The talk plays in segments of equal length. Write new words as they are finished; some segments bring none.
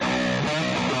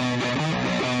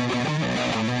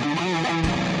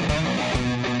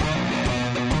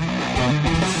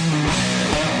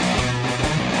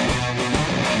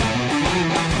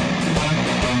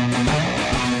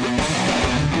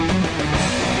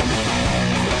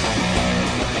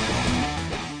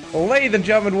Ladies and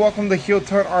gentlemen, welcome to Heel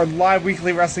Turn, our live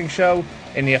weekly wrestling show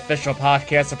and the official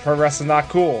podcast of Pro Wrestling Not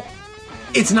Cool.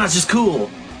 It's not just cool,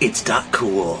 it's not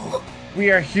cool.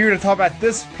 We are here to talk about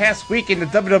this past week in the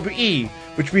WWE,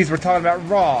 which means we're talking about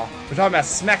Raw, we're talking about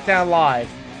SmackDown Live,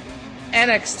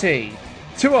 NXT,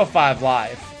 205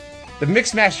 Live, the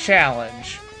Mixed Match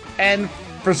Challenge, and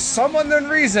for some unknown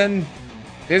reason,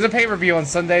 there's a pay-per-view on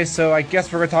Sunday, so I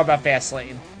guess we're going to talk about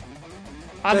Fastlane.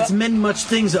 That's many much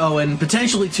things, Owen.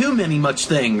 Potentially too many much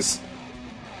things.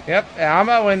 Yep, and I'm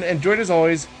Owen, and joined as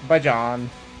always by John.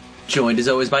 Joined as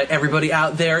always by everybody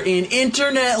out there in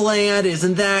internet land.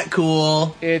 Isn't that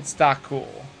cool? It's not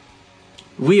cool.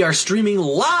 We are streaming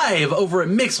live over at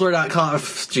Mixlr.com.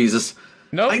 Jesus.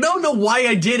 Nope. I don't know why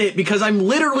I did it, because I'm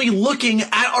literally looking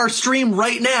at our stream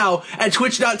right now at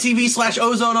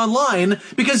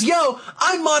twitch.tv/ozoneonline, because,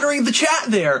 I'm monitoring the chat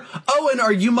there. Owen,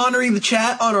 are you monitoring the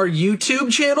chat on our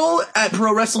YouTube channel at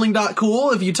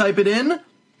prowrestling.cool if you type it in?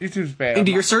 YouTube's bad.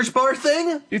 Into your search bar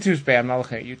thing? YouTube's bad. I'm not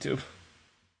looking at YouTube.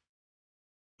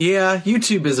 Yeah,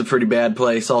 YouTube is a pretty bad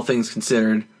place, all things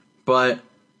considered. But,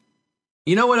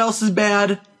 you know what else is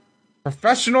bad?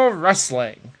 Professional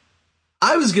wrestling.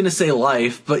 I was gonna say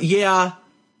life, but yeah.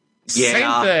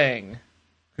 Same thing.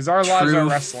 Because our lives are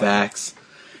wrestling. Facts.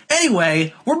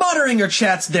 Anyway, we're monitoring our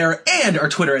chats there and our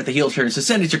Twitter at the Heel Turn, so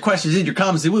send us your questions and your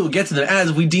comments and we will get to them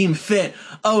as we deem fit.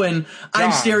 Owen,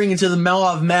 I'm staring into the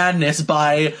maw of madness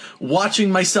by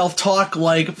watching myself talk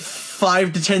like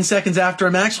 5 to 10 seconds after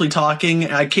I'm actually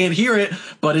talking. I can't hear it,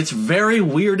 but it's very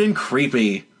weird and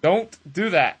creepy. Don't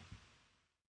do that.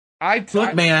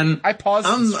 Look, man, I paused.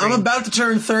 I'm about to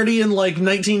turn 30 in like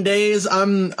 19 days.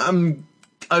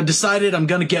 I've decided I'm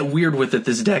gonna get weird with it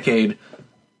this decade.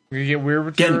 You get weird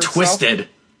with getting yourself? Twisted.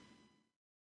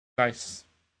 Nice.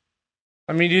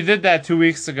 I mean, you did that 2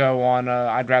 weeks ago on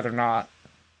I'd Rather Not.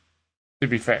 To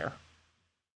be fair,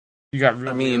 you got.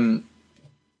 Real weird.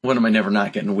 When am I never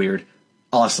not getting weird?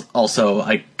 Also,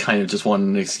 I kind of just wanted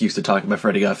an excuse to talk about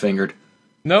Freddy Got Fingered.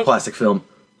 Nope. Classic film.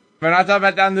 We're not talking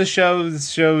about that on this show.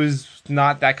 This show is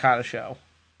not that kind of show.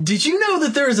 Did you know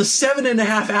that there is a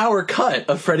 7.5 hour cut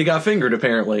of Freddy Got Fingered,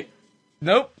 apparently?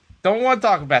 Nope. Don't want to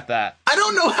talk about that. I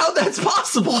don't know how that's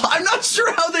possible. I'm not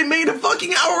sure how they made a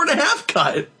fucking hour-and-a-half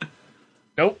cut.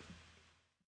 Nope.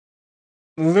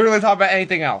 Literally talk about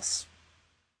anything else.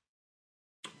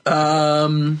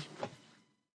 I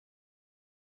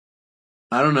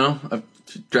don't know.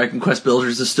 Dragon Quest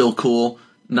Builders is still cool.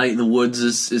 Night in the Woods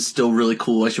is still really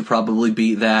cool. I should probably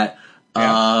beat that.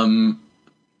 Yeah.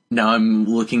 Now I'm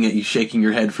looking at you shaking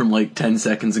your head from like 10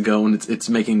 seconds ago, and it's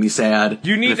making me sad.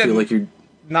 You need to feel like you're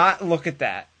not look at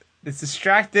that. It's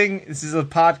distracting. This is a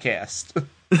podcast.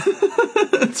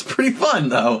 It's pretty fun,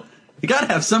 though. You gotta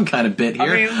have some kind of bit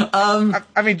here.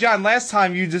 I mean, John, last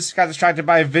time you just got distracted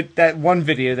by that one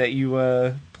video that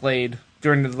you played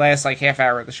during the last like half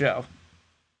hour of the show.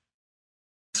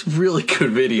 It's a really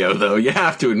good video, though, you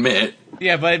have to admit.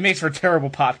 Yeah, but it makes for terrible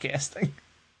podcasting.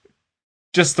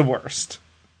 Just the worst.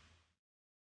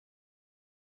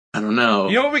 I don't know.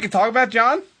 You know what we can talk about,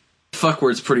 John? Fuck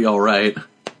word's pretty alright.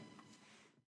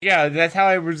 Yeah, that's how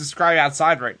I would describe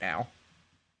outside right now.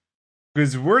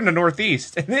 Because we're in the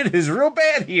Northeast, and it is real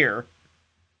bad here.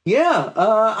 Yeah,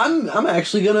 I'm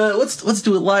actually gonna let's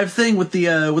do a live thing with the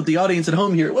audience at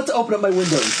home here. Let's open up my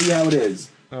window and see how it is.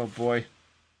 Oh boy.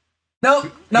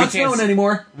 Nope, not snowing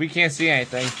anymore. We can't see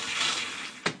anything.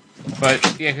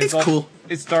 But yeah, it's cool.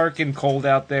 It's dark and cold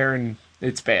out there, and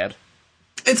it's bad.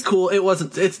 It's cool. It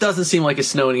doesn't seem like it's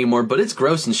snowing anymore, but it's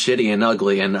gross and shitty and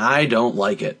ugly, and I don't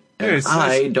like it. And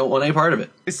I don't want any part of it.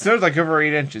 It snowed like over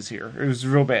 8 inches here. It was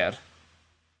real bad.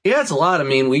 Yeah, it's a lot. I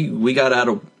mean, we got out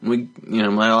of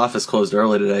my office closed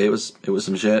early today. It was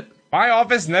some shit. My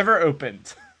office never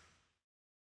opened.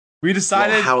 We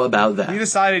decided. Well, how about that? We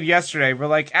decided yesterday. We're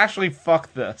like, actually,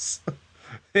 fuck this.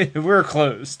 We're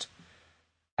closed.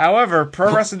 However,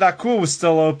 ProWrestling.cool was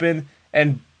still open,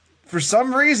 and for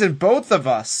some reason, both of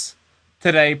us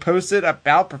today posted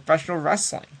about professional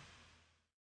wrestling.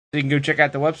 So you can go check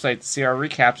out the website to see our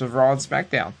recaps of Raw and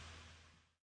SmackDown.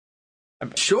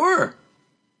 Sure.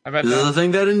 This is the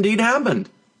thing that indeed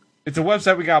happened. It's a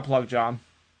website we got plugged, John.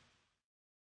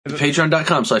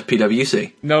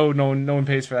 Patreon.com/PWC. No one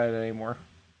pays for that anymore.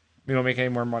 We don't make any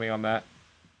more money on that.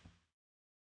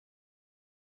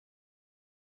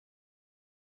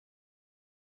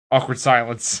 Awkward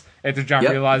silence after John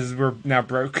realizes we're now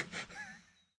broke.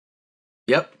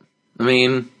 Yep. I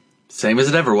mean, same as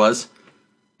it ever was.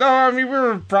 No, I mean, we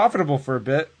were profitable for a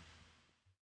bit.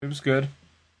 It was good.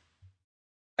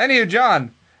 Anywho,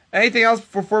 John, anything else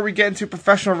before we get into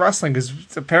professional wrestling?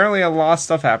 Because apparently a lot of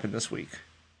stuff happened this week.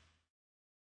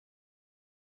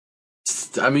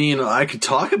 I mean, I could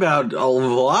talk about a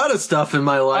lot of stuff in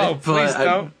my life. Oh, please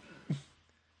don't.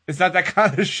 It's not that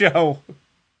kind of show.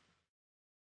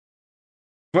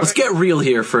 Let's get real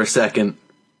here for a second.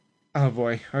 Oh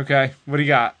boy. Okay. What do you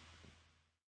got?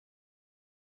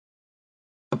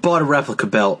 I bought a replica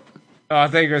belt. Oh, I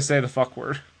thought you were going to say the fuck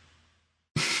word.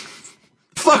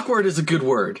 Fuck word is a good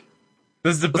word.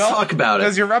 Let's talk about it.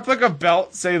 Does your replica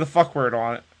belt say the fuck word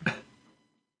on it?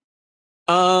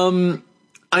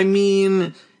 I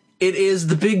mean, it is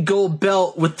the big gold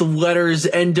belt with the letters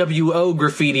NWO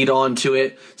graffitied onto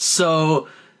it, so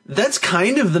that's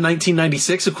kind of the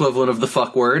 1996 equivalent of the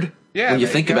fuck word. Yeah, when you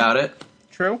think about it.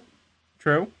 True.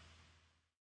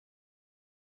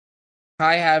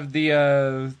 I have the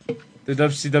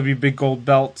WCW big gold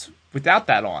belt without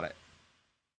that on it.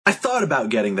 I thought about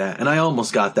getting that, and I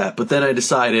almost got that, but then I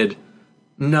decided,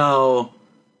 no,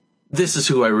 this is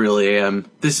who I really am.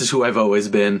 This is who I've always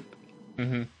been.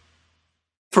 Mm-hmm.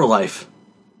 For life.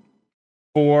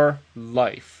 For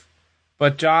life.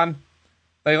 But John,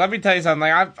 like, let me tell you something.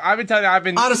 Like, I've been telling you, I've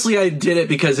been honestly, I did it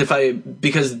because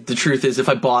the truth is, if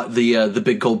I bought the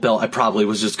big gold belt, I probably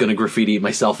was just going to graffiti it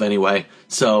myself anyway.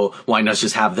 So why not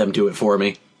just have them do it for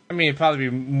me? I mean, it'd probably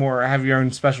be more have your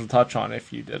own special touch on it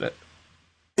if you did it.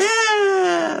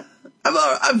 Yeah,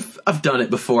 I've done it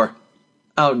before.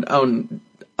 I'm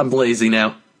lazy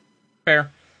now.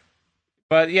 Fair.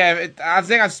 But yeah, I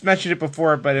think I've mentioned it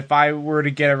before, but if I were to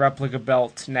get a replica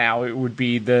belt now, it would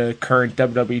be the current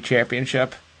WWE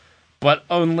Championship. But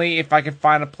only if I could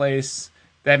find a place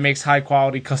that makes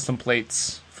high-quality custom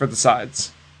plates for the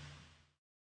sides.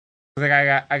 I think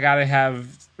I gotta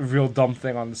have a real dumb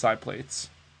thing on the side plates.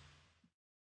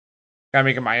 Gotta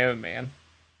make it my own, man.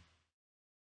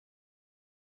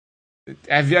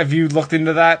 Have you looked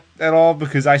into that at all?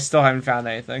 Because I still haven't found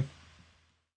anything.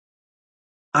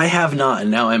 I have not,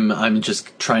 and now I'm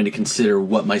just trying to consider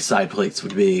what my side plates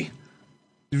would be.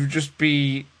 It would just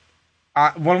be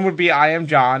one would be "I am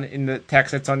John" in the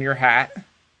text that's on your hat,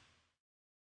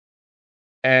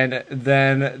 and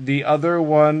then the other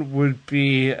one would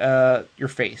be your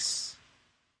face,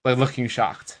 like looking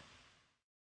shocked.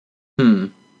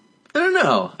 I don't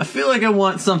know. I feel like I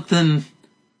want something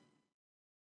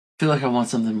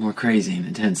more crazy and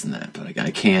intense than that, but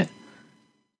I can't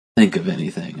think of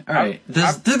anything. All right,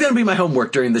 this is going to be my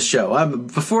homework during this show.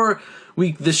 Before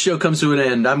this show comes to an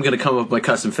end, I'm going to come up with my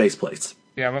custom faceplates.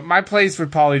 Yeah, but my place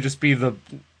would probably just be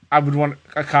I would want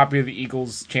a copy of the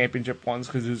Eagles championship ones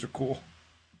because those are cool.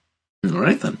 All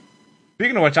right then.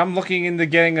 Speaking of which, I'm looking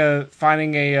into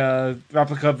finding a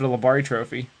replica of the Lombardi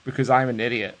Trophy because I'm an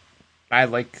idiot. I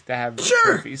like to have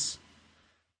trophies.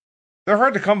 They're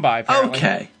hard to come by. Apparently.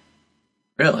 Okay.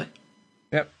 Really?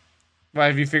 Yep. Well,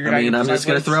 have you figured out? I mean, I'm just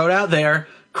going to throw it out there.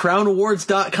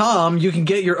 CrownAwards.com, you can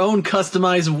get your own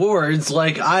customized awards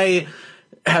like I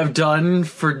have done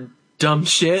for dumb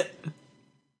shit.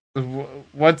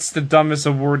 What's the dumbest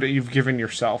award that you've given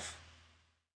yourself?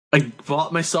 I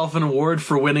bought myself an award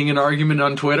for winning an argument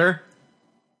on Twitter.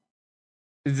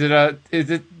 Is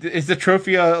the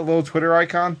trophy a little Twitter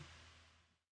icon?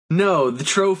 No, the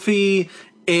trophy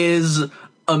is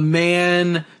a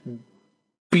man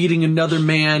beating another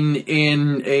man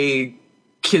in a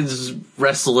kids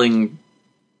wrestling.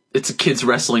 It's a kids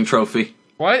wrestling trophy.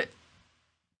 What?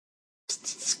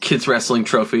 It's a kids wrestling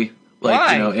trophy, like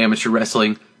Why? Amateur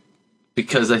wrestling.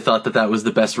 Because I thought that was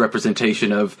the best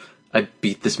representation of I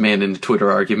beat this man in a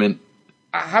Twitter argument.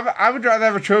 I would rather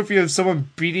have a trophy of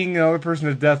someone beating another person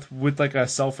to death with like a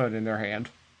cell phone in their hand,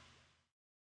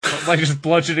 like just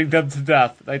bludgeoning them to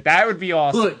death. Like that would be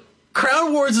awesome. Look.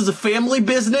 Crown Wars is a family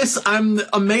business. I'm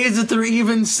amazed that they're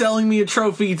even selling me a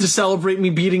trophy to celebrate me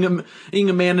beating a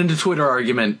man in a Twitter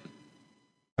argument.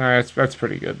 All right, that's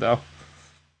pretty good, though.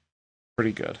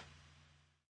 Pretty good.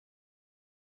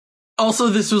 Also,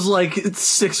 this was like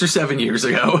 6 or 7 years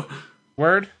ago.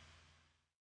 Word?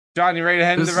 John, you ready to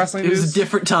head into wrestling news? It was a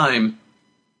different time.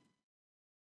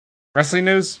 Wrestling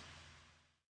news?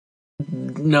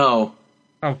 No.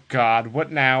 Oh, God. What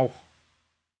now?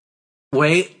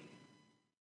 Wait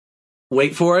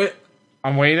for it.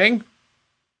 I'm waiting.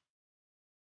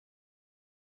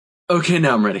 Okay,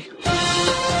 now I'm ready.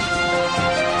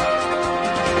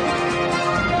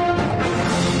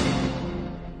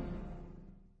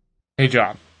 Hey,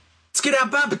 John. Let's get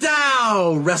out,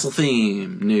 down. Wrestle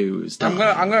theme news. I'm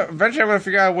gonna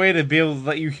figure out a way to be able to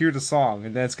let you hear the song,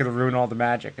 and then it's gonna ruin all the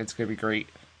magic. It's gonna be great.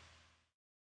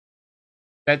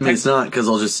 It's not, because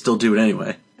I'll just still do it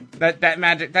anyway. That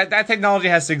magic, that technology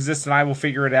has to exist, and I will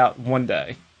figure it out one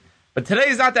day. But today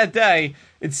is not that day.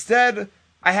 Instead,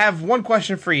 I have one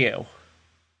question for you.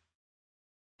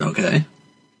 Okay.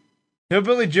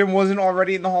 Hillbilly Jim wasn't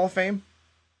already in the Hall of Fame?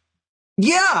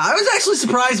 Yeah, I was actually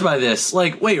surprised by this.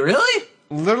 Like, wait, really?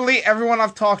 Literally everyone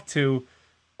I've talked to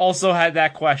also had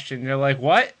that question. They're like,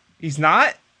 what? He's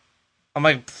not? I'm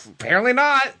like, apparently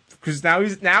not, because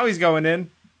now he's going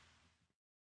in.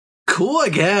 Cool, I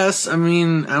guess. I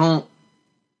mean, I don't...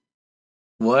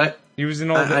 What? He was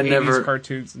in all the 80s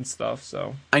cartoons and stuff,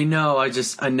 so... I know, I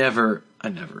never...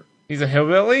 He's a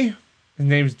hillbilly? His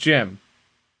name's Jim.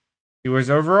 He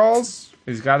wears overalls.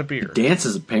 He's got a beard. He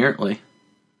dances, apparently.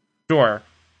 Sure.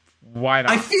 Why not?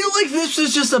 I feel like this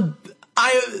is just a...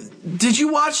 Did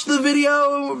you watch the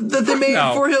video that they made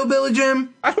for Hillbilly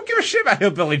Jim? I don't give a shit about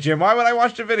Hillbilly Jim. Why would I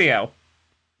watch the video?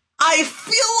 I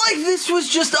feel like this was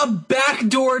just a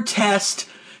backdoor test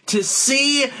to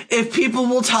see if people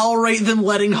will tolerate them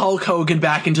letting Hulk Hogan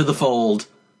back into the fold.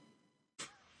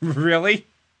 Really?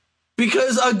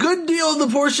 Because a good deal of the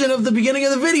portion of the beginning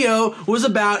of the video was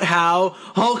about how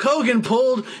Hulk Hogan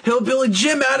pulled Hillbilly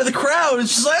Jim out of the crowd.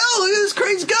 It's just like, oh, look at this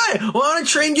crazy guy. Well, I want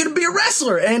to train you to be a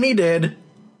wrestler. And he did.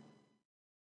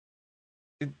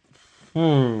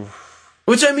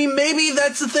 Which, I mean, maybe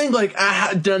that's the thing. Like,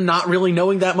 not really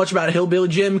knowing that much about Hillbilly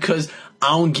Jim, because I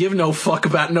don't give no fuck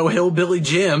about no Hillbilly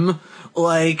Jim.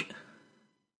 Like,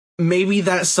 maybe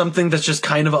that's something that's just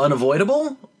kind of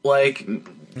unavoidable. Like...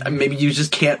 Maybe you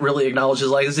just can't really acknowledge his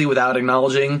legacy without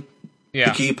acknowledging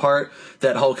the key part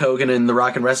that Hulk Hogan and the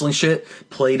rock and wrestling shit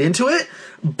played into it.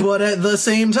 But at the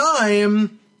same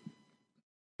time,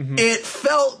 it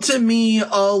felt to me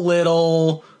a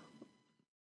little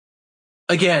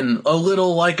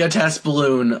like a test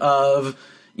balloon of,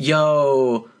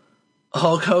 yo,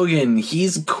 Hulk Hogan,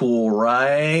 he's cool,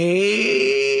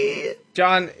 right?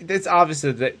 John, it's obvious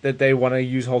that they want to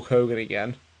use Hulk Hogan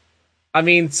again. I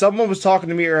mean, someone was talking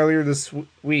to me earlier this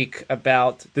week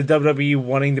about the WWE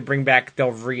wanting to bring back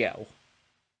Del Rio.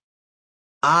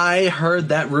 I heard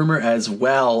that rumor as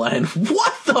well, and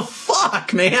what the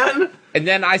fuck, man? And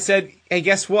then I said, hey,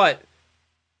 guess what?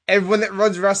 Everyone that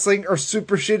runs wrestling are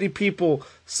super shitty people,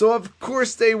 so of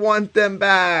course they want them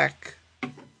back.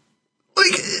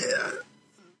 Like,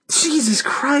 Jesus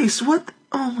Christ, what?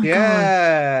 Oh my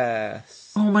god.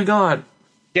 Oh my god.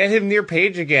 Get him near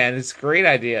Paige again. It's a great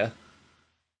idea.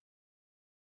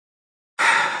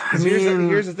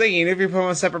 Here's the thing, even if you put them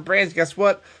on separate brands, guess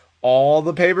what? All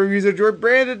the pay-per-views are joint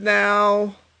branded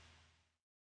now.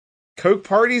 Coke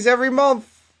parties every month.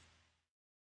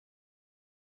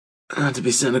 Not to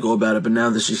be cynical about it, but now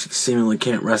that she seemingly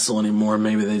can't wrestle anymore,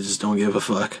 maybe they just don't give a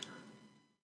fuck.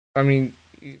 I mean,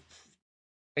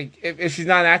 if she's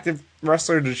not an active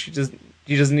wrestler, she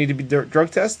doesn't need to be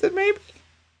drug tested, maybe?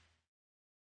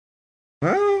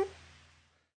 Well...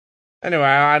 Anyway,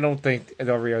 I don't think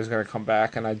Del Rio is going to come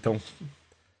back, and I don't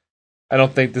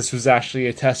think this was actually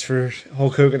a test for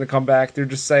Hulk Hogan to come back. They're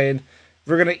just saying,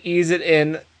 we're going to ease it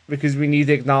in because we need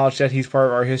to acknowledge that he's part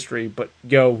of our history, but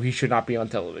he should not be on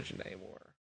television anymore.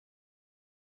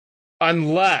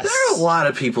 Unless... There are a lot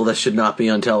of people that should not be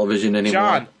on television anymore.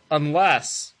 John,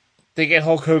 unless they get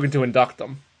Hulk Hogan to induct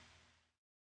them.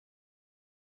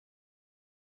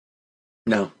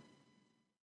 No.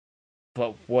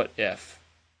 But what if?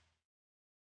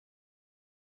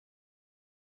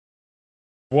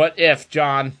 What if,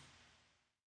 John?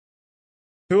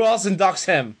 Who else inducts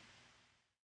him?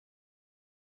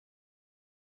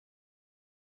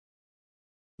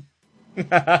 Terry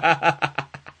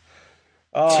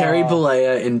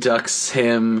Bollea inducts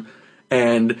him,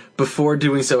 and before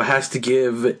doing so has to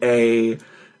give a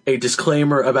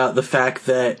disclaimer about the fact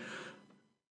that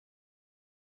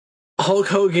Hulk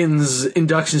Hogan's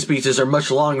induction speeches are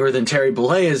much longer than Terry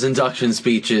Bollea's induction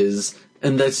speeches,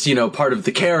 and that's, part of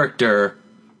the character.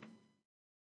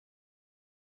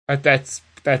 That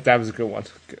was a good one.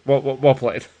 Well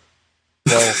played.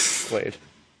 Well played.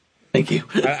 Thank you.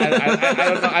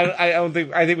 I don't know.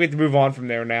 I think we have to move on from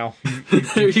there now.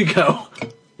 There you go.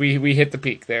 We hit the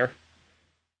peak there.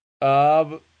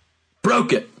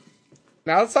 Broke it.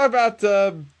 Now let's talk about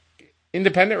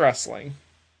independent wrestling.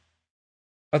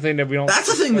 I think that we don't. That's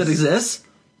a thing that exists.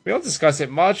 We don't discuss it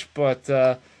much, but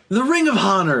the Ring of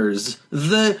Honors,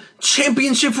 the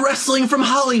Championship Wrestling from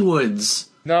Hollywoods.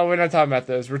 No, we're not talking about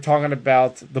those. We're talking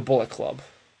about the Bullet Club.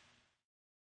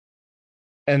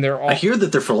 And they're all... I hear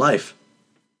that they're for life.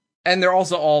 And they're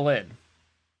also all in.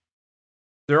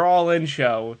 Their all in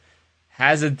show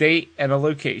has a date and a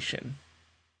location.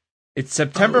 It's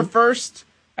September 1st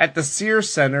at the Sears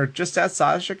Center just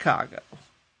outside of Chicago.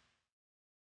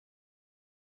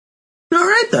 All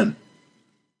right, then.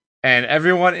 And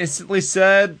everyone instantly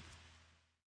said,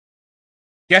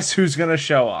 guess who's going to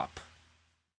show up?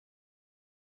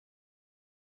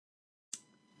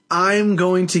 I'm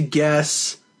going to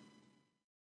guess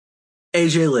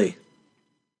AJ Lee.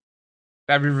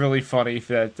 That'd be really funny if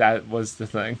that was the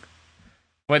thing.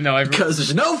 But no, because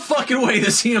there's no fucking way the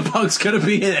CM Punk's gonna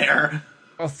be there.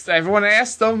 Well, everyone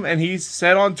asked him, and he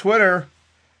said on Twitter,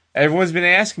 everyone's been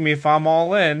asking me if I'm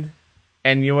all in.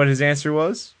 And you know what his answer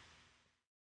was?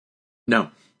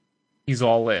 No. He's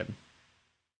all in.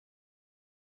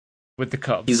 With the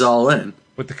Cubs. He's all in?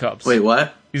 With the Cubs. Wait,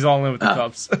 what? He's all in with the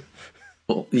Cubs.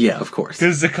 Well, yeah, of course.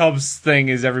 Because the Cubs thing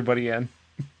is everybody in.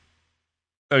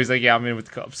 So he's like, yeah, I'm in with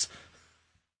the Cubs.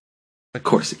 Of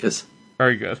course he is.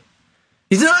 Very good.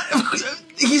 He's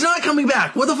not coming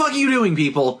back. What the fuck are you doing,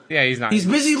 people? Yeah, he's not. He's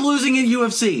busy losing in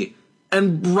UFC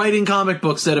and writing comic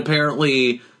books that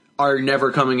apparently are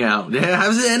never coming out.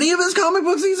 Has any of his comic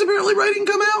books he's apparently writing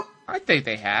come out? I think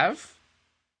they have.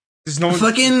 There's no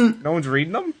one's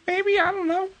reading them? Maybe? I don't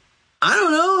know. I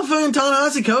don't know. Fucking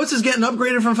Ta-Nehisi Coates is getting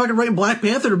upgraded from fucking writing Black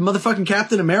Panther to motherfucking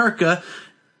Captain America.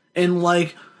 And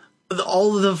like,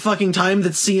 all of the fucking time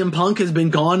that CM Punk has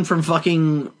been gone from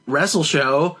fucking Wrestle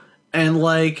Show. And,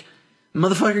 like,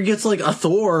 motherfucker gets, like, a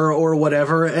Thor or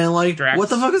whatever, and, like, Drax. What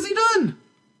the fuck has he done?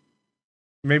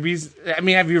 Maybe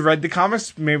have you read the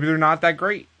comics? Maybe they're not that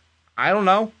great. I don't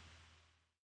know.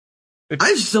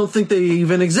 I just don't think they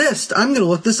even exist. I'm gonna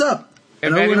look this up. I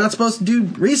know we're not supposed to do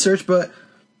research, but...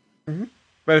 Mm-hmm.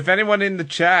 But if anyone in the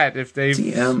chat, if they've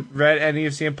read any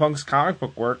of CM Punk's comic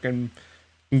book work and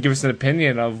can give us an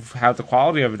opinion of how the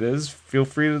quality of it is, feel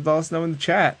free to let us know in the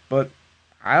chat. But,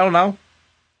 I don't know.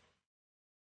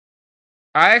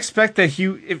 I expect that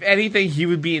if anything, he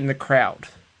would be in the crowd.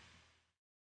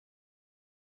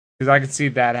 Because I could see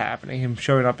that happening. Him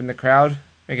showing up in the crowd,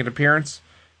 making an appearance.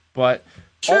 But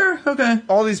sure, okay.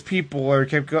 All these people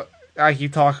I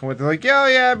keep talking with. They're like,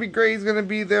 yeah, it'd be great. He's gonna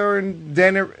be there,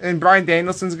 and Bryan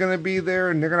Danielson's gonna be there,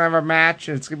 and they're gonna have a match,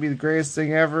 and it's gonna be the greatest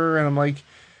thing ever. And I'm like,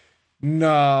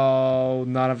 no,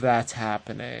 none of that's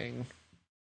happening.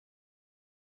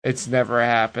 It's never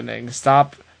happening.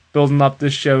 Stop building up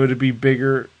this show to be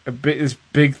bigger, this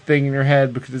big thing in your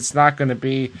head, because it's not going to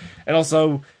be. And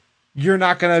also, you're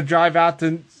not going to drive out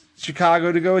to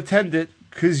Chicago to go attend it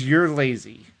because you're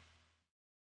lazy.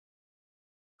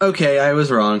 Okay, I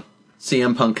was wrong.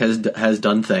 CM Punk has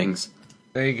done things.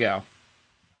 There you go.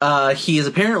 He is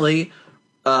apparently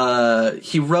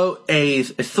he wrote a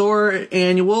Thor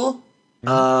annual,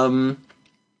 and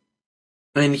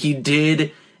he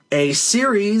did a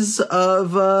series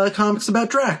of comics about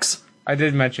Drax. I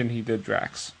did mention he did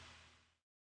Drax.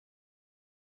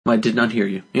 I did not hear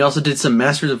you. He also did some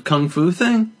Masters of Kung Fu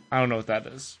thing? I don't know what that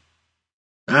is.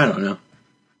 I don't know.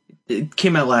 It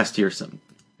came out last year.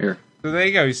 Here. So there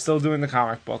you go. He's still doing the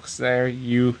comic books. There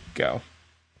you go.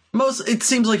 It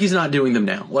seems like he's not doing them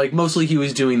now. Like, mostly he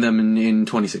was doing them in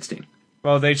 2016.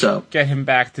 Well, they should get him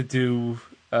back to do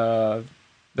the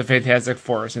Fantastic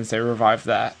Four since they revived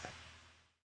that.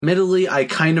 Admittedly, I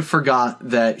kind of forgot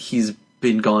that he's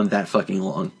been gone that fucking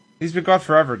long. He's been gone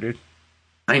forever, dude.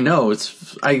 I know.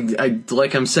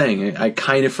 Like I'm saying, I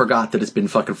kind of forgot that it's been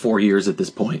fucking 4 years at this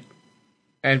point.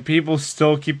 And people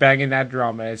still keep banging that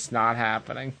drum, and it's not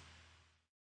happening.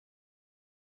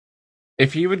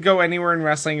 If he would go anywhere in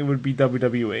wrestling, it would be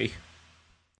WWE.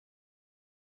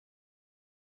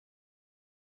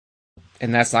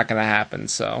 And that's not going to happen,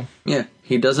 so... Yeah,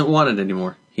 he doesn't want it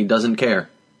anymore. He doesn't care.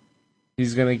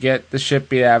 He's going to get the shit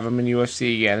beat out of him in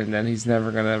UFC again, and then he's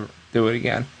never going to do it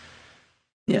again.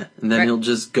 Yeah, and then he'll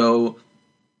just go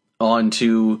on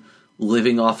to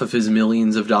living off of his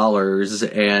millions of dollars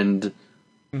and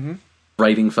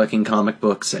writing fucking comic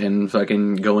books and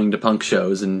fucking going to punk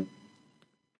shows and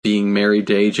being married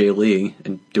to AJ Lee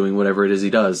and doing whatever it is he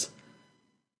does.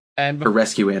 And for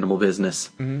rescue animal business.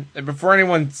 And before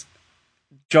anyone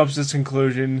jumps to this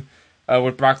conclusion,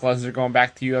 with Brock Lesnar going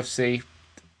back to UFC,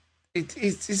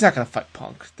 he's not going to fight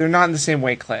Punk. They're not in the same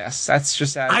weight class. That's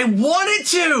just... I wanted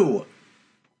to!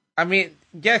 I mean,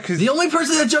 yeah, because... The only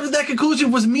person that jumped to that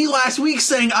conclusion was me last week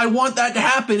saying, I want that to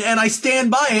happen, and I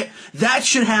stand by it. That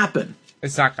should happen.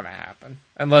 It's not going to happen.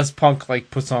 Unless Punk,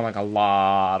 puts on, a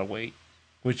lot of weight.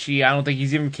 Which I don't think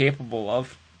he's even capable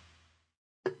of.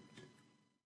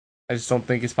 I just don't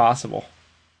think it's possible.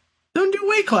 Don't do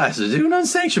weight classes. Do an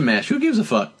unsanctioned match. Who gives a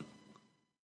fuck?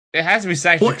 It has to be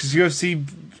sanctioned because UFC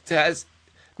has...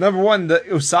 Number one, the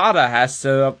USADA has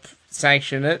to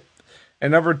sanction it.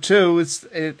 And number two,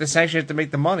 the sanction has to make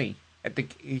the money.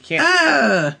 You can't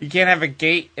have a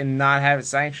gate and not have it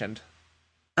sanctioned.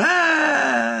 The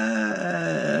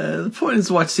point is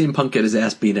to watch CM Punk get his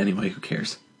ass beat anyway. Who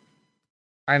cares?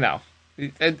 I know.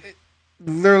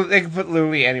 Literally, they can put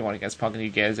literally anyone against Punk and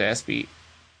he'd get his ass beat.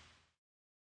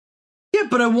 Yeah,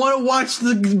 but I want to watch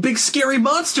the big scary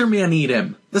monster man eat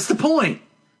him. That's the point.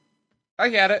 I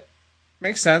get it.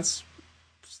 Makes sense.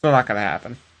 Still not gonna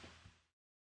happen.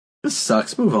 This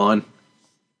sucks. Move on.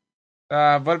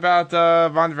 What about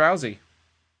Ronda Rousey?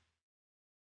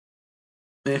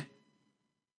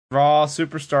 Raw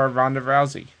superstar Ronda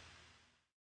Rousey.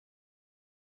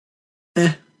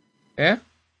 Yeah?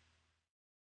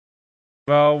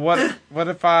 Well, what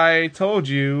if I told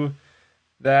you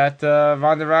that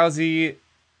Ronda Rousey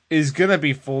is gonna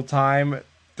be full-time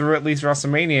through at least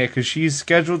WrestleMania, because she's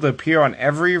scheduled to appear on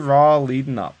every Raw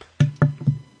leading up?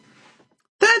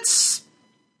 That's,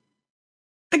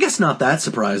 I guess, not that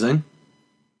surprising.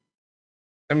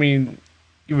 I mean,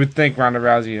 you would think Ronda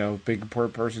Rousey, big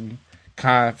important person,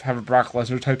 kind of have a Brock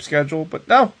Lesnar type schedule, but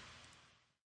no.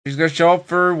 She's going to show up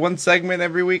for one segment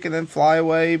every week and then fly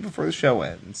away before the show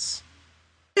ends.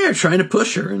 They're trying to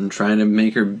push her and trying to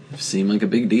make her seem like a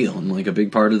big deal and like a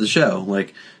big part of the show.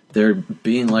 Like, they're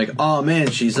being like, oh man,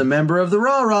 she's a member of the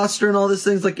Raw roster and all these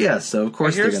things. Like, yeah, so of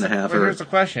course they're going to have her. Here's the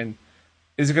question.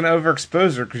 Is it going to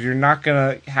overexpose her? Because you're not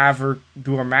going to have her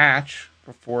do a match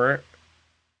before it.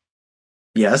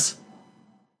 Yes.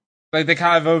 Like, they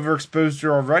kind of overexposed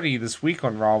her already this week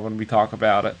on Raw when we talk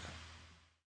about it.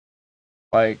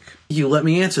 Like, you let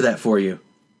me answer that for you.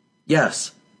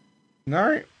 Yes. All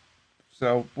right.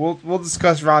 So we'll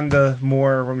discuss Ronda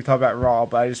more when we talk about Raw,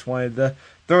 but I just wanted to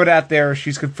throw it out there.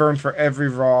 She's confirmed for every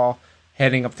Raw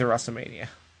heading up to WrestleMania.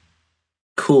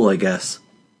 Cool, I guess.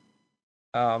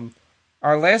 Our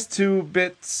last two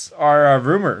bits are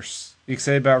rumors. You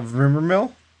excited about Rumor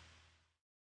Mill?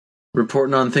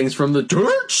 Reporting on things from the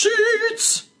dirt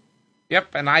sheets.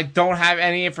 Yep, and I don't have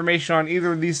any information on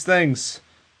either of these things.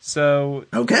 So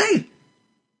okay,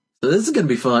 so this is gonna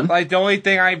be fun. Like, the only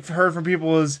thing I've heard from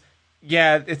people is,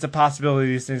 yeah, it's a possibility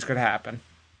these things could happen.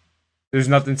 There's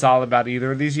nothing solid about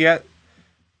either of these yet,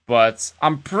 but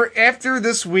after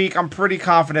this week, I'm pretty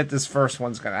confident this first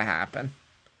one's gonna happen.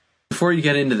 Before you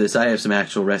get into this, I have some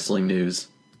actual wrestling news.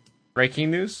 Breaking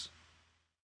news?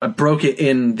 I broke it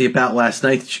in the About Last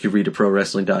Night that you could read at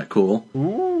ProWrestling.cool.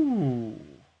 Ooh,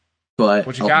 but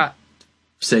what you got?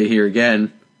 Say here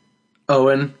again.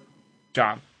 Owen.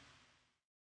 John.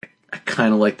 I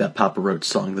kind of like that Papa Roach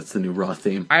song. That's the new Raw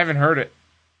theme. I haven't heard it.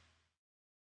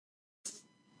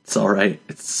 It's alright.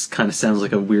 It kind of sounds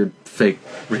like a weird fake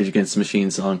Rage Against the Machine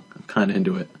song. I'm kind of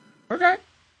into it. Okay.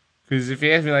 Because if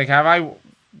you ask me, like, have I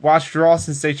watched Raw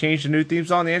since they changed the new theme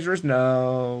song? The answer is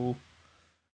no.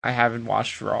 I haven't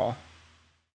watched Raw.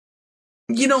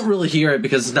 You don't really hear it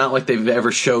because it's not like they've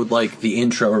ever showed, like, the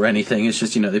intro or anything. It's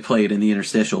just, they play it in the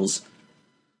interstitials.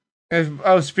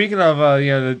 Speaking of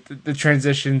the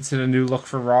transition to the new look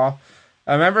for Raw,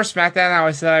 remember SmackDown how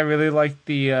I said I really liked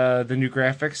the new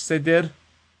graphics they did?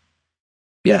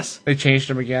 Yes. They changed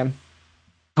them again.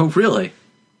 Oh, really?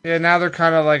 Yeah, now they're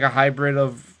kind of like a hybrid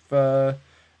of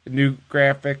new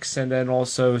graphics and then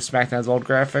also SmackDown's old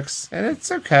graphics, and it's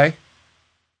okay.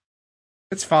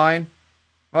 It's fine.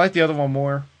 I like the other one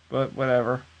more, but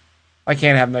whatever. I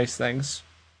can't have nice things.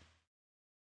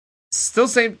 Still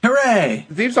same. Hooray!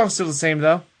 The theme song's still the same,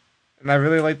 though. And I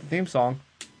really like the theme song.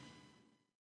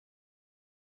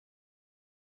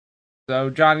 So,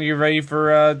 John, are you ready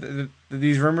for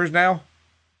these rumors now?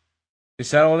 You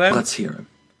settled in? Let's hear them.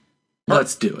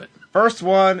 Let's do it. First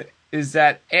one is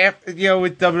that, after,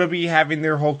 with WWE having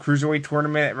their whole Cruiserweight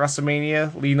tournament at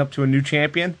WrestleMania leading up to a new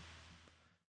champion,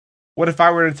 what if I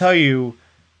were to tell you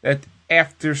that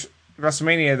after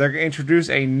WrestleMania, they're going to introduce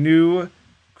a new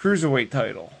Cruiserweight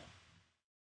title?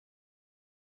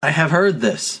 I have heard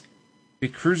this. The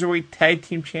Cruiserweight Tag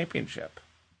Team Championship.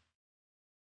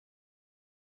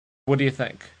 What do you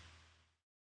think?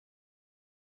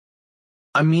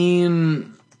 I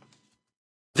mean,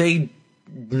 they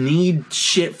need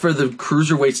shit for the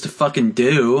Cruiserweights to fucking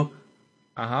do.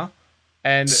 Uh-huh.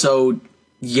 And so,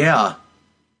 yeah.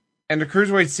 And the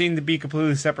Cruiserweights seem to be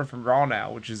completely separate from Raw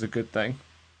now, which is a good thing.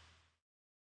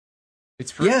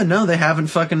 Yeah, no, they haven't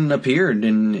fucking appeared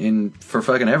in for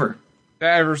fucking ever.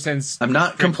 Ever since... I'm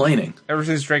not complaining. Ever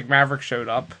since Drake Maverick showed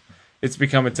up, it's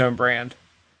become its own brand.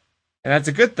 And that's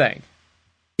a good thing.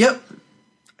 Yep.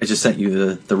 I just sent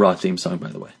you the Raw theme song, by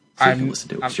the way. So you can listen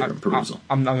to it with your perusal.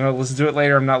 I'm not going to listen to it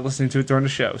later. I'm not listening to it during the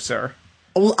show, sir.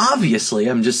 Well, obviously,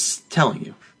 I'm just telling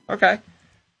you. Okay.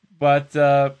 But,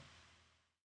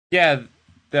 yeah,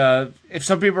 if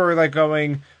some people are like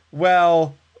going,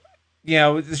 well,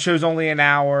 the show's only an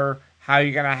hour... How are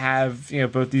you going to have,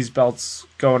 both these belts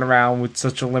going around with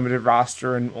such a limited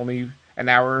roster and only an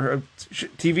hour of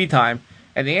TV time?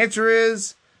 And the answer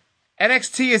is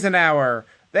NXT is an hour.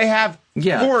 They have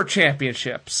 4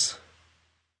 championships.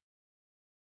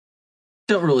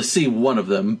 don't really see one of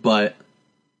them, but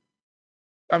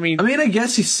I mean, I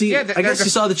guess you see. Yeah, I guess you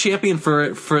saw the champion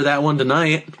for that one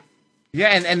tonight. Yeah,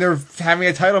 and they're having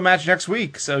a title match next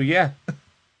week, so yeah.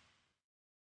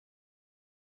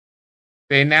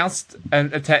 They announced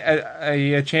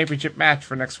a championship match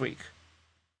for next week.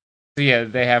 So yeah,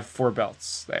 they have 4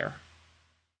 belts there.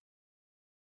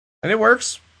 And it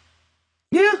works.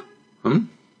 Yeah.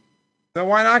 So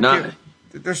why not?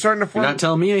 They're starting to form. You're not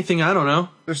telling me anything I don't know.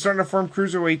 They're starting to form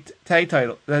cruiserweight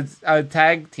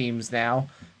tag teams now.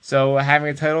 So having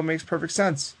a title makes perfect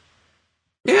sense.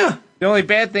 Yeah. The only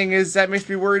bad thing is that makes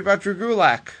me worried about Drew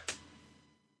Gulak.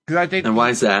 And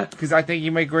why is that? Because I think he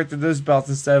might go right to those belts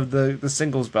instead of the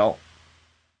singles belt.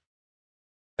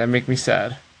 That make me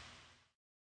sad.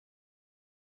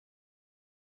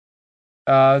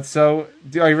 So,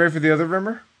 are you ready for the other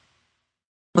rumor?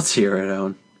 Let's hear it,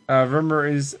 Owen. Rumor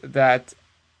is that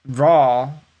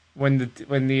Raw, when the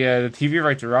TV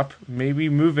rights are up, may be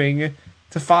moving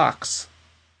to Fox.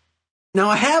 Now,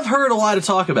 I have heard a lot of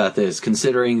talk about this,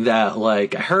 considering that,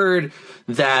 like, I heard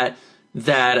that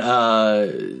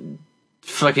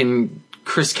fucking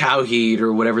Chris Cowheed,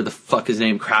 or whatever the fuck his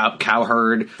name,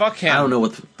 Cowherd. Fuck him. I don't know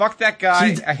what fuck that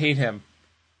guy. I hate him.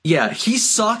 Yeah, he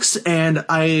sucks, and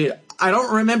I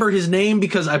don't remember his name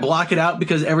because I block it out,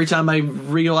 because every time I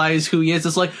realize who he is,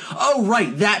 it's like, oh,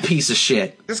 right, that piece of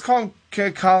shit. Just call him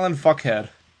Colin Fuckhead.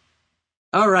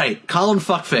 All right, Colin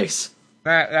Fuckface.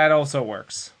 That also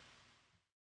works.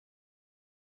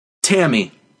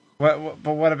 Tammy. But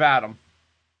what about him?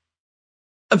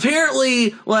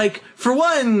 Apparently, like, for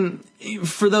one,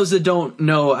 for those that don't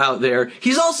know out there,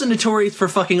 he's also notorious for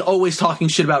fucking always talking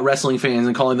shit about wrestling fans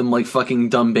and calling them, like, fucking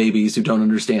dumb babies who don't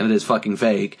understand that it's fucking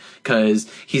fake, because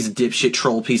he's a dipshit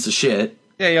troll piece of shit.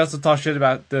 Yeah, he also talks shit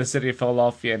about the city of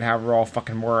Philadelphia and how we're all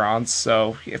fucking morons,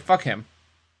 so yeah, fuck him.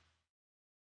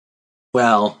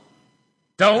 Well.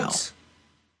 Don't.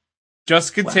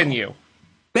 Just continue. Well.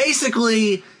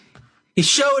 Basically, he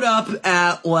showed up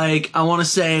at, like, I want to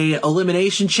say,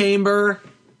 Elimination Chamber.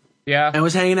 Yeah. And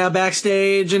was hanging out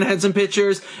backstage and had some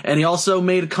pictures. And he also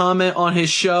made a comment on his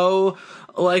show,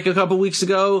 like, a couple weeks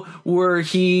ago, where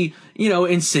he,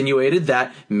 insinuated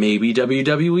that maybe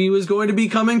WWE was going to be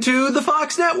coming to the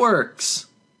Fox networks.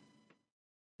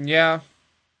 Yeah.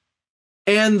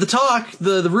 And the talk,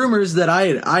 the rumors that I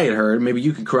had heard, maybe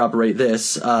you could corroborate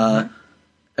this,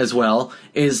 as well,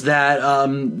 is that,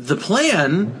 the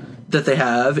plan that they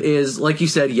have is, like you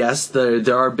said, yes,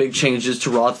 there are big changes to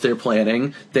Raw that they're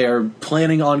planning. They're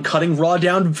planning on cutting Raw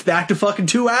down back to fucking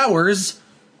 2 hours.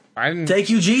 Thank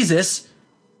you, Jesus.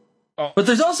 Oh. But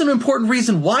there's also an important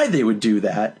reason why they would do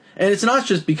that. And it's not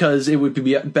just because it would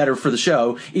be better for the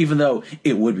show, even though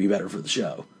it would be better for the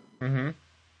show. Mm-hmm.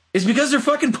 It's because they're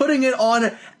fucking putting it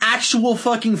on actual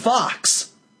fucking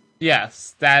Fox.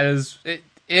 Yes, that is...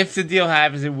 If the deal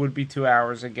happens, it would be 2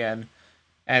 hours again.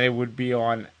 And it would be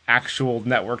on actual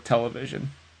network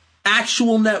television.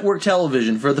 Actual network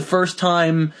television for the first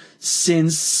time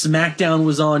since SmackDown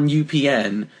was on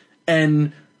UPN.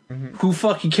 And who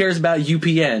fucking cares about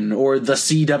UPN or the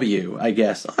CW, I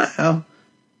guess? I don't know.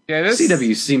 Yeah,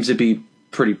 CW seems to be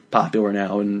pretty popular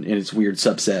now in its weird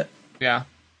subset. Yeah.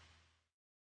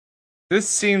 This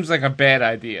seems like a bad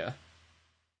idea.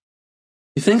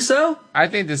 You think so? I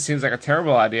think this seems like a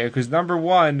terrible idea because, number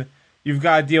one, you've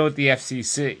got to deal with the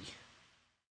FCC.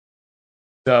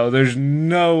 So there's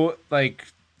no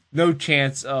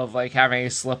chance of, having any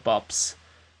slip-ups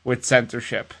with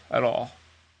censorship at all.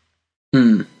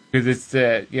 Because it's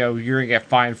you're going to get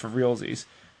fined for realsies.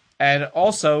 And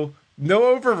also, no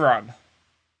overrun.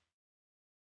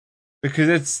 Because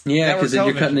it's because then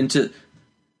you're cutting into...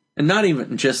 And not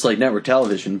even just, network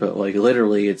television, but,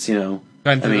 literally it's, the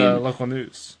local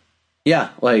news. Yeah,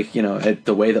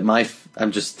 the way that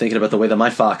I'm just thinking about the way that my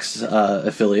Fox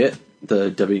affiliate, the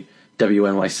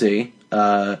WNYC,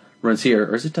 runs here,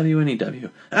 or is it WNEW?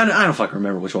 I don't fucking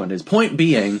remember which one it is. Point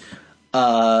being,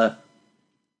 the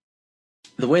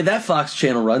way that Fox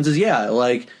channel runs is,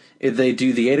 they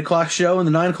do the 8 o'clock show and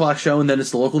the 9 o'clock show, and then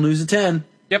it's the local news at 10.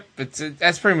 Yep,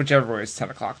 that's pretty much everywhere. It's 10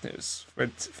 o'clock news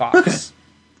with Fox.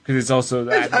 Because it's also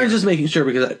that. I was just making sure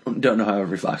because I don't know how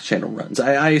every Fox channel runs.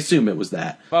 I assume it was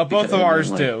that. Well, both of ours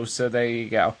do, so there you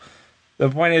go. The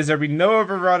point is, there'd be no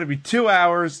overrun. It'd be 2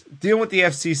 hours. Dealing with the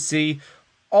FCC.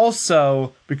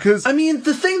 Also, because... I mean,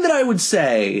 the thing that I would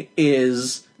say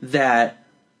is that,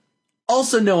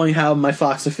 also knowing how my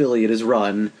Fox affiliate is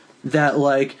run, that,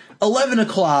 11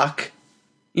 o'clock,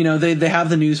 they have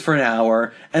the news for an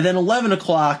hour, and then 11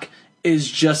 o'clock is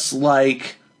just,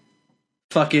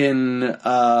 fucking,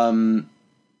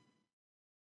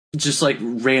 just like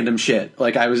random shit.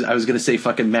 Like I was gonna say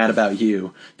fucking Mad About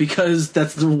You, because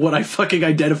that's what I fucking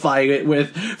identify it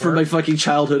with from my fucking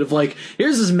childhood of like,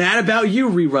 here's this Mad About You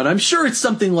rerun. I'm sure it's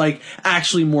something like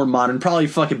actually more modern, probably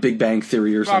fucking Big Bang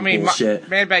Theory or some bullshit.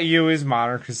 Mad About You is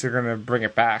modern because they're gonna bring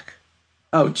it back.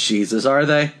 Oh Jesus, are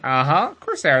they? Of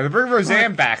course they are. They're bringing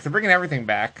Roseanne back. They're bringing everything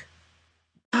back.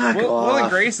 Will and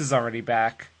Grace is already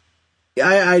back.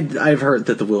 I've heard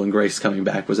that the Will and Grace coming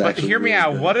back was actually. But hear me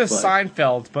out. Good, what is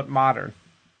Seinfeld but modern?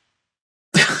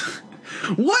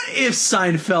 What if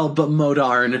Seinfeld but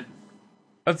modern?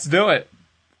 Let's do it.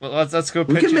 Let's go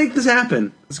pitch it. We can make this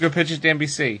happen. Let's go pitch it to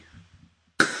NBC.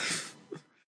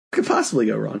 Could possibly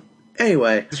go wrong.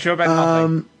 Anyway. The show about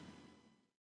nothing.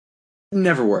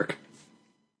 Never work.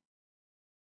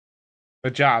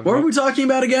 But John. What were we talking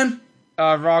about again?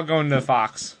 Raw going to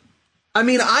Fox. I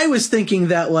mean, I was thinking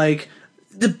that, like,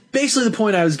 basically the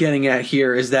point I was getting at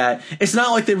here is that it's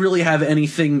not like they really have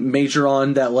anything major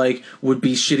on that, like, would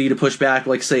be shitty to push back,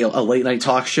 like, say, a late-night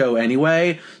talk show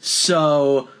anyway.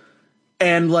 So,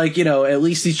 and, like, you know, at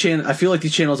least I feel like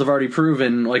these channels have already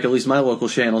proven, like, at least my local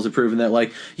channels have proven that,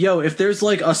 like, yo, if there's,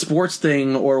 like, a sports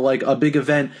thing or, like, a big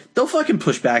event, they'll fucking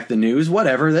push back the news,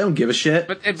 whatever, they don't give a shit.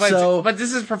 But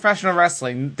this is professional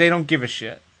wrestling. They don't give a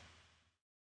shit.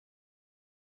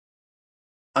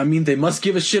 I mean, they must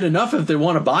give a shit enough if they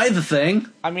want to buy the thing.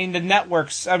 I mean, the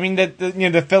networks,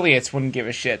 the affiliates wouldn't give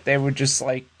a shit. They would just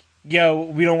like, yo,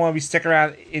 we don't want to be sticking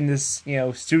around in this,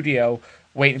 studio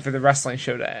waiting for the wrestling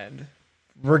show to end.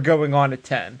 We're going on at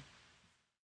 10.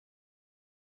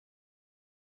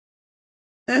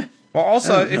 Well,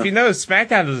 also, if you know,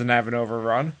 SmackDown doesn't have an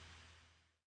overrun.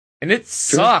 And it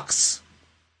sucks.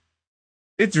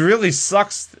 It really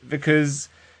sucks because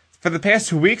for the past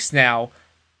 2 weeks now,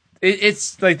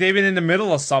 it's like they've been in the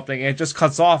middle of something and it just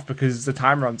cuts off because the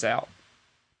time runs out.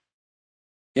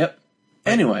 Yep.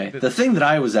 Anyway, the thing that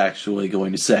I was actually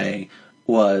going to say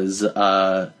was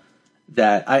that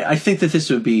I think that this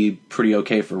would be pretty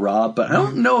okay for Raw, but I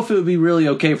don't know if it would be really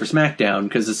okay for SmackDown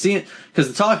because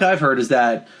the talk I've heard is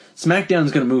that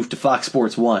SmackDown's going to move to Fox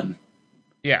Sports 1.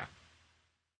 Yeah.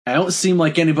 I don't seem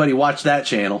like anybody watched that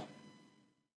channel.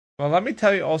 Well, let me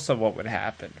tell you also what would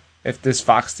happen if this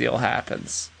Fox deal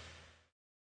happens.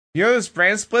 You know this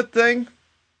brand split thing?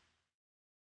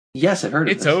 Yes, I've heard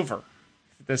of it. It's over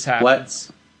if this happens.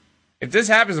 What? If this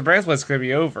happens, the brand split's going to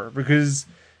be over because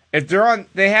if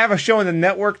they have a show on the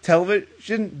network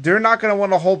television, they're not going to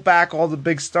want to hold back all the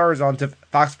big stars onto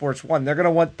Fox Sports 1. They're going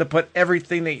to want to put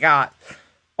everything they got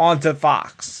onto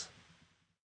Fox.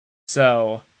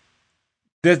 So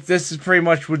this is pretty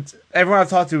much what everyone I've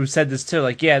talked to said this too.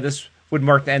 Like, yeah, this would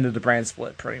mark the end of the brand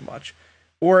split pretty much.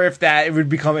 Or if that, it would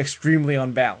become extremely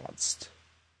unbalanced.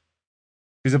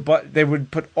 Because they would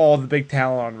put all the big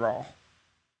talent on Raw.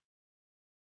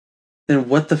 Then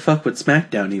what the fuck would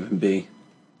SmackDown even be?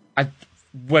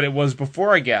 What it was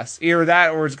before, I guess. Either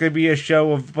that, or it's going to be a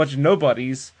show of a bunch of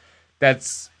nobodies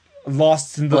that's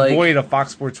lost in the void of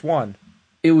Fox Sports 1.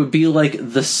 It would be like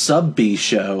the Sub-B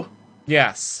show.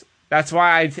 Yes. That's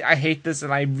why I hate this,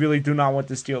 and I really do not want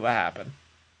this deal to happen.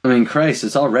 I mean, Christ,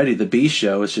 it's already the B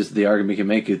show. It's just the argument you can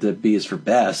make it that B is for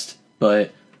best.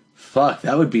 But, fuck,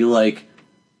 that would be like...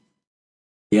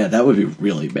 Yeah, that would be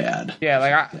really bad.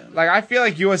 Yeah, I feel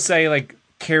like USA,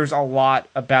 cares a lot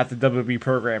about the WWE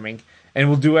programming and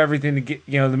will do everything to get,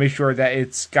 to make sure that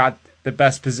it's got the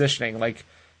best positioning. Like,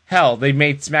 hell, they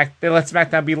let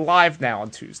SmackDown be live now on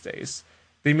Tuesdays.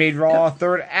 They made Raw a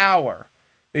third hour.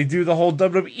 They do the whole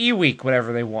WWE week,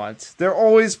 whatever they want. They're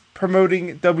always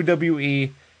promoting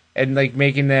WWE and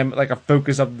making them a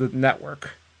focus of the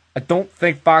network. I don't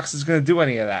think Fox is going to do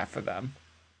any of that for them.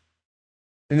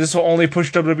 And this will only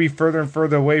push WWE further and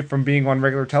further away from being on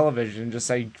regular television and just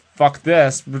say, fuck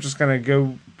this, we're just going to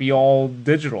go be all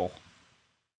digital.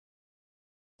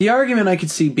 The argument I could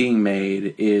see being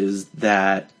made is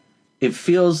that it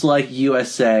feels like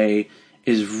USA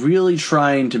is really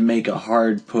trying to make a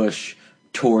hard push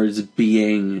towards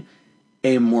being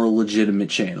a more legitimate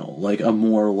channel. A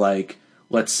more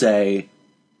let's say,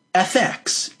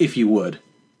 FX, if you would.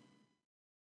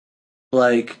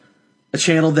 A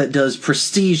channel that does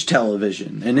prestige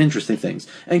television and interesting things.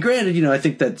 And granted, I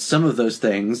think that some of those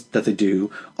things that they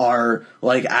do are,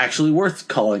 actually worth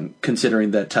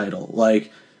considering that title.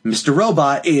 Mr.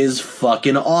 Robot is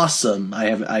fucking awesome.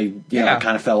 I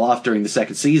kind of fell off during the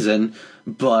second season,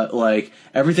 but,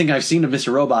 everything I've seen of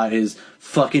Mr. Robot is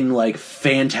fucking,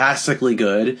 fantastically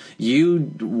good.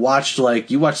 You watched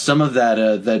some of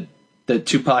that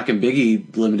Tupac and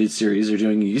Biggie limited series they're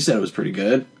doing. You said it was pretty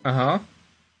good. Uh-huh.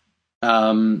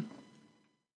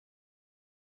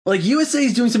 Like, USA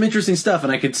is doing some interesting stuff,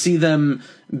 and I could see them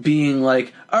being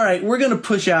like, all right, we're going to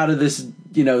push out of this,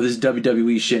 this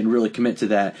WWE shit and really commit to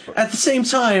that. At the same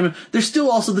time, there's still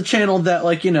also the channel that,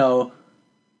 like,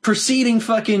 preceding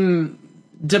fucking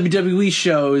WWE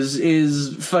shows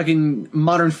is fucking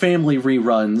Modern Family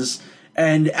reruns,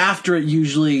 and after it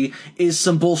usually is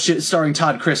some bullshit starring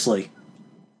Todd Chrisley.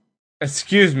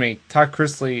 Excuse me, Todd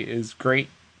Chrisley is great.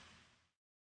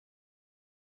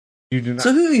 You do not.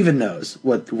 So who even knows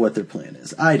what their plan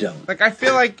is? I don't. Like, I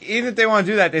feel like even if they want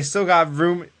to do that, they still got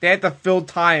room. They have to fill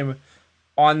time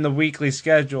on the weekly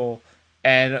schedule,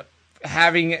 and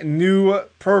having new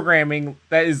programming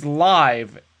that is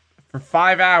live for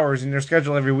 5 hours in their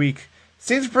schedule every week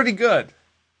seems pretty good.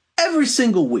 Every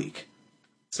single week.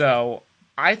 So,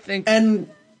 I think... And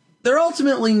they're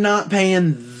ultimately not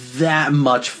paying that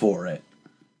much for it.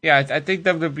 Yeah, I think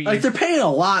WWE... Like, they're paying a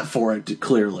lot for it,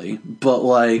 clearly, but,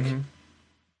 like... Mm-hmm.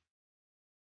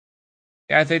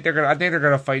 Yeah, I think they're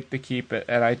gonna fight to keep it,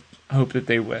 and I hope that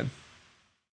they win.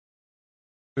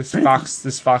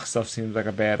 This Fox stuff seems like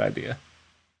a bad idea.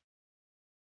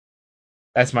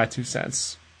 That's my 2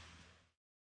 cents.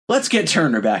 Let's get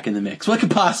Turner back in the mix. What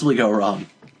could possibly go wrong?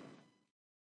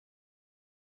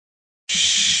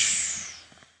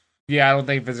 Yeah, I don't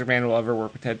think Vince McMahon will ever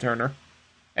work with Ted Turner,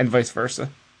 and vice versa.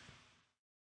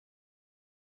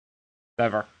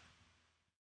 Never.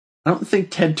 I don't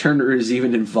think Ted Turner is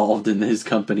even involved in his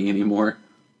company anymore.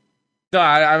 No,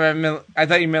 I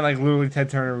thought you meant like literally Ted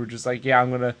Turner was just like, yeah, I'm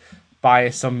gonna buy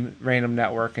some random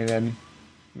network and then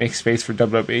make space for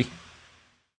WWE.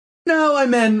 No, I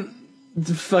meant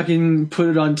to fucking put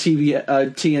it on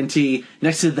TNT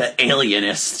next to the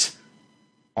Alienist.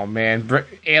 Oh man,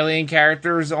 alien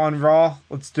characters on Raw.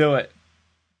 Let's do it.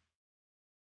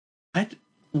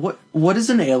 What is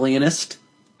an Alienist?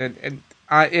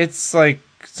 It's like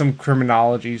some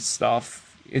criminology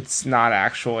stuff. It's not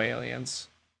actual aliens.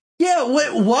 Yeah,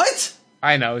 what?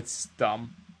 I know, it's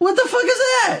dumb. What the fuck is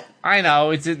that? I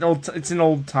know, it's an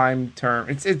old time term.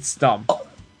 It's dumb. Oh.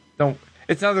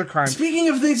 It's another crime. Speaking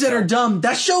of things that are dumb,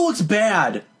 that show looks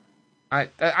bad. I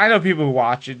know people who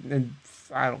watch it, and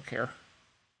I don't care.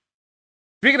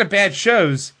 Speaking of bad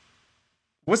shows,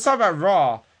 let's talk about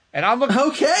Raw. And I'm looking.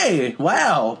 Okay,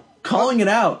 wow, calling it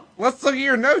out. Let's look at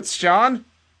your notes, John.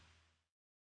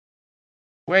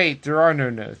 Wait, there are no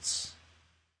notes.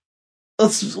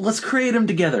 Let's create them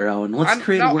together, Owen. Let's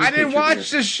create. No, I didn't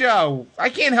watch this show. I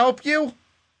can't help you.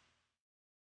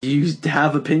 You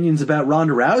have opinions about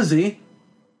Ronda Rousey.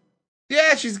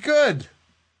 Yeah, she's good.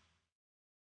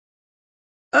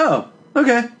 Oh,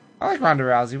 okay. I like Ronda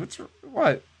Rousey.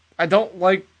 What? I don't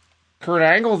like Kurt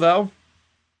Angle though.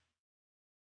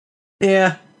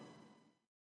 Yeah.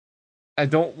 I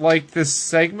don't like this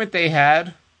segment they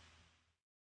had.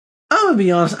 I'm gonna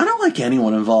be honest, I don't like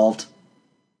anyone involved.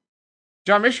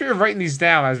 John, make sure you're writing these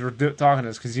down as we're talking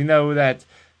this, because you know that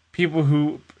people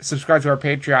who subscribe to our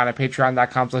Patreon at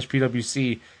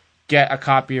patreon.com/PWC get a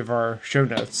copy of our show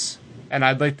notes. And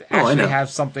I'd like to actually have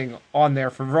something on there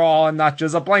for Raw and not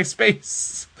just a blank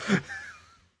space.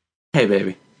 Hey,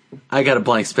 baby. I got a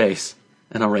blank space,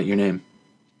 and I'll write your name.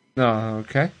 Oh,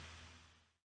 okay.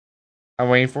 I'm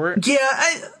waiting for it. Yeah,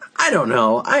 I don't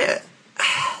know. I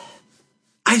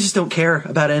just don't care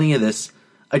about any of this.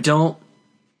 I don't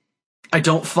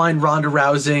find Ronda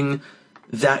Rousey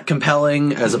that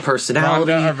compelling as a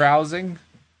personality. Ronda arousing?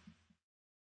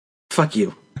 Fuck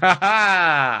you.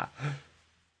 Ha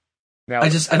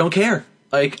I don't care.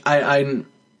 Like, and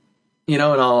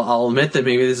I'll admit that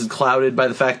maybe this is clouded by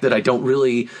the fact that I don't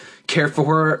really care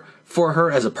for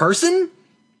her as a person,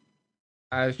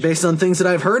 based on things that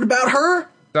I've heard about her.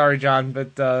 Sorry, John,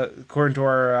 but according to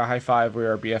our high five, we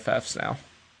are BFFs now.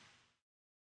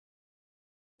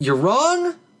 You're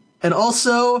wrong, and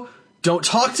also, don't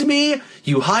talk to me.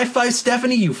 You high five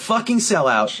Stephanie. You fucking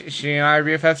sellout. She and I are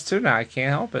BFFs too now. I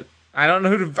can't help it. I don't know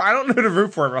who to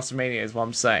root for at WrestleMania. Is what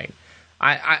I'm saying.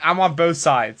 I'm on both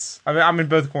sides. I mean, I'm in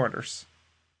both corners.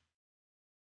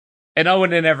 And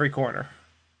Owen in every corner.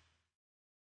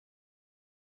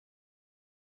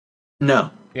 No.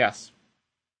 Yes.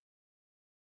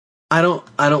 I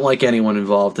don't like anyone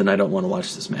involved, and I don't want to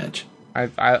watch this match.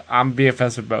 I'm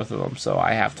BFS with both of them, so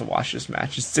I have to watch this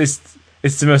match. It's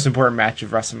the most important match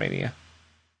of WrestleMania.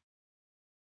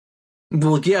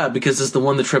 Well, yeah, because it's the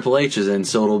one that Triple H is in,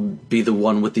 so it'll be the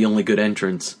one with the only good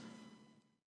entrance.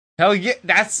 Hell yeah,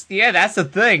 that's the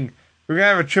thing. We're gonna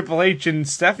have a Triple H and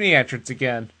Stephanie entrance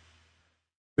again.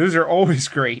 Those are always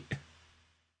great.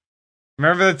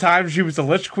 Remember the time she was the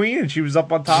Lich Queen and she was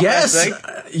up on top of that thing?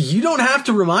 You don't have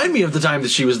to remind me of the time that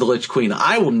she was the Lich Queen.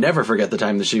 I will never forget the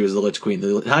time that she was the Lich Queen.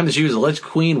 The time that she was the Lich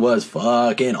Queen was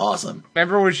fucking awesome.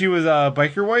 Remember when she was a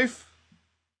biker wife?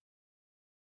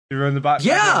 You rode the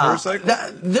motorcycle?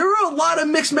 There were a lot of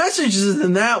mixed messages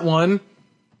in that one.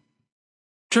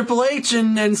 Triple H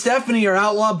and Stephanie are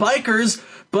outlaw bikers,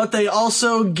 but they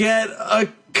also get a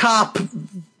cop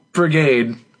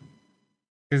brigade.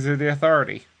 Because they're the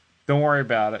authority. Don't worry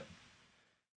about it.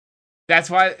 That's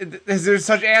why they're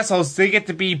such assholes. They get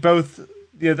to be both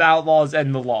the outlaws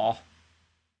and the law.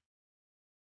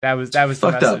 That was the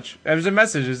message. Up. That was the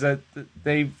message, is that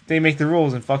they make the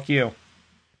rules and fuck you.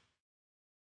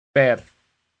 Bad.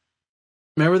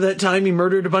 Remember that time he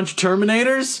murdered a bunch of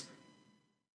Terminators?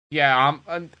 Yeah,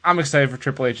 I'm excited for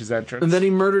Triple H's entrance. And then he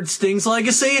murdered Sting's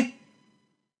legacy?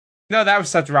 No, that was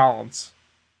Seth Rollins.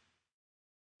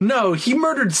 No, he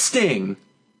murdered Sting.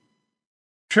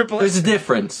 There's a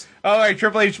difference. Oh, right,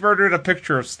 Triple H murdered a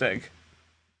picture of Sting.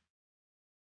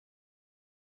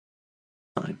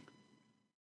 Fine.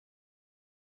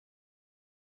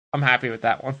 I'm happy with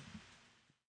that one.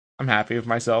 I'm happy with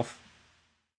myself.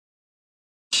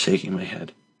 Shaking my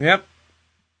head. Yep.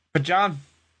 But John,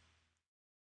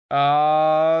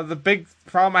 the big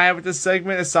problem I had with this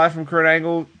segment, aside from Kurt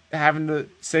Angle having to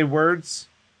say words,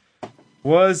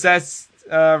 was that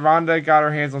Ronda got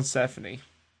her hands on Stephanie.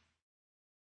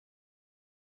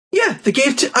 Yeah, they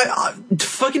gave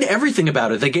fucking everything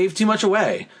about it. They gave too much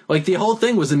away. Like, the whole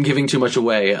thing was them giving too much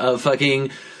away. Of fucking,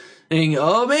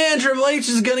 oh man, Triple H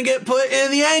is gonna get put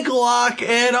in the ankle lock,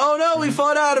 and oh no, we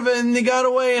fought out of it, and they got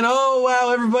away, and oh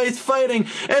wow, everybody's fighting,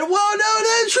 and whoa no,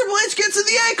 then Triple H gets in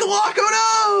the ankle lock,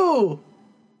 oh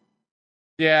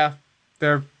no! Yeah,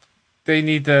 they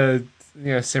need to,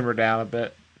 simmer down a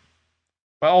bit.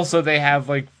 But also they have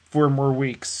like 4 more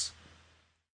weeks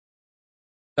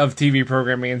of TV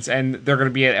programming, and they're going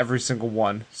to be at every single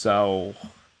one. So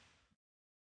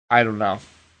I don't know.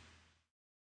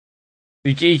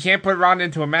 You can't put Ronda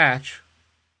into a match.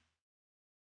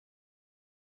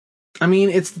 I mean,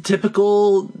 it's the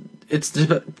typical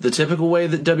way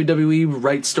that WWE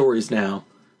writes stories now.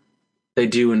 They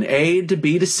do an A to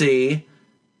B to C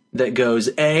that goes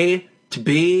A to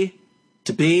B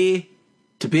to B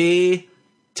to B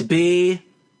to B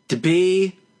to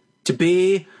B to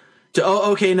B to,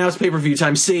 oh, okay, now it's pay-per-view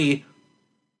time, C.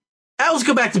 Let's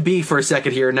go back to B for a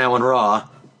second here now on Raw.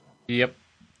 Yep.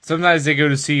 Sometimes they go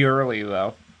to C early,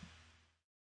 though.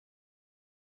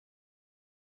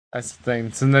 That's the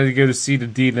thing. Sometimes they go to C to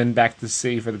D, then back to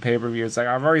C for the pay-per-view. It's like,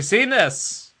 I've already seen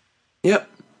this! Yep.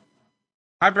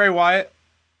 Hi, Bray Wyatt.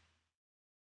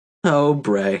 Oh,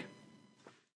 Bray.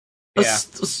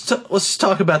 Let's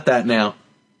talk about that now.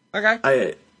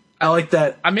 Okay. I like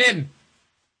that. I'm in.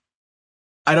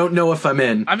 I don't know if I'm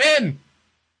in. I'm in!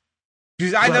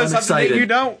 Because I know something excited. that you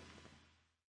don't.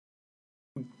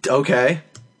 Okay.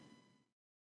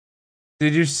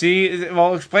 Did you see...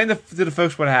 Well, explain to the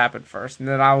folks what happened first, and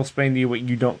then I will explain to you what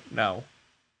you don't know.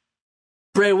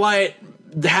 Bray Wyatt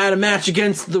had a match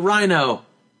against the Rhino.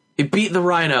 He beat the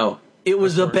Rhino. It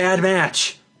was a bad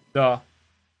match. Duh.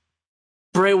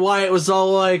 Bray Wyatt was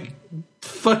all like,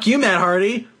 fuck you, Matt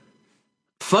Hardy.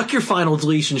 Fuck your final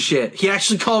deletion shit. He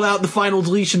actually called out the final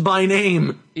deletion by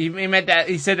name. He meant that.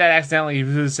 He said that accidentally. He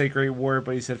was going to say Great War,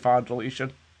 but he said final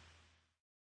deletion.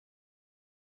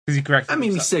 Because he corrected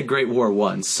himself. He said Great War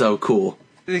once, so cool.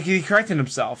 He corrected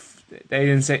himself. They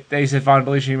didn't say. They said final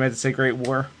deletion. He meant to say Great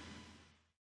War.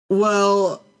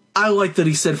 Well, I like that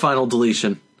he said final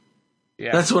deletion.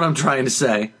 Yeah. That's what I'm trying to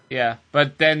say. Yeah,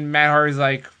 but then Matt Hardy's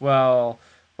like, well,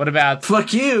 what about...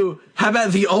 Fuck you! How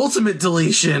about the ultimate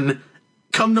deletion?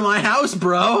 Come to my house,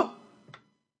 bro!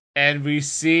 And we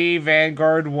see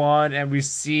Vanguard 1, and we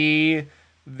see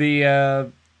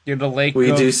the lake...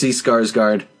 We do see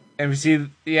Skarsgård. And we see,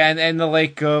 and the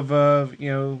lake of,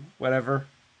 whatever.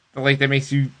 The lake that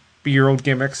makes you be your old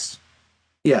gimmicks.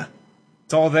 Yeah.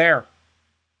 It's all there.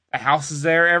 The house is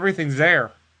there, everything's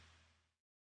there.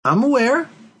 I'm aware.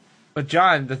 But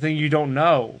John, the thing you don't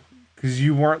know, because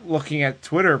you weren't looking at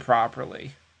Twitter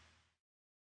properly,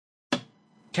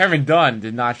 Kevin Dunn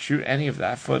did not shoot any of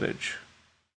that footage.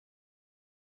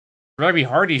 Rebby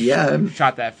Hardy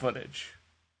shot that footage.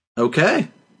 Okay.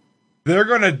 They're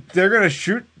gonna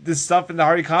shoot this stuff in the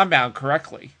Hardy compound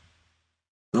correctly.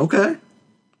 Okay.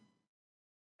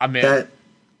 I'm in.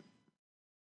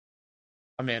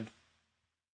 I'm in.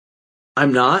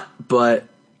 I'm not, but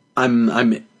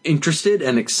I'm interested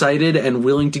and excited and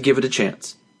willing to give it a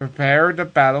chance. Prepare the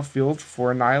battlefield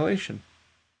for annihilation.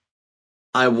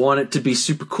 I want it to be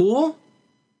super cool.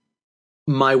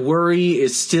 My worry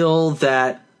is still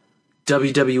that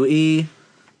WWE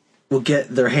will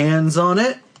get their hands on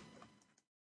it,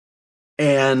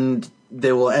 and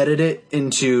they will edit it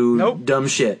into dumb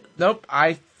shit. Nope.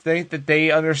 I think that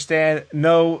they understand.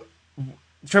 No,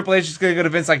 Triple H is going to go to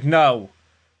Vince like, no,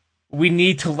 we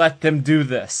need to let them do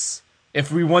this. If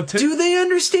we want to... Do they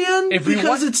understand?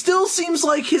 Because it still seems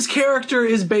like his character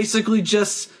is basically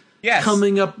just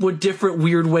coming up with different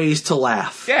weird ways to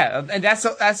laugh. Yeah, and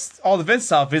that's all the Vince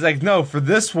stuff. He's like, no, for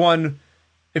this one,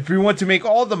 if we want to make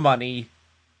all the money,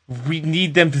 we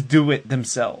need them to do it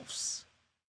themselves.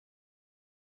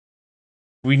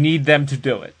 We need them to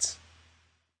do it.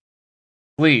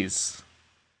 Please.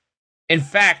 In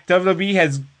fact, WWE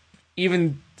has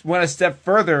even went a step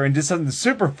further and did something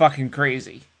super fucking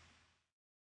crazy.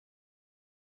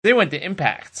 They went to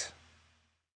Impact.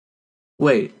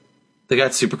 Wait, they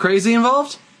got super crazy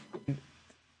involved?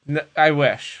 I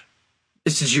wish.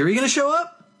 Is Tajiri gonna show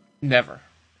up? Never.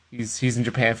 He's in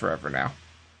Japan forever now.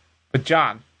 But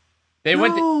John,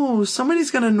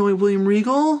 somebody's gonna annoy William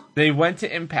Regal. They went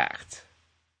to Impact.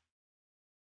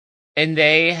 And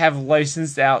they have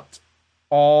licensed out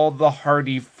all the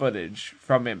Hardy footage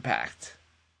from Impact.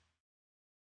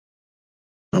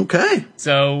 Okay.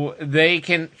 So they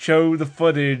can show the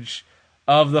footage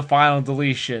of the final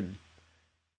deletion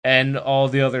and all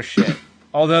the other shit.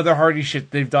 All the other Hardy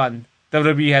shit they've done.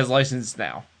 WWE has licensed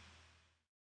now.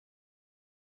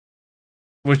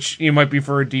 Which it might be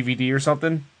for a DVD or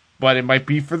something, but it might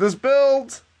be for this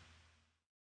build.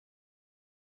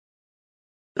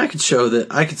 I could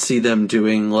see them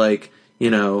doing, like, you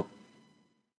know,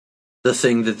 the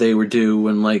thing that they would do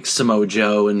when, like, Samoa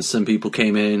Joe and some people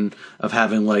came in, of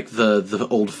having, like, the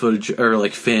old footage, or,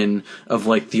 like, Finn, of,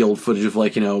 like, the old footage of,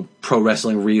 like, you know, Pro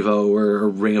Wrestling Revo or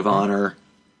Ring of Honor.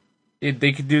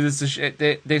 They could do this.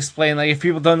 They explain, like, if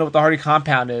people don't know what the Hardy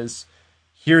compound is,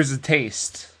 here's a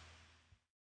taste.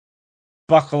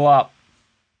 Buckle up.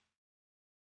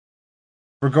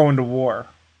 We're going to war.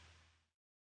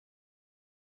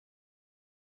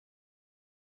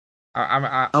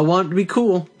 I want it to be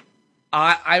cool.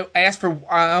 I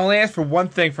only asked for one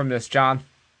thing from this, John.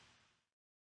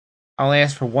 I only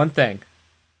asked for one thing.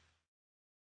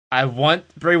 I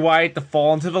want Bray Wyatt to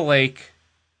fall into the lake,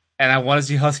 and I want to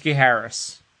see Husky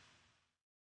Harris.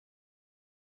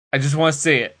 I just want to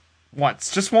see it.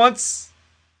 Once. Just once.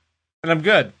 And I'm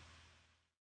good.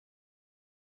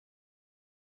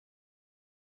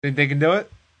 Think they can do it?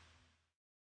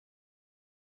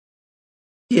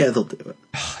 Yeah, they'll do it.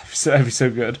 That'd be so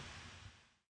good.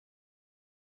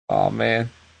 Oh,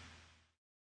 man.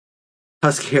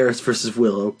 Husky Harris versus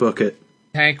Willow. Book it.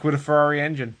 Tank with a Ferrari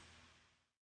engine.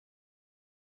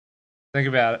 Think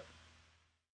about it.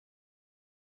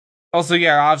 Also,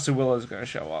 yeah, obviously Willow's going to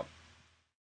show up.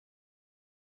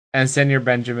 And Senior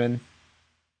Benjamin.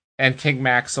 And King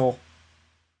Maxwell.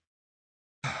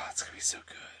 Oh, it's going to be so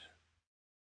good.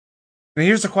 Now,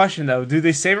 here's the question, though. Do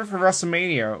they save it for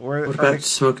WrestleMania? Or what about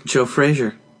Smoking Joe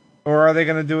Frazier? Or are they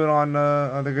going to do it on,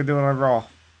 Raw?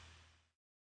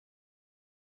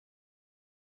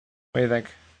 What do you think?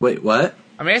 Wait, what?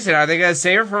 I'm asking, are they going to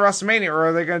save it for WrestleMania, or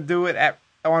are they going to do it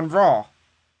on Raw?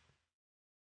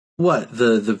 What,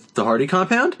 the Hardy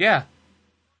compound? Yeah.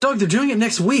 Dog, they're doing it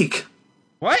next week.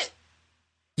 What?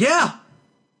 Yeah.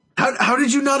 How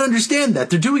did you not understand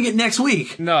that? They're doing it next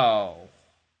week. No.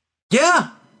 Yeah.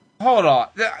 Hold on.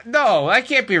 No, that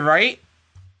can't be right.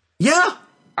 Yeah.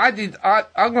 I'm going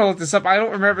to look this up. I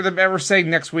don't remember them ever saying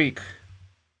next week.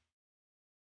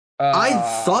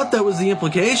 I thought that was the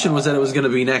implication, was that it was going to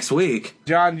be next week.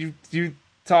 John, you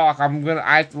talk. I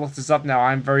have to look this up now.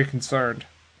 I'm very concerned.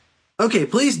 Okay,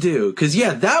 please do, because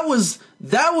yeah, that was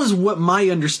what my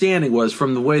understanding was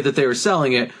from the way that they were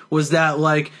selling it, was that,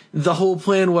 like, the whole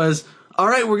plan was, all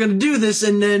right, we're going to do this,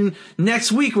 and then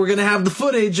next week we're going to have the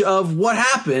footage of what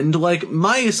happened. Like,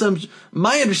 my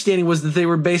understanding was that they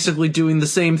were basically doing the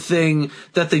same thing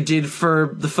that they did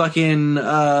for the fucking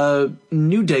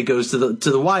New Day goes to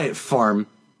the Wyatt farm.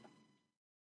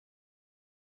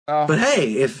 Oh. But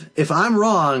hey, if I'm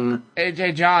wrong,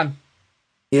 AJ John.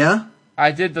 Yeah?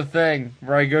 I did the thing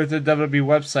where I go to the WWE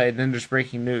website and then there's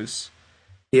breaking news.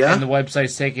 Yeah? And the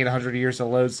website's taking 100 years to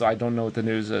load, so I don't know what the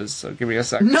news is. So give me a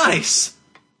second. Nice!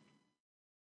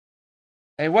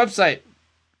 Hey, website.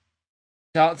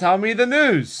 Tell me the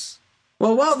news.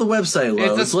 Well, while the website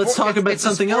loads, let's talk about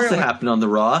something else that happened on the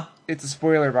Raw. It's a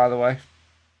spoiler, by the way.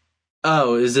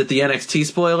 Oh, is it the NXT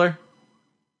spoiler?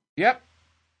 Yep.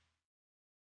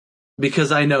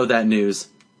 Because I know that news.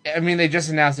 I mean, they just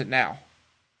announced it now.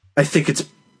 I think it's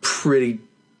pretty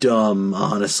dumb,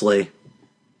 honestly.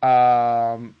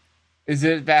 Is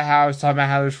it about how I was talking about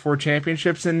how there's 4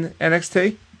 championships in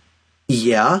NXT?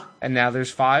 Yeah. And now there's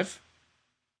 5?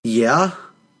 Yeah?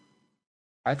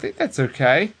 I think that's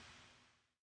okay.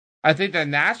 I think the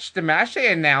match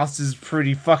they announced is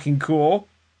pretty fucking cool.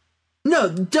 No,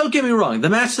 don't get me wrong. The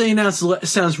match they announced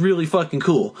sounds really fucking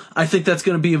cool. I think that's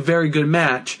going to be a very good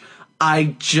match.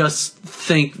 I just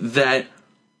think that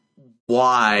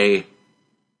why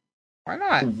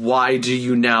not? Why do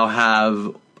you now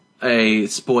have a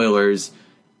spoilers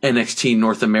NXT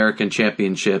North American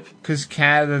Championship? Because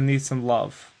Canada needs some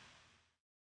love.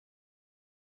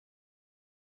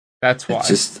 That's why. It's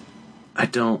just, I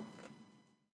don't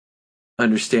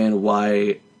understand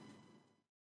why.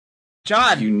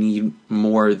 John, you need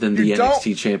more than the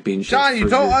NXT Championship. John, you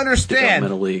don't understand.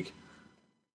 Developmental League.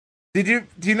 Do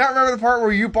you not remember the part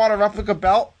where you bought a replica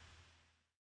belt?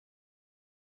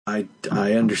 I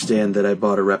understand that I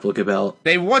bought a replica belt.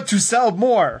 They want to sell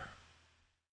more.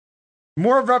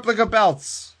 More replica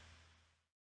belts.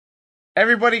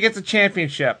 Everybody gets a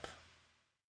championship.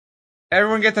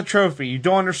 Everyone gets a trophy. You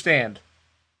don't understand.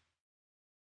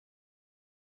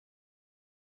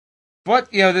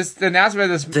 But, the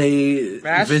announcement of this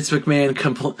match... Vince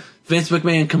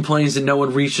McMahon complains that no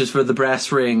one reaches for the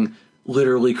brass ring,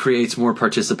 literally creates more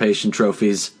participation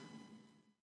trophies.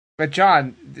 But,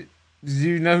 John, do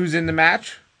you know who's in the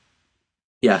match?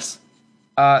 Yes.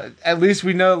 At least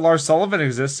we know that Lars Sullivan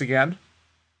exists again.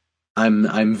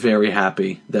 I'm very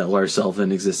happy that Lars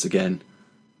Sullivan exists again.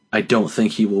 I don't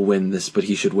think he will win this, but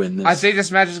he should win this. I think this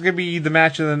match is going to be the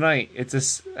match of the night. It's a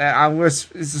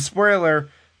spoiler...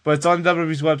 But it's on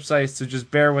WWE's website, so just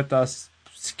bear with us.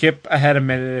 Skip ahead a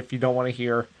minute if you don't want to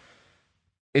hear.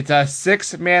 It's a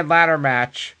 6-man ladder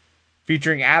match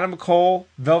featuring Adam Cole,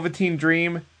 Velveteen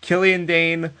Dream, Killian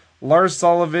Dane, Lars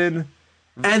Sullivan,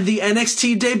 and the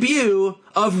NXT debut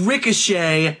of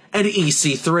Ricochet and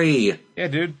EC3. Yeah,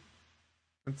 dude.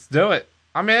 Let's do it.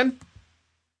 I'm in.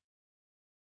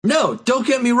 No, don't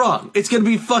get me wrong. It's going to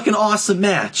be a fucking awesome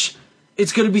match.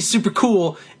 It's going to be super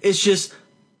cool. It's just...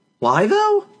 Why,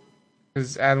 though?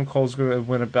 Because Adam Cole's going to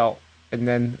win a belt, and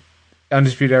then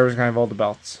Undisputed Era's going to have all the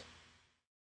belts.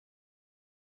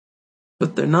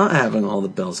 But they're not having all the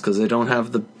belts, because they don't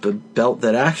have the belt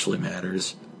that actually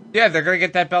matters. Yeah, they're going to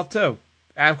get that belt, too.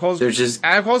 Adam Cole's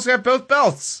got both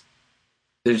belts.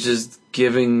 They're just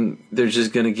going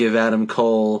to give Adam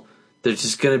Cole... They're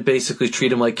just going to basically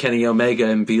treat him like Kenny Omega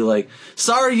and be like,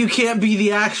 sorry you can't be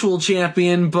the actual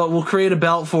champion, but we'll create a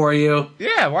belt for you.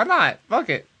 Yeah, why not? Fuck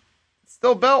it.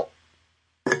 Still a belt.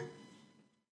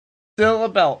 Still a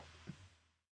belt.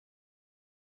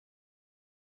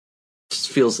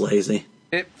 Just feels lazy.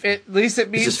 At least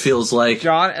it means... It just feels like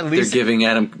John, at least...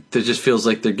 It just feels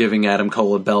like they're giving Adam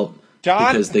Cole a belt.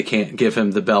 John, because they can't give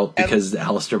him the belt because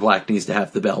Aleister Black needs to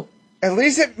have the belt. At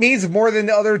least it means more than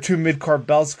the other two mid-card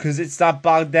belts because it's not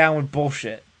bogged down with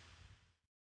bullshit.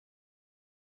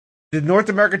 The North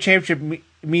American Championship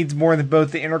means more than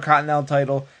both the Intercontinental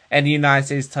title and the United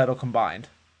States title combined.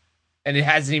 And it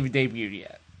hasn't even debuted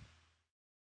yet.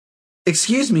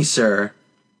 Excuse me, sir,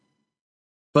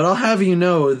 but I'll have you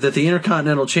know that the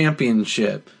Intercontinental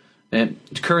Championship and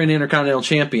current Intercontinental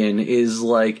Champion is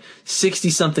like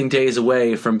 60-something days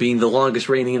away from being the longest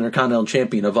reigning Intercontinental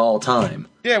Champion of all time.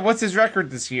 Yeah, what's his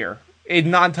record this year in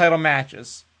non-title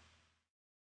matches?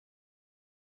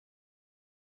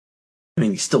 I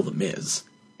mean, he's still The Miz.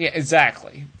 Yeah,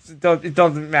 exactly. It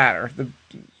doesn't matter.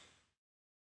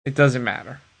 It doesn't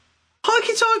matter.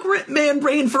 Honky Tonk Man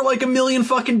reigned for like a million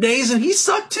fucking days and he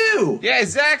sucked too. Yeah,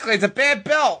 exactly. It's a bad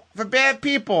belt for bad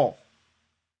people.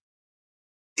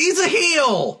 He's a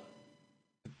heel.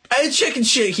 A chicken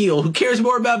shit heel who cares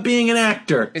more about being an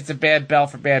actor. It's a bad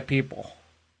belt for bad people.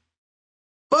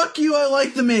 Fuck you, I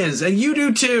like The Miz, and you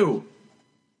do too.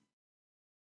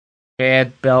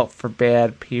 Bad belt for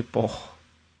bad people.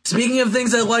 Speaking of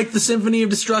things I like, the Symphony of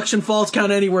Destruction Falls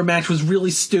Count Anywhere match was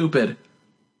really stupid.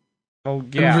 Oh,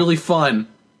 yeah. And really fun.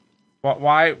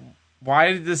 Why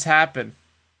did this happen?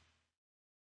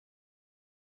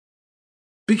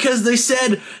 Because they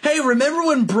said, hey, remember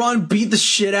when Braun beat the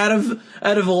shit out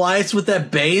of Elias with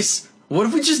that bass? What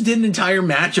if we just did an entire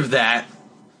match of that?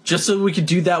 Just so we could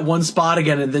do that one spot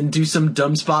again and then do some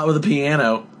dumb spot with a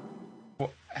piano.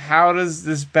 How does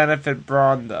this benefit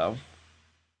Braun, though?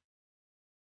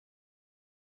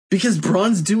 Because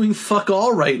Braun's doing fuck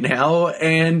all right now,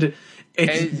 and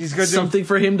it's something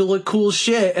for him to look cool as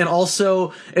shit, and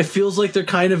also it feels like they're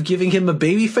kind of giving him a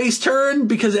babyface turn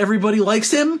because everybody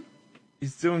likes him.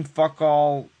 He's doing fuck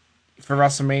all for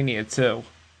WrestleMania, too.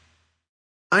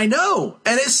 I know,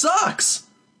 and it sucks.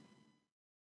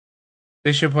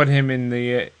 They should put him in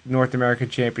the North American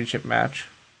Championship match.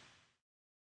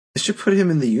 They should put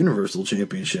him in the Universal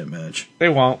Championship match. They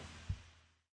won't.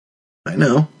 I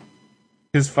know.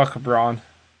 His fuck Braun.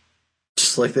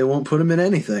 Just like they won't put him in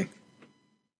anything.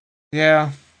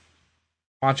 Yeah.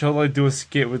 Watch he'll like do a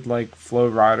skit with like Flow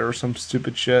Rider or some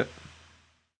stupid shit.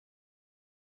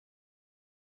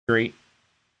 Great.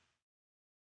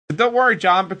 But don't worry,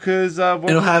 John, because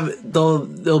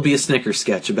there'll be a Snickers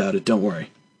sketch about it. Don't worry.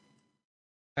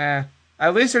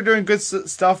 At least they're doing good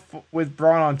stuff with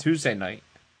Braun on Tuesday night,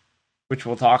 which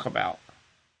we'll talk about.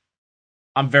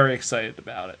 I'm very excited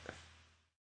about it.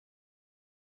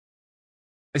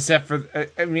 Except for,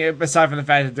 aside from the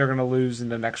fact that they're going to lose in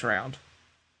the next round.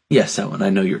 Yes, Owen, I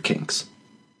know your kinks.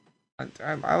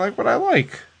 I like what I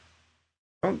like.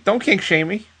 Don't kink shame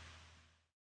me.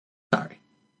 Sorry.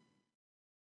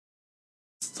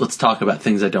 Let's talk about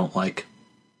things I don't like.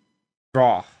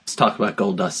 Raw. Let's talk about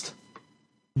Goldust.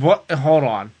 What? Hold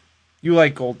on. You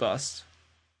like Goldust?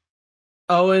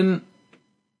 Owen,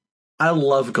 I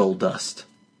love Goldust.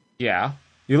 Yeah.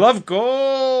 You love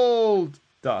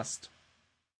Goldust.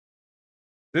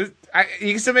 You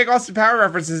can still make Austin Power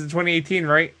references in 2018,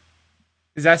 right?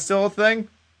 Is that still a thing?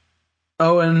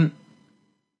 Owen,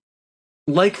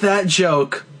 like that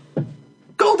joke,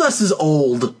 Goldust is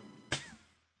old.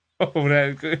 Oh,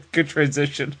 that good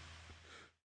transition.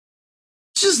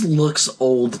 Just looks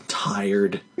old and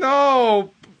tired.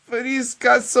 No, but he's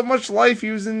got so much life. He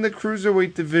was in the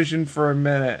Cruiserweight division for a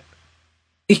minute.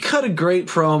 He cut a great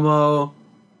promo.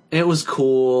 It was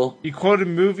cool. He quoted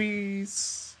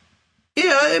movies.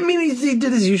 Yeah, I mean, he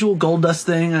did his usual Goldust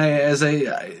thing.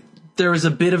 There was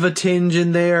a bit of a tinge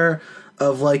in there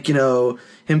of, like, you know,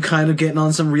 him kind of getting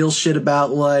on some real shit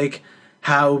about, like,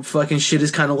 how fucking shit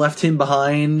has kind of left him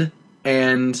behind.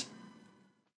 And,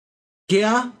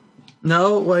 yeah,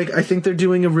 no, like, I think they're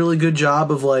doing a really good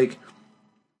job of, like,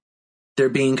 there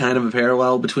being kind of a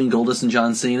parallel between Goldust and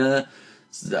John Cena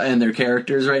and their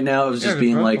characters right now. Of just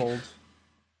being like, old.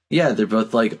 Yeah, they're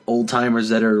both, like, old timers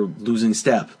that are losing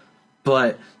step.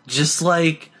 But just,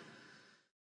 like,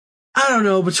 I don't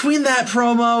know, between that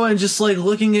promo and just, like,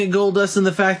 looking at Goldust and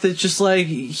the fact that just, like,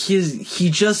 he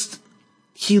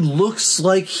looks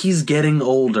like he's getting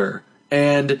older.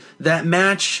 And that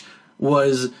match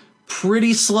was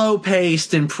pretty slow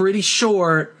paced and pretty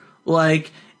short.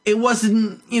 Like, it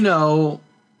wasn't, you know,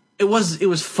 it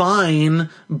was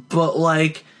fine, but,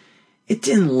 like, it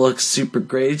didn't look super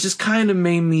great. It just kind of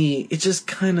made me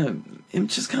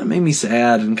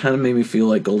sad and kind of made me feel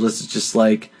like Goldust is just,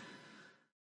 like,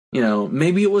 you know,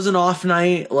 maybe it was an off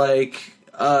night. Like,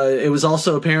 it was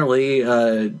also apparently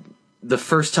the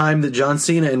first time that John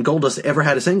Cena and Goldust ever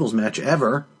had a singles match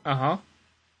ever. Uh-huh.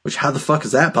 Which, how the fuck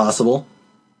is that possible?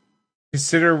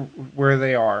 Consider where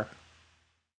they are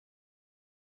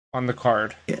on the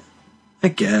card. Yeah, I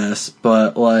guess,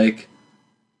 but, like,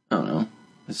 I don't know.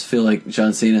 I just feel like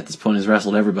John Cena at this point has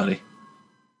wrestled everybody.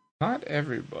 Not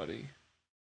everybody.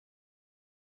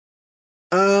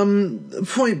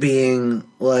 Point being,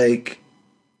 like,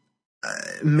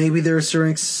 maybe there are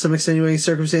some extenuating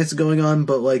circumstances going on,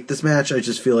 but, like, this match I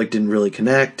just feel like didn't really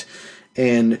connect,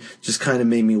 and just kind of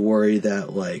made me worry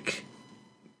that, like,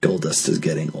 Goldust is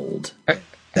getting old.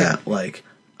 That, like,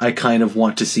 I kind of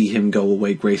want to see him go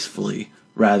away gracefully,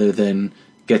 rather than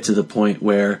get to the point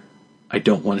where I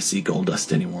don't want to see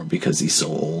Goldust anymore because he's so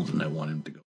old and I want him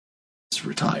to go just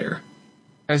retire.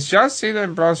 Has John Cena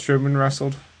and Braun Strowman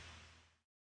wrestled?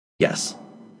 Yes.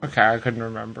 Okay, I couldn't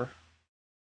remember.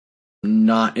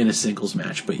 Not in a singles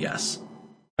match, but yes.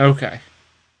 Okay.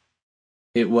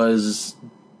 It was...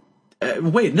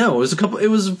 wait, no, it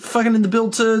was fucking in the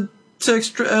build to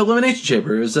Elimination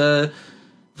Chamber. It was the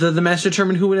match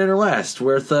determined who would enter last,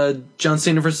 with John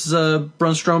Cena versus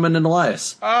Braun Strowman and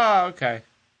Elias. Oh, okay.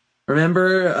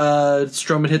 Remember,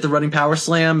 Strowman hit the running power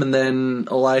slam, and then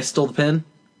Elias stole the pin?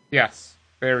 Yes.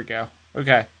 There we go.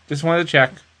 Okay. Just wanted to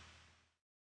check.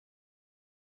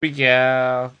 But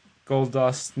yeah,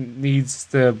 Goldust needs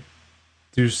to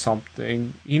do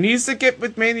something. He needs to get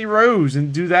with Mandy Rose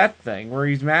and do that thing where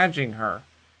he's managing her.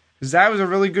 Because that was a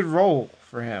really good role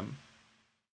for him.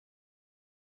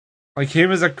 Like,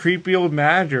 him as a creepy old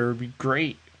manager would be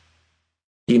great.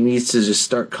 He needs to just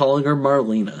start calling her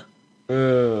Marlena.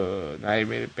 Now you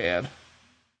made it bad.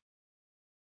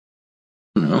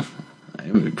 No,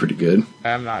 I would be pretty good.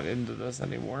 I'm not into this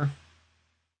anymore.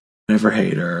 Never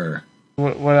hate her.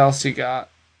 What else you got?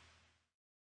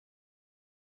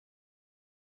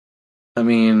 I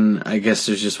mean, I guess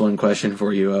there's just one question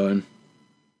for you, Owen.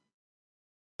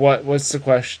 What's the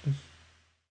question?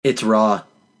 It's Raw.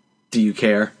 Do you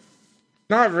care?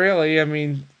 Not really. I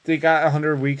mean, they got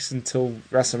 100 weeks until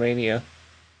WrestleMania.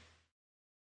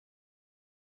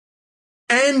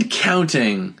 And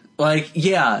counting. Like,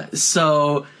 yeah,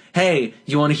 so, hey,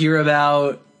 you want to hear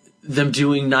about them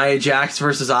doing Nia Jax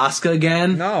versus Asuka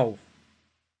again? No.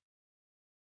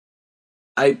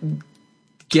 I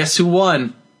guess who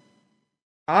won?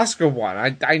 Asuka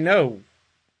won. I know.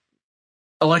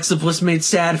 Alexa Bliss made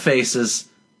sad faces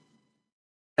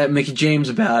at Mickie James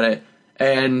about it,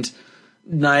 and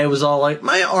Nia was all like,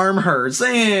 "My arm hurts."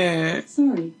 Sorry,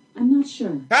 I'm not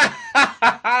sure.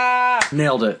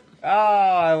 Nailed it. Oh,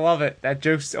 I love it. That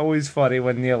joke's always funny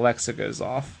when the Alexa goes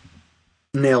off.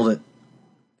 Nailed it.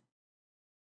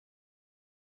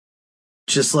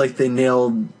 Just like they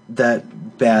nailed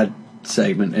that bad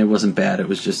segment. It wasn't bad. It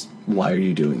was just, why are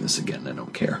you doing this again? I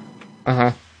don't care.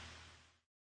 Uh-huh.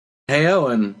 Hey,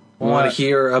 Owen, want What? to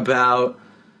hear about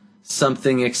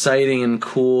something exciting and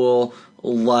cool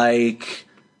like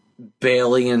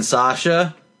Bailey and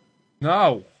Sasha?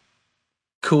 No.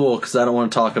 Cool, because I don't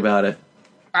want to talk about it.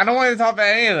 I don't want to talk about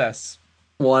any of this.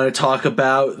 Want to talk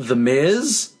about The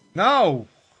Miz? No.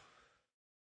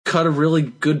 Cut a really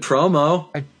good promo.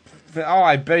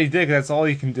 I bet he did, 'cause that's all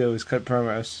he can do is cut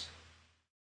promos.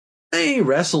 Hey, he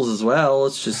wrestles as well.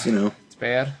 It's just, It's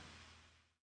bad.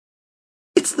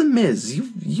 It's The Miz.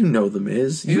 You know The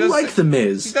Miz. He You does like The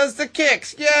Miz. He does the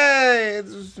kicks. Yay!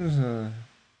 This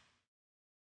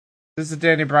is the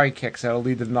Danny Bryan kicks that'll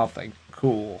lead to nothing.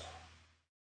 Cool.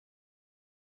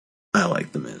 I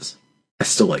like The Miz. I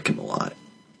still like him a lot.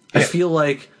 Yeah. I feel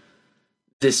like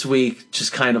this week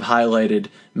just kind of highlighted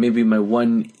maybe my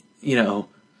one,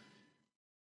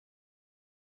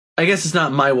 I guess it's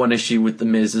not my one issue with The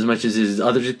Miz as much as it is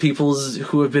other people's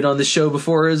who have been on the show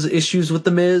before as issues with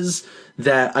The Miz,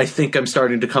 that I think I'm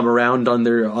starting to come around on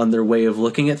their way of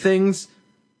looking at things.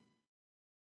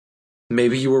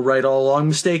 Maybe you were right all along,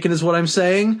 mistaken is what I'm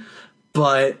saying,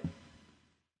 but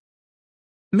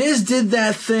Miz did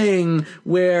that thing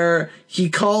where he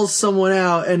calls someone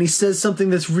out and he says something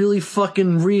that's really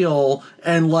fucking real,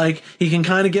 and like he can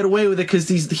kind of get away with it because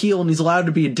he's the heel and he's allowed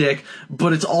to be a dick,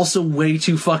 but it's also way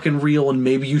too fucking real and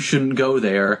maybe you shouldn't go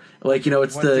there. Like,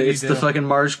 it's the fucking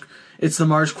Marge, it's the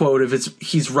Marge quote of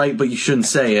he's right but you shouldn't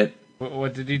say it.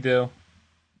 What did he do?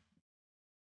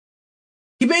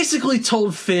 He basically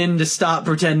told Finn to stop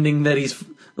pretending that he's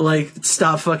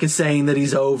stop fucking saying that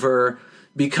he's over,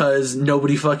 because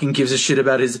nobody fucking gives a shit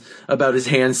about his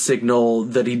hand signal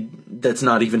that's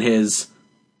not even his.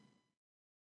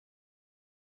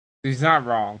 He's not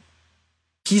wrong.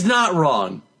 He's not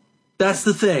wrong. That's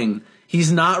the thing. He's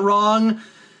not wrong.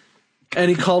 And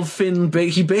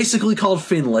he basically called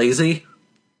Finn lazy.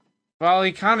 Well,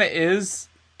 he kind of is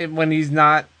when he's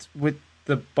not with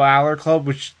the Balor Club,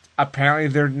 which apparently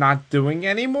they're not doing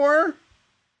anymore.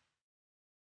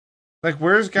 Like,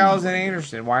 where's Gallows and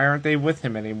Anderson? Why aren't they with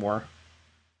him anymore?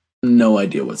 No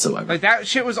idea whatsoever. Like, that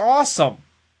shit was awesome.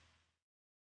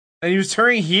 And he was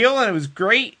turning heel, and it was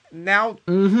great. Now,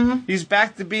 he's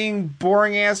back to being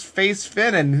boring-ass face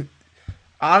Finn, and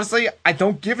honestly, I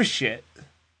don't give a shit.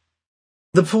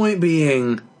 The point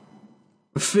being,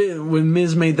 when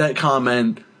Miz made that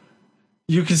comment,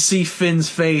 you could see Finn's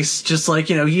face, just like,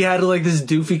 he had like this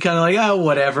doofy kind of like, oh,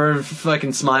 whatever,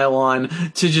 fucking smile on,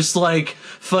 to just like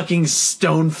fucking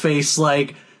stone face,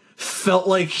 like, felt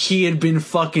like he had been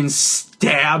fucking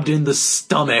stabbed in the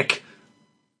stomach.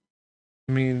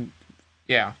 I mean,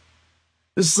 yeah.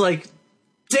 It's like,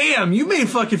 damn, you made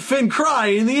fucking Finn cry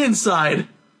in the inside.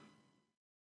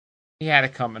 He had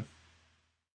it coming.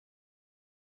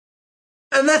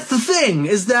 And that's the thing,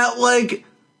 is that, like,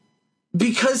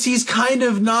 because he's kind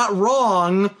of not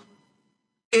wrong,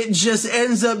 it just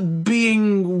ends up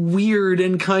being weird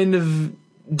and kind of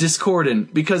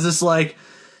discordant. Because it's like,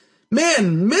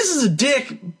 man, Miz is a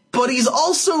dick, but he's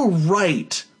also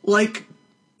right. Like,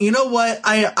 you know what?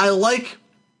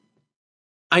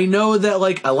 I know that,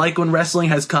 like, I like when wrestling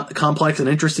has complex and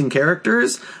interesting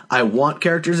characters. I want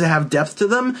characters to have depth to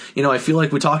them. I feel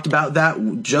like we talked about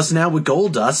that just now with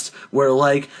Goldust, where,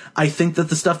 like, I think that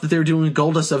the stuff that they're doing with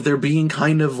Goldust, of there being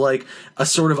kind of, like, a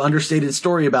sort of understated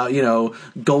story about,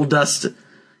 Goldust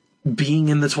being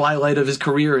in the twilight of his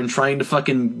career and trying to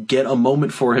fucking get a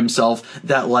moment for himself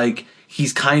that, like,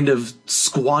 he's kind of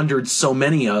squandered so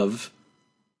many of.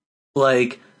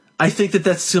 Like, I think that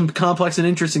that's some complex and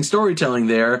interesting storytelling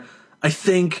there. I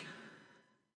think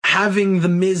having The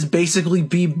Miz basically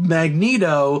be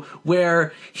Magneto,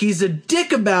 where he's a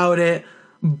dick about it,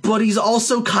 but he's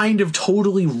also kind of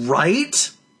totally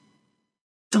right,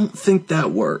 don't think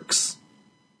that works.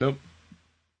 Nope.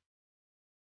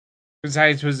 Because how are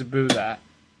you supposed to boo that?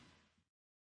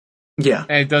 Yeah.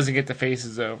 And it doesn't get the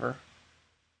faces over.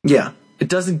 Yeah. It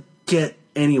doesn't get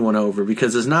anyone over,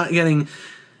 because it's not getting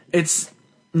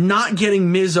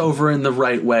Miz over in the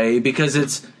right way, because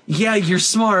it's, yeah, you're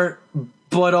smart,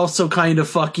 but also kind of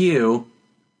fuck you.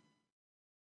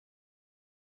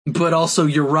 But also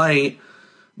you're right,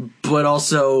 but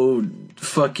also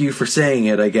fuck you for saying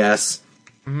it, I guess.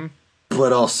 Mm-hmm.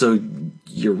 But also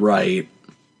you're right.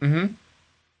 Mm-hmm.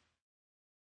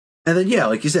 And then, yeah,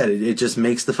 like you said, it just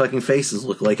makes the fucking faces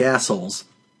look like assholes.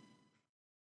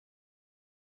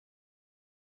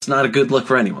 It's not a good look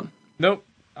for anyone. Nope.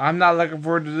 I'm not looking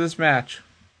forward to this match.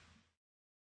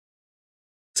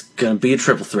 It's gonna be a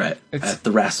triple threat at the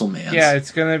WrestleMania. Yeah,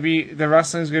 it's gonna be... The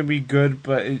wrestling's gonna be good,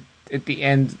 but at the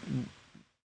end,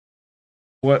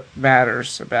 what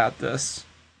matters about this?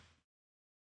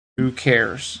 Who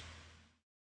cares?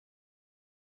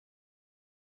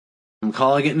 I'm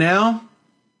calling it now.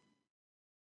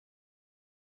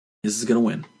 This is gonna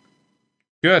win.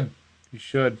 Good. You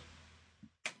should.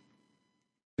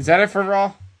 Is that it for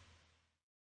Raw?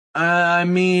 I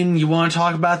mean, you want to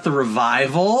talk about the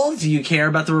Revival? Do you care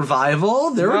about the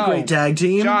Revival? They're a great tag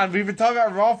team. John, we've been talking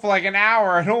about Raw for like an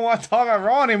hour. I don't want to talk about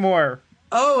Raw anymore.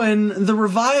 Oh, and the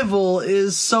Revival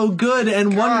is so good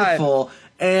and wonderful.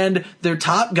 And they're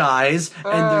top guys,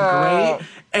 and they're great,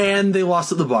 and they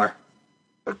lost at the bar.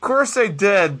 Of course they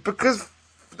did, because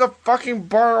the fucking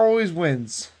bar always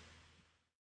wins.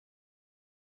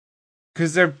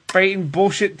 Because they're baiting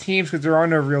bullshit teams because there are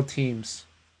no real teams.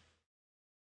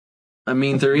 I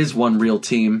mean, there is one real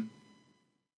team,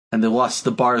 and they lost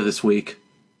the bar this week.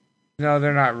 No,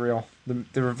 they're not real.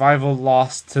 The Revival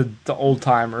lost to the old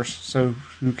timers, so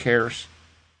who cares?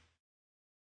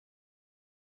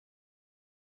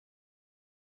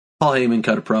 Paul Heyman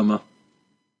cut a promo.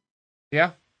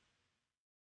 Yeah?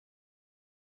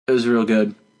 It was real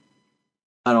good.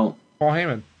 Paul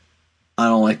Heyman. I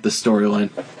don't like the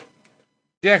storyline.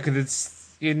 Yeah, because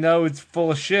it's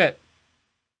full of shit.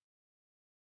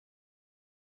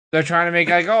 They're trying to make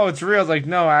like, oh, it's real. It's like,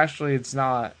 no, actually, it's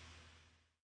not.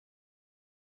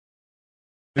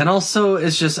 And also,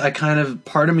 it's just,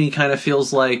 part of me kind of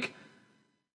feels like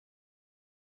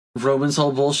Roman's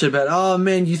whole bullshit about, oh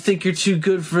man, you think you're too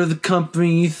good for the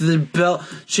company, the belt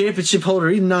championship holder,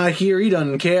 he's not here, he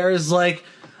doesn't care. It's like,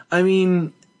 I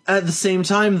mean, at the same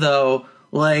time though,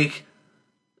 like,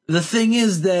 the thing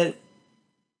is that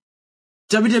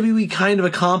WWE kind of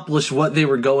accomplished what they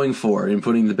were going for in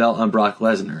putting the belt on Brock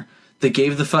Lesnar. They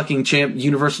gave the fucking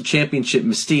Universal Championship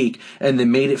mystique, and they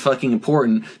made it fucking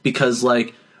important because,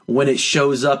 like, when it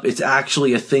shows up, it's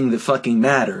actually a thing that fucking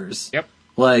matters. Yep.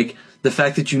 Like, the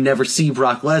fact that you never see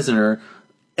Brock Lesnar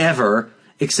ever,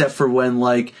 except for when,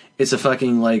 like, it's a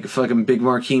fucking big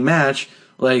marquee match,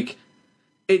 like,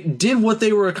 it did what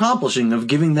they were accomplishing of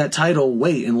giving that title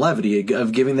weight and levity,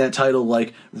 of giving that title,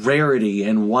 like, rarity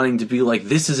and wanting to be like,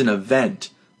 this is an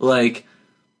event. Like,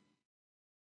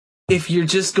 if you're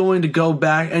just going to go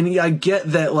back, and I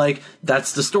get that, like,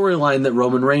 that's the storyline that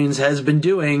Roman Reigns has been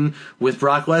doing with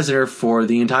Brock Lesnar for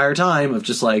the entire time, of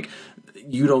just like,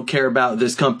 you don't care about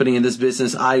this company and this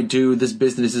business, I do, this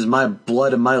business is my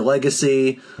blood and my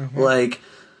legacy, like,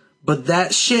 but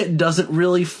that shit doesn't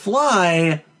really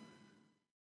fly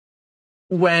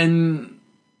when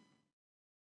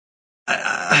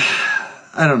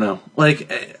I don't know.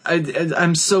 Like,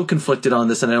 I'm so conflicted on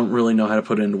this, and I don't really know how to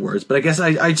put it into words. But I guess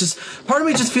I just, part of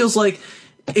me just feels like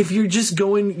if you're just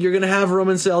going, you're gonna have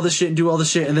Roman say all this shit and do all this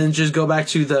shit, and then just go back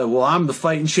to well, I'm the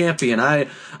fighting champion. I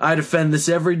defend this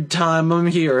every time I'm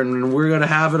here, and we're gonna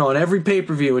have it on every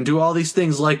pay-per-view and do all these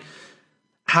things. Like,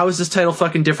 how is this title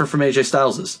fucking different from AJ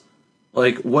Styles's?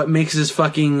 Like, what makes this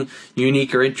fucking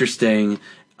unique or interesting?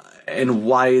 And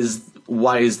why is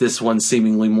this one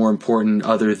seemingly more important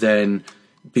other than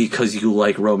because you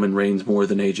like Roman Reigns more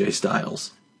than AJ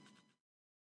Styles?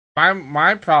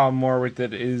 My problem more with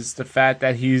it is the fact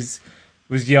that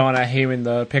was yelling at Heyman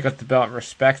to pick up the belt and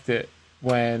respect it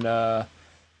when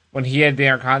he had the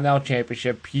Intercontinental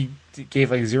Championship. He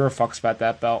gave like zero fucks about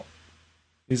that belt.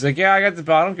 He's like, yeah, I got the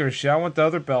belt. I don't give a shit. I want the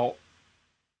other belt.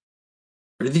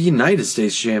 Or the United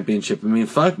States Championship. I mean,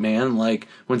 fuck, man. Like,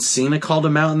 when Cena called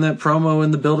him out in that promo in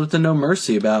the build-up to No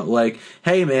Mercy about, like,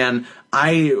 hey, man,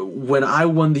 when I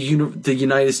won the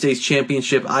United States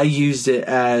Championship, I used it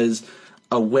as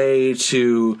a way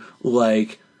to,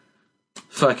 like,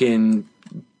 fucking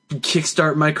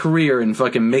kickstart my career and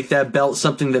fucking make that belt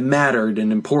something that mattered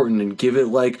and important and give it,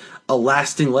 like, a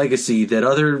lasting legacy that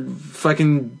other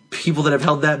fucking people that have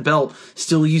held that belt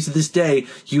still use to this day.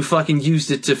 You fucking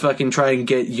used it to fucking try and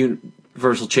get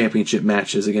Universal Championship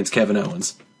matches against Kevin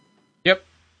Owens. Yep.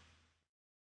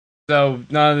 So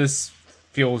none of this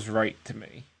feels right to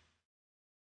me.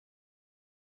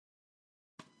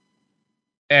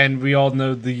 And we all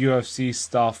know the UFC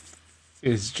stuff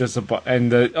is just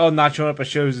not showing up at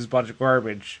shows is a bunch of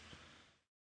garbage.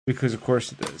 Because of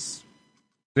course it is.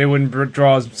 They wouldn't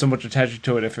draw so much attention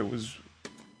to it if it was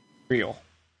real.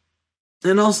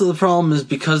 And also the problem is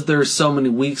because there's so many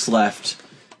weeks left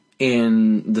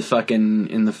in the fucking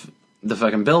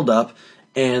build up,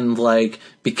 and like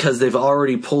because they've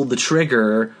already pulled the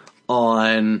trigger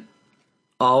on,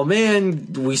 oh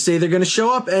man, we say they're gonna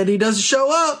show up and he doesn't show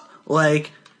up.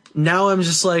 Like now I'm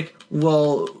just like,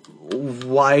 well,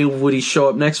 why would he show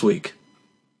up next week?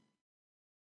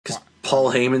 Because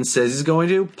Paul Heyman says he's going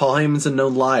to. Paul Heyman's a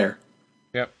known liar.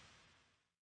 Yep.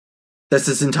 That's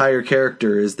his entire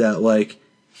character, is that like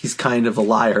he's kind of a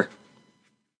liar.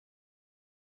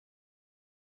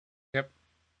 Yep.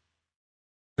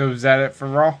 So is that it for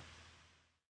Raw?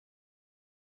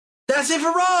 That's it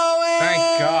for Raw.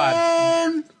 Thank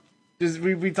God.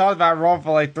 We talked about Raw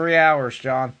for like 3 hours,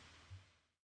 John.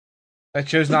 That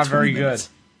show's not very good.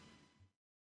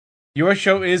 Your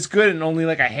show is good in only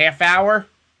like a half hour?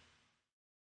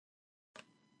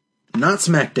 Not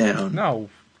SmackDown. No.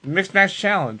 Mixed Match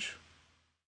Challenge.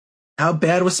 How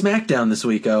bad was SmackDown this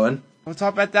week, Owen? We'll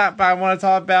talk about that, but I want to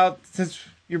talk about, since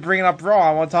you're bringing up Raw,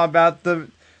 I want to talk about the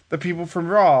people from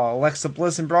Raw, Alexa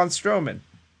Bliss and Braun Strowman.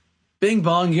 Bing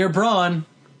bong, you're Braun.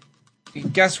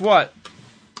 Guess what?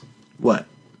 What?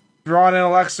 Braun and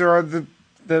Alexa are the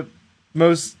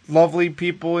most lovely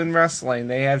people in wrestling.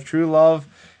 They have true love,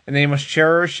 and they must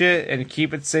cherish it and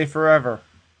keep it safe forever.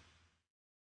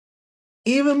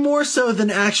 Even more so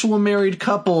than actual married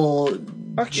couple,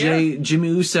 Jimmy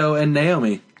Uso and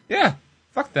Naomi. Yeah,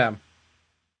 fuck them.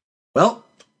 Well,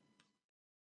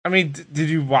 I mean, did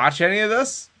you watch any of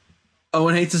this?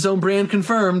 Owen hates his own brand,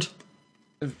 confirmed.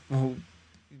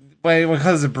 Wait,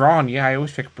 because of Braun, yeah, I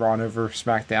always pick Braun over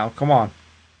SmackDown. Come on.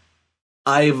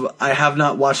 I have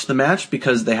not watched the match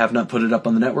because they have not put it up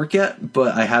on the network yet,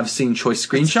 but I have seen choice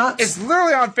screenshots. It's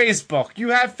literally on Facebook. You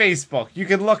have Facebook. You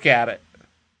can look at it.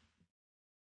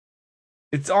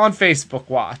 It's on Facebook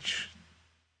Watch.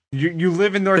 You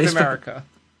live in North America.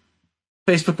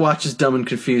 Facebook Watch is dumb and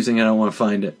confusing. I don't want to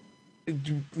find it.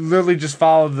 You literally just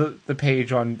follow the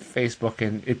page on Facebook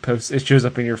and it shows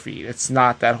up in your feed. It's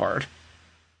not that hard.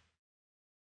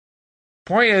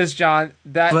 Point is, John,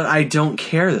 that but I don't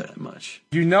care that much.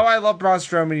 You know I love Braun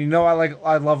Strowman. You know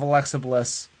I love Alexa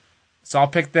Bliss. So I'll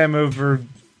pick them over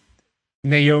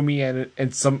Naomi and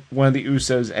one of the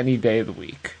Usos any day of the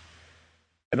week.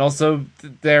 And also,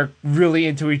 they're really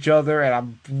into each other, and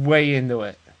I'm way into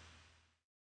it.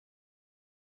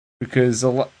 Because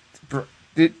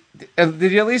did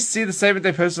you at least see the segment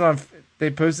they posted on? They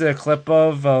posted a clip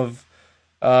of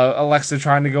Alexa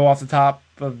trying to go off the top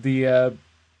of the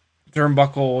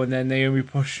turnbuckle, and then Naomi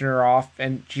pushing her off,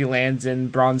 and she lands in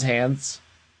Braun's hands.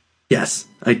 Yes,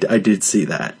 I did see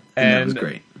that, and that was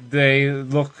great. They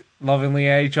look lovingly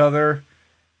at each other.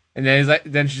 And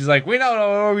then she's like, we don't know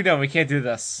what are we doing. We can't do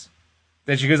this.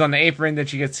 Then she goes on the apron. Then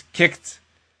she gets kicked.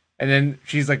 And then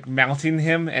she's like mounting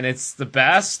him. And it's the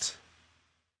best.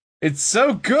 It's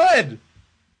so good.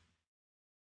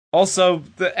 Also,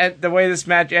 the way this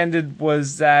match ended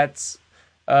was that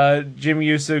Jimmy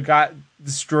Uso got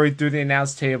destroyed through the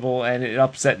announce table. And it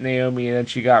upset Naomi. And then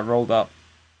she got rolled up.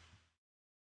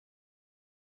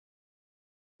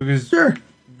 Because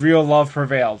real love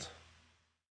prevailed.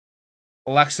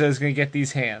 Alexa is going to get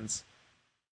these hands.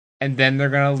 And then they're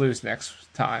going to lose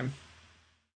next time.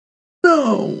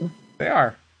 No. They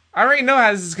are. I already know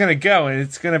how this is going to go, and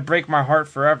it's going to break my heart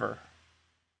forever.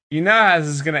 You know how this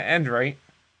is going to end, right?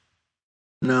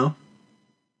 No.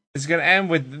 It's going to end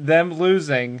with them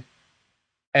losing,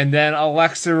 and then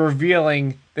Alexa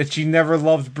revealing that she never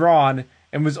loved Braun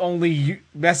and was only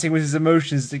messing with his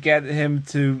emotions to get him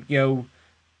to,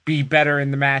 be better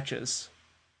in the matches.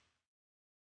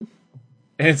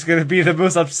 And it's going to be the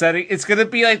most upsetting. It's going to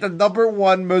be like the number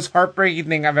one most heartbreaking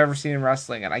thing I've ever seen in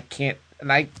wrestling. And I can't,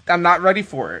 I'm not ready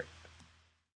for it.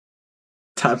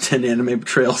 Top 10 anime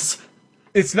betrayals.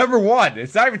 It's number one.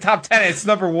 It's not even top 10. It's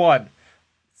number one.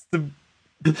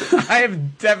 I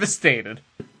am devastated.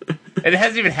 It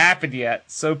hasn't even happened yet.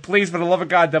 So please, for the love of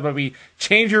God, WWE,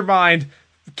 change your mind.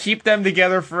 Keep them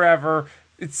together forever.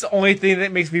 It's the only thing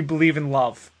that makes me believe in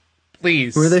love.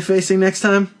 Please. Who are they facing next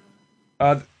time?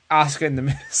 Asuka and The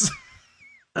Miz.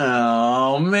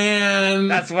 Oh, man.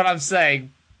 That's what I'm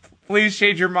saying. Please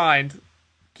change your mind.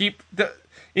 Even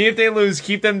if they lose,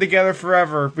 keep them together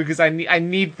forever, because I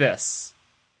need this.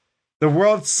 The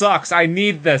world sucks. I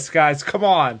need this, guys. Come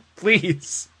on.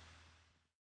 Please.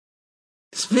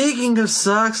 Speaking of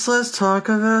sucks, let's talk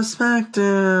about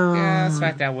SmackDown. Yeah,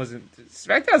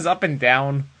 SmackDown's up and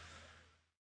down.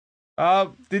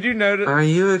 Did you notice? Are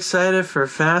you excited for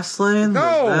Fastlane?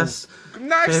 No, The best I'm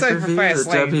not excited for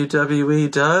pay-per-view Fastlane. that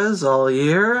WWE does all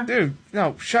year? Dude,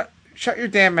 no, shut your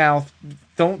damn mouth.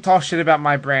 Don't talk shit about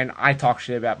my brand. I talk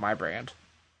shit about my brand.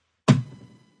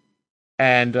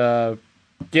 And,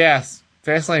 yes,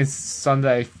 Fastlane's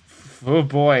Sunday. Oh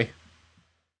boy.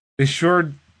 This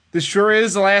sure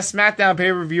is the last SmackDown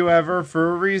pay-per-view ever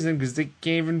for a reason, because they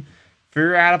can't even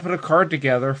figure out how to put a card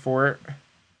together for it.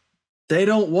 They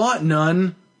don't want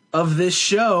none of this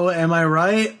show, am I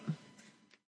right?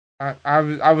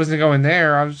 I wasn't going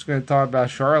there. I was just going to talk about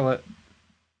Charlotte.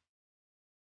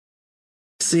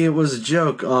 See, it was a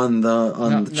joke on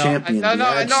the champion. No,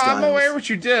 I'm aware what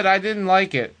you did. I didn't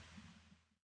like it.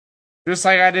 Just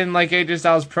like I didn't like AJ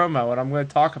Styles' promo, and I'm going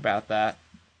to talk about that.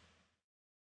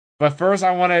 But first,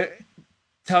 I want to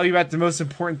tell you about the most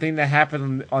important thing that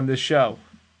happened on this show.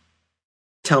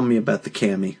 Tell me about the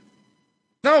Cammy.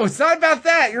 No, it's not about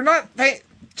that. You're not paying...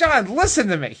 John, listen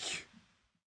to me.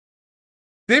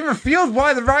 They revealed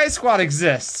why the Riot Squad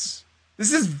exists.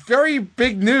 This is very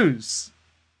big news.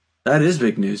 That is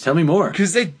big news. Tell me more.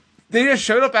 Because they just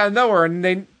showed up out of nowhere, and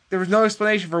there was no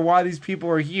explanation for why these people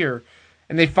are here.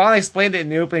 And they finally explained it in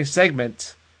the opening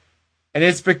segment. And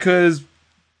it's because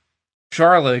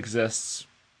Charlotte exists,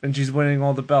 and she's winning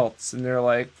all the belts. And they're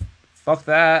like, fuck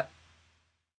that.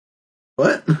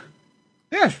 What?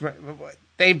 Yeah,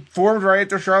 they formed right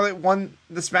after Charlotte won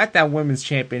the SmackDown Women's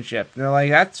Championship. And they're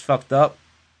like, that's fucked up.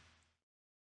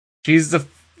 She's a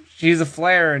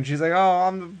Flair, and she's like, oh,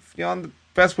 I'm the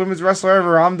best women's wrestler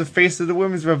ever. I'm the face of the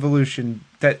women's revolution.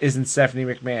 That isn't Stephanie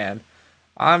McMahon.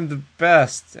 I'm the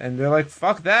best. And they're like,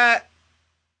 fuck that.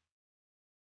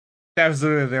 That was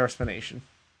literally their explanation.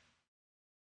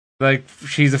 Like,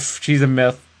 she's a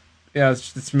myth. Yeah,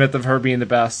 this myth of her being the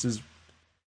best is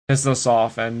pissing us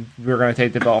off, and we're going to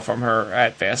take the belt from her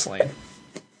at Fastlane.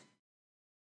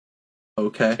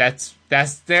 Okay.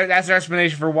 That's their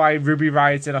explanation for why Ruby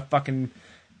Riot's in a fucking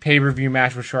pay-per-view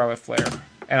match with Charlotte Flair.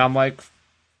 And I'm like,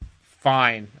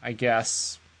 fine, I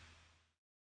guess.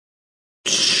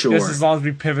 Sure. Just as long as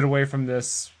we pivot away from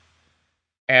this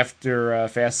after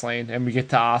Fastlane and we get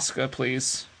to Asuka,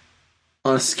 please.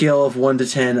 On a scale of 1 to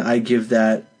 10, I give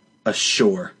that a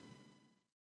sure.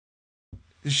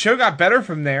 The show got better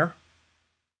from there.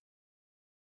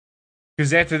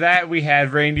 Because after that, we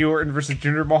had Randy Orton versus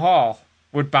Jinder Mahal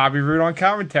with Bobby Roode on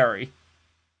commentary.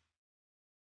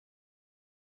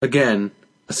 Again,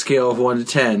 a scale of 1 to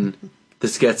 10,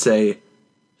 this gets a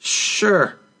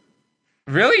sure.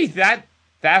 Really? That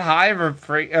high of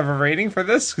a rating for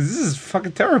this? Because this is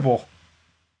fucking terrible.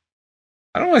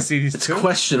 I don't want to see these two. It's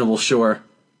questionable, sure.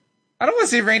 I don't want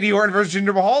to see Randy Orton versus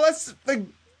Jinder Mahal. That's like,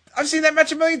 I've seen that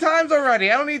match a million times already.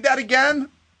 I don't need that again.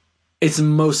 It's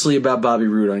mostly about Bobby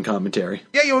Roode on commentary.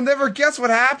 Yeah, you'll never guess what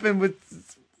happened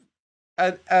with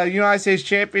a United States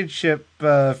Championship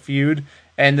feud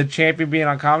and the champion being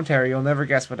on commentary. You'll never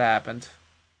guess what happened.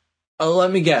 Oh,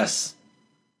 let me guess.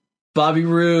 Bobby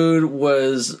Roode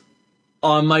was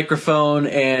on microphone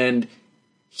and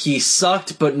he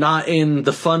sucked, but not in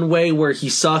the fun way where he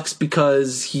sucks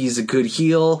because he's a good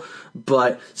heel,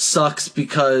 but sucks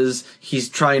because he's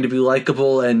trying to be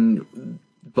likable, and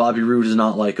Bobby Roode is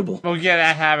not likable. Well, yeah,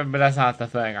 that happened, but that's not the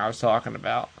thing I was talking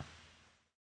about.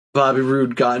 Bobby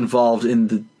Roode got involved in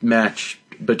the match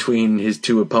between his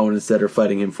two opponents that are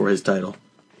fighting him for his title.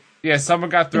 Yeah, someone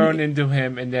got thrown into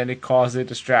him, and then it caused a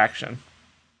distraction.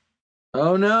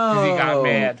 Oh no! Because he got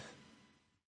mad.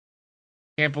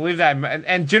 Can't believe that.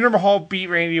 And Jinder Mahal beat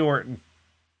Randy Orton.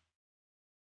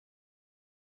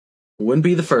 Wouldn't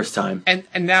be the first time. And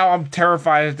now I'm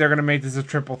terrified that they're going to make this a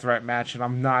triple threat match, and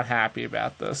I'm not happy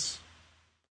about this.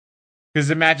 Because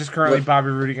the match is currently Bobby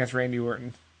Roode against Randy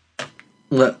Orton.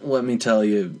 Let me tell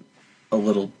you a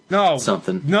little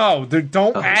something. No,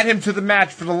 don't add him to the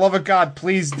match, for the love of God.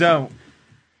 Please don't.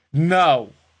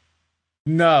 No.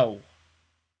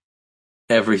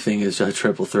 Everything is a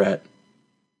triple threat.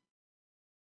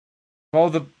 Well,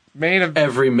 the main of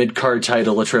every mid-card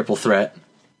title a triple threat.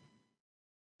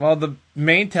 Well, the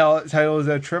main title is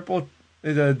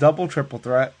a double triple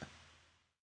threat.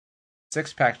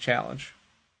 6-pack challenge.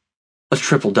 A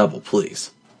triple-double,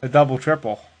 please. A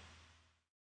double-triple.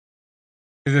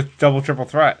 It's a double-triple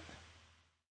threat.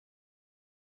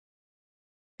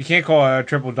 You can't call it a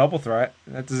triple-double threat.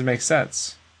 That doesn't make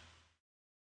sense.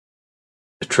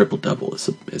 A triple-double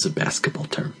is a basketball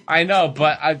term. I know,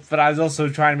 but I was also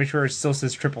trying to make sure it still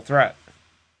says triple threat.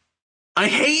 I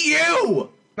hate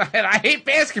you! And I hate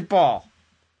basketball.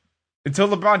 Until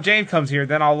LeBron James comes here,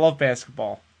 then I'll love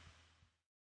basketball.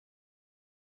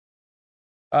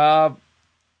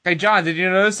 Hey, John, did you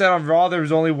notice that on Raw there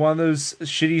was only one of those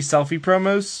shitty selfie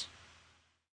promos?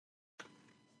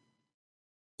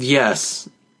 Yes.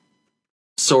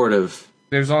 Sort of.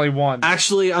 There's only one.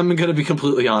 Actually, I'm gonna be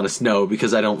completely honest, no,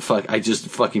 because I just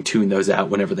fucking tune those out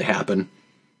whenever they happen.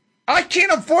 I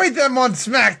can't avoid them on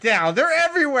SmackDown. They're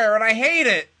everywhere, and I hate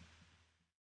it.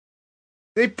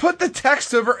 They put the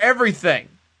text over everything.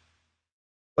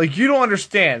 Like, you don't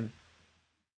understand.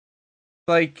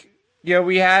 Like,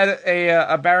 we had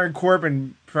a Baron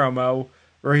Corbin promo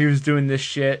where he was doing this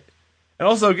shit. And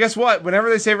also, guess what? Whenever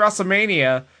they say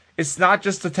WrestleMania, it's not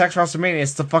just the text WrestleMania,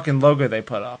 it's the fucking logo they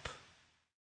put up.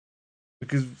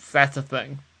 Because that's a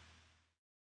thing.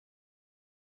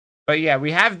 But yeah,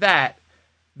 we have that.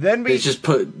 Then they just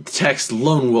put text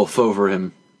Lone Wolf over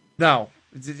him. No.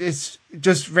 It's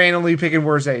just randomly picking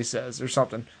words that he says or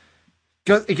something.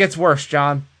 It gets worse,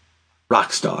 John.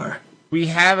 Rockstar. We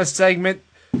have a segment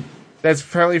that's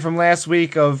apparently from last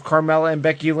week of Carmella and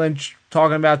Becky Lynch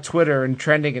talking about Twitter and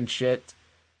trending and shit.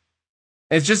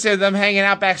 It's just them hanging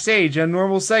out backstage in a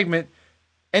normal segment,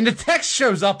 and the text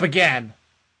shows up again.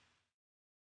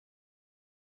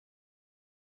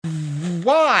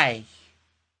 Why?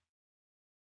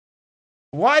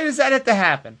 Why does that have to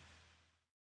happen?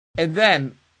 And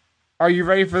then, are you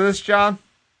ready for this, John?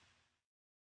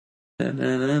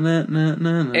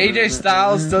 AJ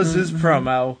Styles does his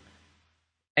promo,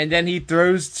 and then he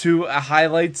throws to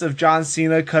highlights of John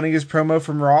Cena cutting his promo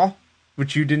from Raw,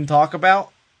 which you didn't talk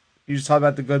about. You just talked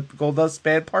about the good Goldust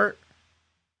bad part.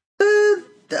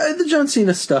 The John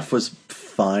Cena stuff was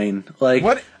fine. Like,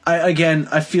 what? I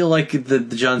feel like the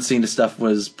John Cena stuff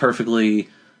was perfectly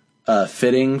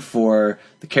fitting for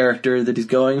the character that he's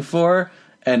going for.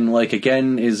 And, like,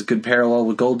 again, is a good parallel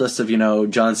with Goldust of,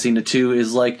 John Cena 2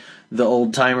 is, like, the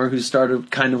old-timer who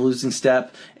started kind of losing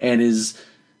step and is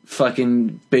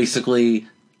fucking basically,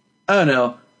 I don't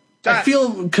know. I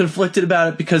feel conflicted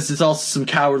about it because it's also some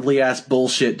cowardly-ass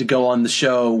bullshit to go on the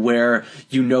show where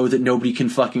you know that nobody can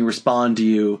fucking respond to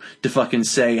you to fucking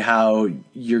say how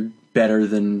you're better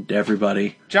than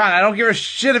everybody. John, I don't give a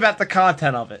shit about the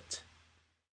content of it.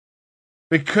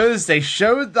 Because they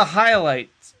showed the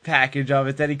highlights package of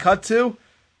it that he cut to,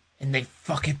 and they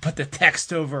fucking put the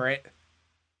text over it.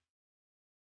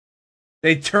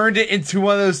 They turned it into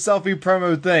one of those selfie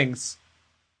promo things.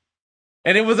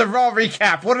 And it was a Raw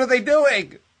recap. What are they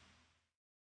doing?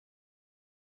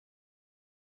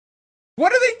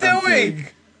 What are they doing?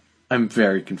 I'm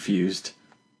very confused.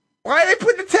 Why are they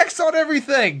putting the text on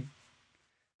everything?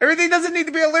 Everything doesn't need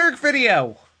to be a lyric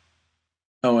video.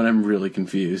 Oh, and I'm really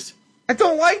confused. I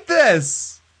don't like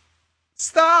this.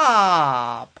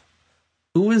 Stop.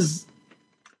 Who is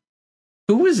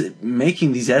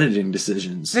making these editing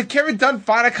decisions? Did Kevin Dunn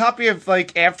find a copy of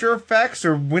like After Effects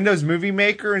or Windows Movie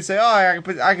Maker and say, "Oh,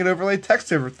 I can overlay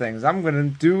text over things. I'm gonna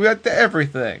do that to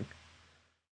everything."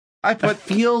 I put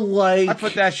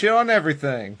that shit on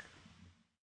everything.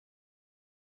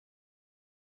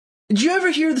 Did you ever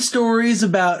hear the stories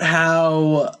about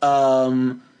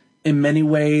how, in many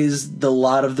ways, a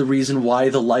lot of the reason why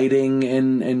the lighting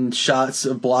and shots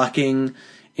of blocking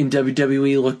in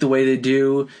WWE look the way they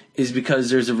do is because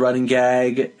there's a running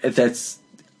gag that's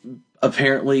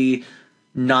apparently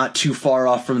not too far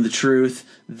off from the truth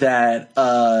that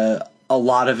a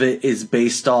lot of it is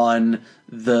based on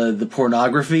the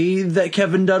pornography that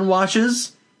Kevin Dunn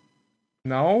watches?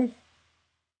 No.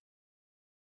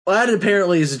 Well, that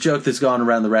apparently is a joke that's gone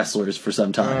around the wrestlers for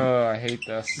some time. Oh, I hate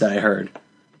this. That I heard.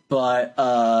 But,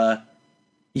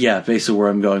 yeah, basically where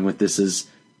I'm going with this is,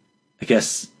 I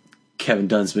guess Kevin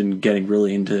Dunn's been getting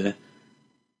really into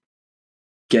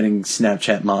getting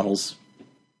Snapchat models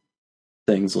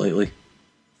things lately.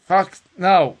 Fuck,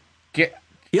 no.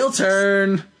 Heel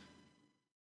turn!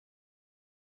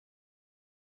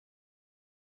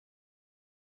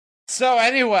 So,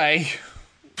 anyway.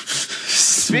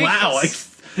 Wow, I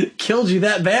killed you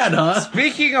that bad, huh?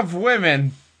 Speaking of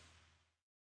women,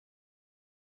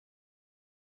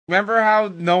 remember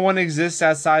how no one exists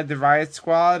outside the Riot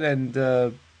Squad and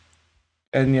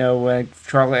when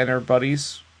Charlotte and her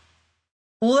buddies?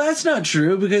 Well, that's not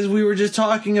true, because we were just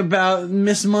talking about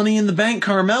Miss Money in the Bank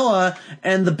Carmella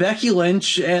and the Becky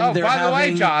Lynch, and they're having... by the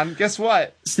way, John, guess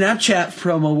what? Snapchat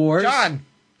promo wars. John,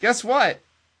 guess what?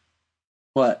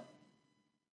 What?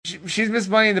 She's Miss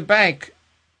Money in the Bank.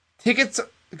 Tickets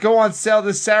go on sale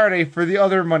this Saturday for the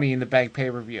other Money in the Bank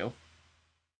pay-per-view.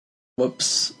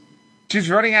 Whoops. She's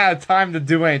running out of time to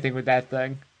do anything with that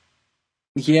thing.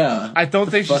 Yeah. I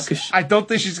don't think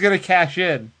she's gonna cash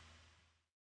in.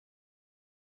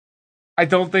 I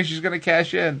don't think she's gonna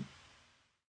cash in.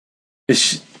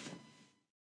 Has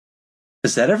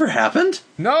that ever happened?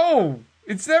 No.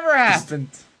 It's never happened.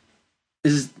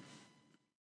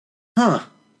 Huh.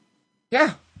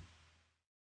 Yeah.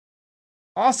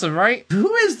 Awesome, right?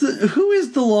 Who is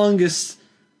the longest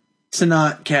to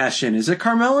not cash in? Is it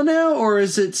Carmella now, or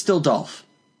is it still Dolph?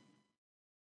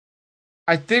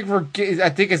 I think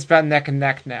it's about neck and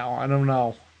neck now. I don't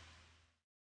know.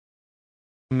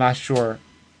 I'm not sure.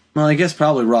 Well, I guess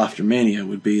probably Raw after Mania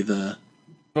would be the.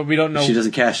 But we don't know. If she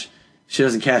doesn't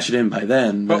cash it in by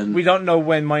then. But we don't know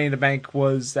when Money in the Bank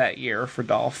was that year for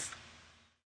Dolph.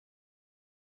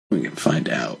 We can find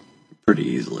out pretty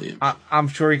easily. I'm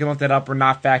sure you can look that up. We're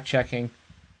not fact checking.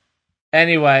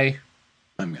 Anyway,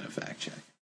 I'm gonna fact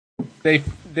check.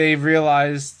 They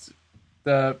realized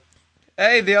the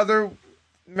other.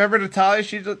 Remember Natalia?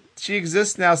 She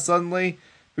exists now suddenly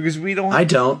because we don't. I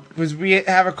don't. Because we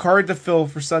have a card to fill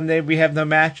for Sunday. We have no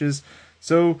matches.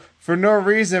 So for no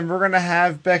reason, we're gonna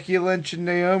have Becky Lynch and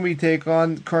Naomi take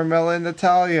on Carmella and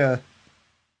Natalia.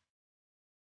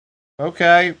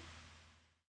 Okay.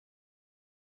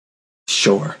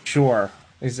 Sure.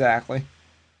 Exactly.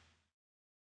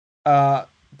 Do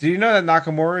you know that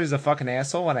Nakamura is a fucking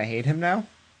asshole and I hate him now?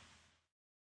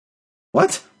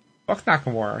 What? Fuck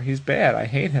Nakamura. He's bad. I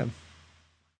hate him.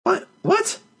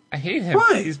 What? I hate him.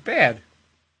 Why? He's bad.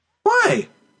 Why?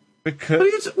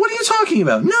 Because what are you talking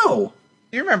about? No.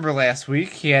 You remember last week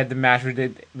he had the match with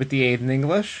the Aiden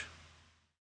English,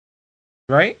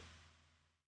 right?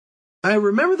 I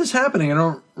remember this happening. I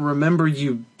don't remember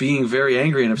you being very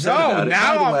angry and upset about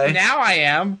it. Now I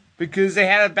am, because they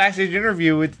had a backstage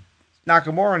interview with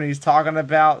Nakamura and he's talking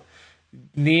about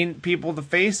needing people to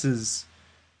faces.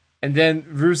 And then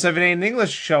Rusev and Aiden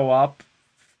English show up.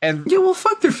 And yeah, well,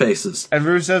 fuck their faces. And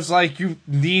Rusev's like, you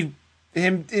need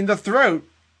him in the throat.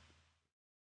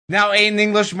 Now Aiden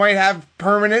English might have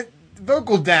permanent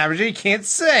vocal damage. He can't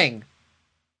sing.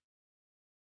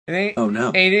 And oh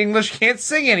no! Aiden English can't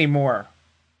sing anymore.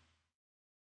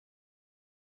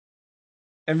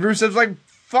 And Rusev's like,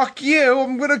 "Fuck you!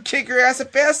 I'm gonna kick your ass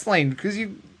at Fastlane because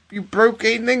you broke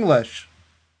Aiden English."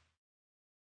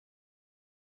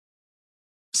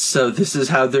 So this is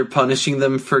how they're punishing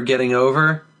them for getting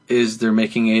over? Is they're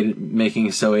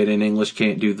making so Aiden English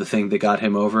can't do the thing that got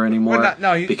him over anymore?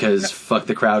 Fuck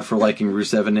the crowd for liking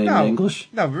Rusev and Aiden English?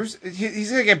 No,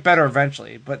 he's gonna get better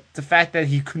eventually. But the fact that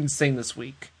he couldn't sing this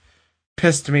week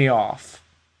pissed me off.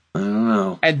 I don't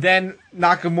know. And then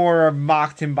Nakamura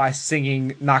mocked him by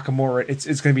singing Nakamura.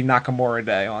 It's going to be Nakamura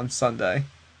Day on Sunday.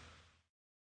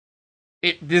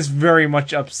 This very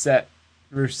much upset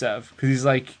Rusev because he's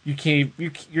like, you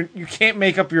can't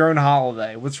make up your own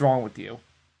holiday. What's wrong with you?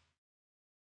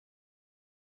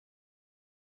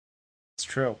 It's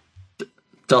true.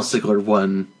 Dolph Ziggler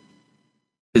won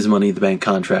his Money in the Bank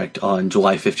contract on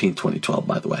July 15th, 2012,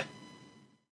 by the way.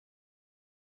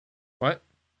 What?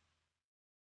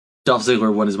 Dolph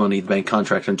Ziggler won his Money in the Bank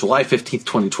contract on July 15th,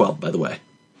 2012, by the way.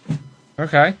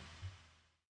 Okay.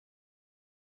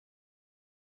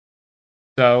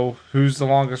 So, who's the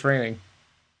longest reigning?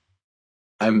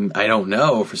 I don't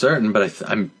know for certain, but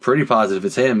I'm pretty positive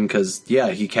it's him because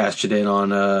he cashed it in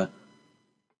on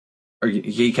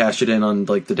he cashed it in on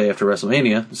like the day after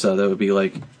WrestleMania, so that would be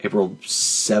like April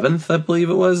 7th, I believe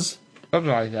it was.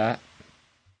 Something like that.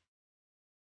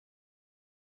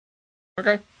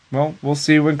 Okay. Well, we'll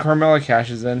see when Carmella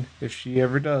cashes in, if she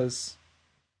ever does.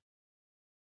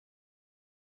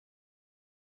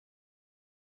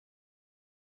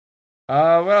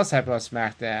 What else happened on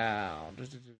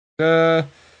SmackDown?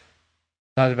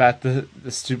 Talked about the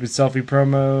stupid selfie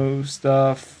promo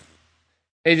stuff.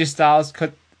 AJ Styles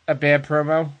cut a bad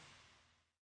promo.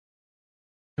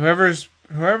 Whoever is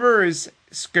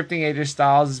scripting AJ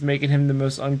Styles is making him the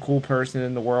most uncool person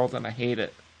in the world, and I hate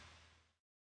it.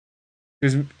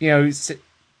 Because,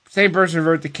 same person who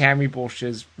wrote the Cammy bullshit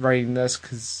is writing this,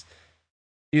 because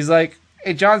he's like,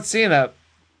 hey, John Cena,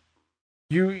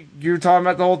 you're talking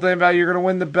about the whole thing about you're going to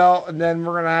win the belt, and then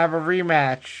we're going to have a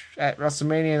rematch at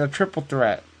WrestleMania in a triple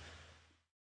threat.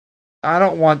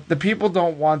 The people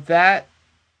don't want that.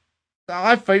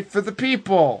 I fight for the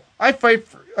people. I fight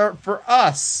for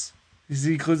us.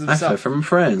 He includes himself. I fight for my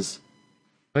friends.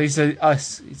 But he said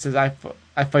us. He says, I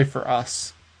fight for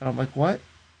us. And I'm like, what?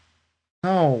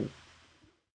 No.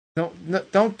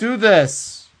 Don't do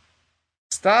this.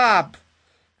 Stop.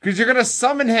 Because you're going to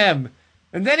summon him.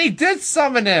 And then he did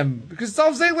summon him. Because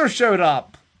Dolph Ziggler showed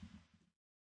up.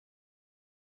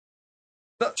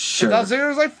 Sure. Dolph Ziggler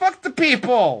was like, fuck the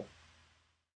people.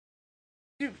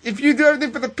 If you do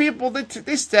everything for the people,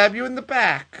 they stab you in the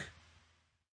back.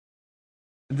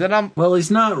 And then well,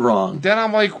 he's not wrong. Then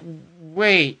I'm like,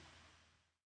 wait.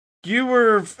 You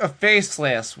were a face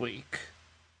last week.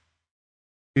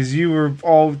 Because you were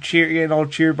all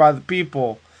cheered by the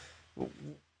people.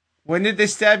 When did they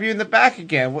stab you in the back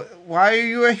again? Why are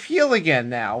you a heel again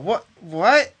now?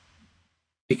 What?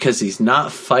 Because he's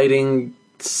not fighting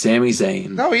Sami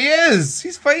Zayn. No, he is.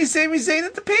 He's fighting Sami Zayn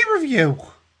at the pay-per-view.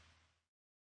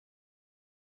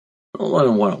 A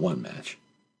one-on-one match.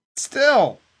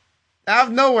 Still, out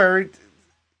of nowhere,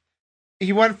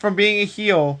 he went from being a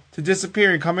heel to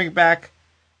disappearing, coming back,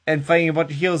 and fighting a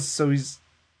bunch of heels, so he's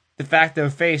de facto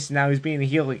face, and now he's being a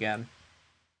heel again.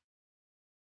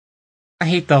 I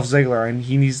hate Dolph Ziggler, and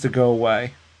he needs to go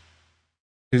away.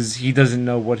 Because he doesn't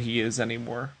know what he is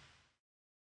anymore.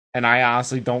 And I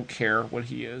honestly don't care what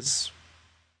he is.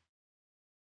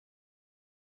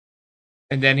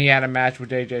 And then he had a match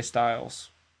with AJ Styles.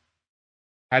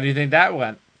 How do you think that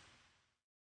went?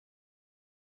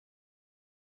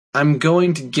 I'm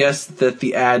going to guess that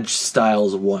the Edge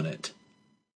Styles won it.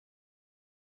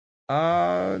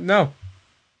 No.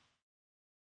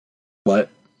 What?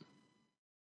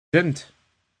 Didn't.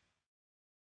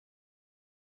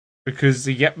 Because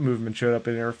the Yep movement showed up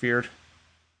and interfered.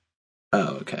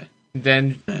 Oh, okay.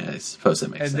 Then I suppose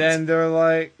that makes sense. And then they're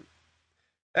like,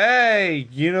 hey,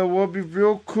 you know what would be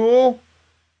real cool?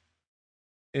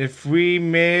 If we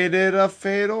made it a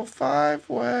fatal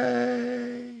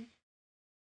 5-way.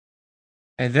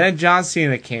 And then John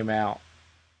Cena came out.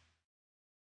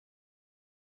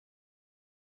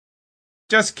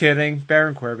 Just kidding.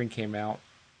 Baron Corbin came out.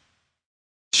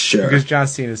 Sure. Because John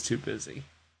Cena's too busy.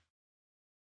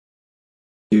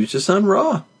 He was just on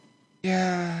Raw.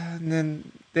 Yeah, and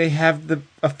then they have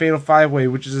a fatal 5-way,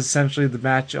 which is essentially the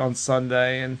match on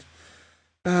Sunday, and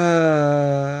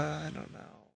I don't know.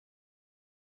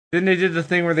 Then they did the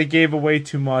thing where they gave away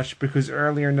too much because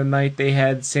earlier in the night they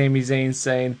had Sami Zayn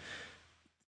saying,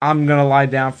 "I'm gonna lie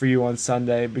down for you on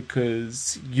Sunday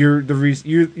because you're the reason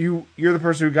you're the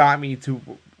person who got me to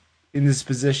in this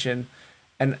position,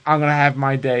 and I'm gonna have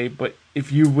my day. But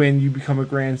if you win, you become a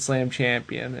Grand Slam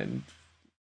champion, and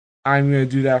I'm gonna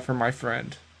do that for my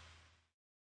friend."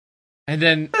 And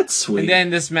then that's sweet. And then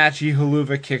this match, he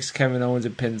Haluva kicks Kevin Owens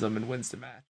and pins him and wins the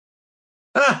match.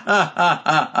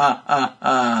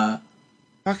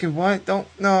 Fucking what? Don't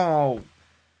no.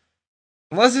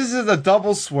 Unless this is a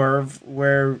double swerve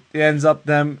where it ends up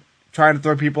them trying to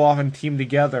throw people off and team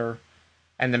together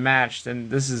and the match, then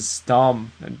this is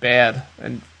dumb and bad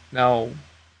and no.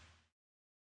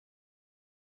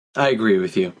 I agree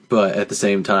with you, but at the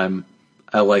same time,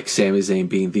 I like Sami Zayn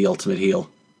being the ultimate heel.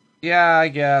 Yeah, I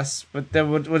guess. But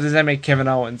then what does that make Kevin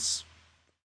Owens?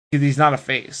 He's not a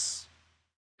face.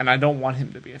 And I don't want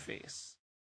him to be a face.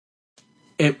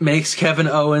 It makes Kevin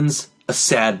Owens a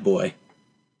sad boy.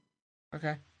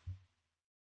 Okay.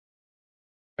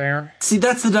 Fair. See,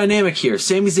 that's the dynamic here.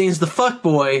 Sami Zayn's the fuck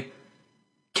boy.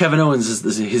 Kevin Owens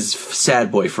is his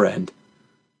sad boy friend.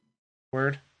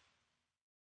 Word.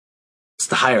 It's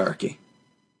the hierarchy.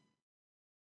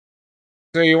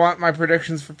 So you want my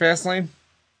predictions for Fastlane?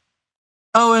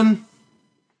 Owen,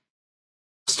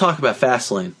 let's talk about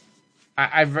Fastlane.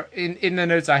 I've in the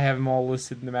notes I have them all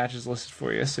listed and the matches listed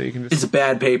for you, so you can just. It's a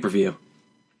bad pay-per-view.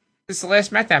 It's the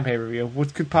last SmackDown pay-per-view.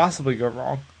 What could possibly go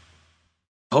wrong?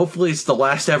 Hopefully, it's the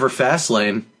last ever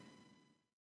Fastlane.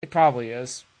 It probably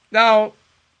is. No.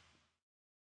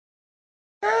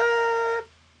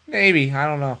 Maybe. I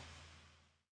don't know.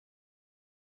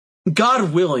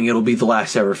 God willing, it'll be the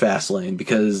last ever Fastlane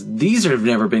because these have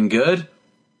never been good.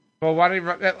 Well, why do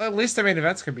at least the main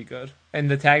events could be good, and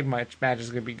the tag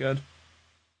matches could be good.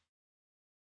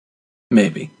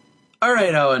 Maybe. All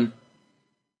right, Owen.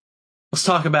 Let's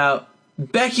talk about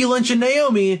Becky Lynch and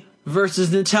Naomi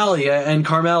versus Natalya and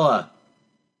Carmella.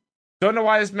 Don't know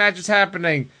why this match is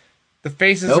happening. The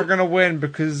faces are gonna win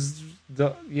because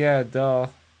duh.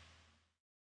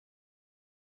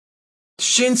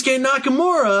 Shinsuke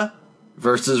Nakamura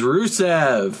versus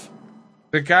Rusev.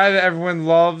 The guy that everyone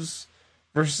loves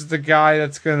versus the guy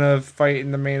that's gonna fight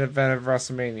in the main event of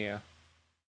WrestleMania.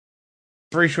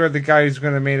 Pretty sure the guy who's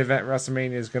gonna main event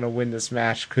WrestleMania is gonna win this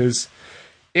match because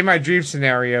in my dream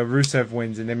scenario, Rusev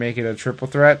wins and they make it a triple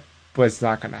threat, but it's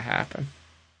not gonna happen.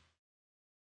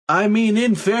 I mean,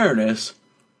 in fairness,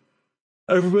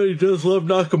 everybody does love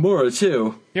Nakamura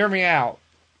too. Hear me out.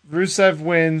 Rusev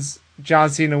wins, John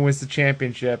Cena wins the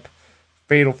championship,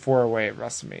 fatal 4-way at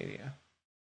WrestleMania.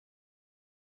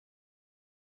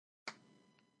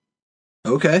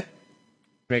 Okay.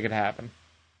 Make it happen.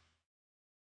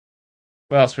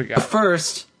 What else we got? But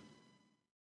first,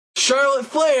 Charlotte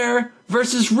Flair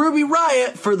versus Ruby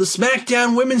Riott for the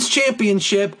SmackDown Women's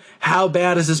Championship. How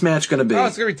bad is this match going to be? Oh,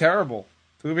 it's going to be terrible.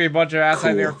 It's going to be a bunch of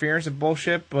outside interference and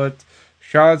bullshit, but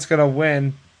Charlotte's going to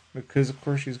win because of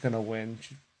course she's gonna win.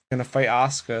 She's gonna fight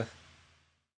Asuka.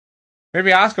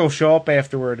 Maybe Asuka will show up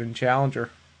afterward and challenge her,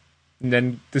 and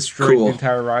then destroy the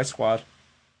entire Riot Squad.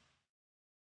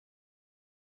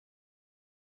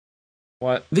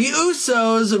 What? The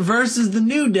Usos versus the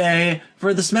New Day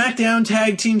for the SmackDown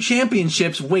Tag Team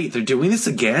Championships. Wait, they're doing this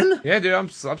again? Yeah, dude, I'm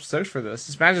stoked for this.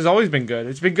 This match has always been good.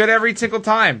 It's been good every single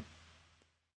time.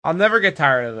 I'll never get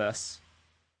tired of this.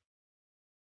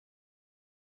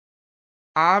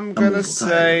 I'm gonna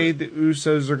say the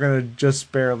Usos are gonna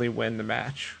just barely win the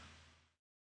match.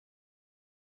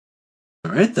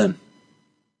 Alright then.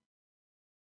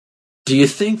 Do you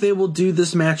think they will do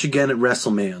this match again at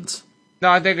WrestleManias? No,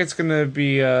 I think it's gonna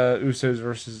be Usos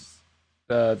versus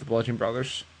the Bludgeon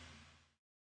Brothers.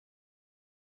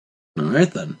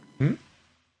 Alright then.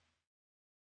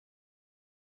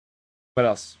 What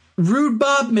else? Rude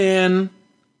Bob Man.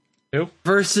 Who?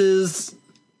 Versus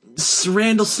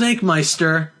Randall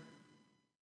Snakemeister.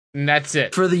 And that's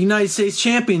it. For the United States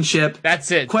Championship.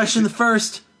 That's it. Question the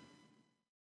first.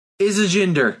 Is a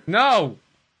Jinder? No!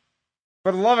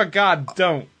 For the love of God,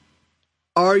 don't.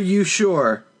 Are you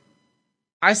sure?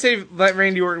 I say let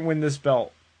Randy Orton win this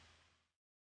belt.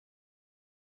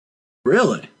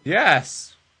 Really?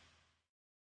 Yes.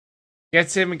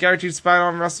 Gets him a guaranteed spot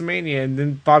on WrestleMania, and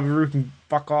then Bobby Roode can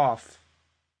fuck off.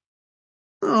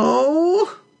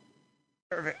 Oh.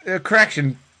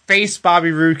 Correction. Face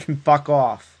Bobby Roode can fuck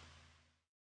off.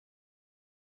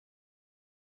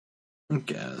 I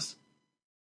guess.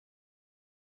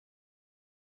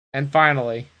 And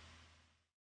finally,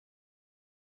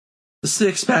 the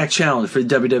six-pack challenge for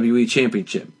the WWE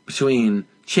Championship between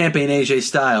champion AJ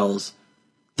Styles,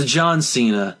 the John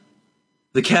Cena,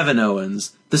 the Kevin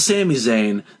Owens, the Sami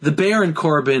Zayn, the Baron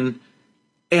Corbin,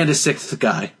 and a sixth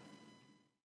guy.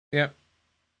 Yep.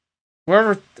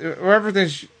 Whoever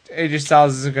thinks AJ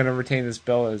Styles isn't going to retain this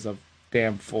belt is a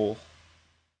damn fool.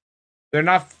 They're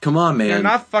not. Come on, man. They're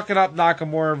not fucking up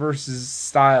Nakamura versus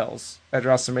Styles at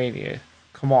WrestleMania.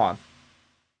 Come on.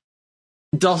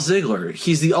 Dolph Ziggler,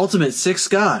 he's the ultimate sixth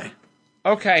guy.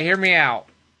 Okay, hear me out.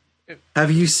 Have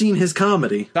you seen his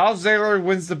comedy? Dolph Ziggler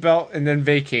wins the belt and then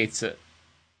vacates it.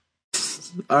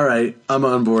 Alright, I'm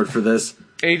on board for this.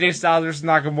 AJ Styles versus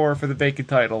Nakamura for the vacant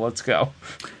title. Let's go.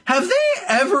 Have they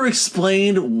ever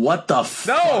explained what the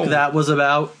fuck that was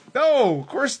about? No, of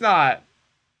course not.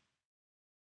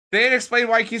 They didn't explain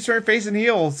why he keeps turning face and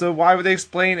heel, so why would they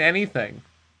explain anything?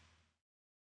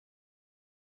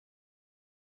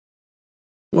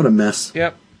 What a mess.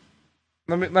 Yep.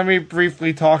 Let me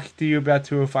briefly talk to you about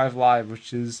 205 Live,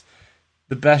 which is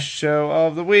the best show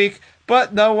of the week,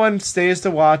 but no one stays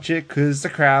to watch it because the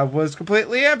crowd was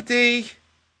completely empty.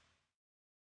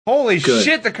 Holy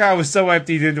shit, the crowd was so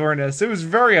empty during this. It was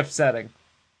very upsetting.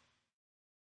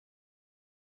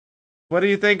 What do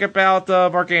you think about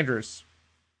Mark Andrews?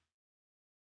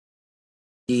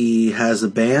 He has a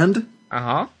band.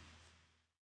 Uh-huh.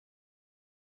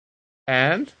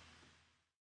 And?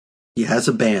 He has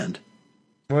a band.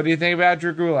 What do you think about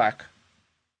Drew Gulak?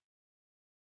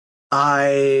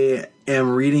 I am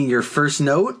reading your first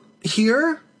note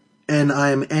here, and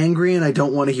I'm angry and I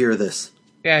don't want to hear this.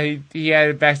 Yeah, he had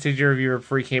a backstage interview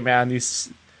before he came out, and he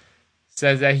says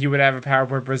that he would have a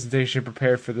PowerPoint presentation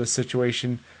prepared for this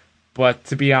situation. But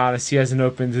to be honest, he hasn't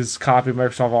opened his copy of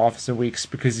Microsoft Office in weeks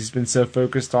because he's been so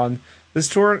focused on this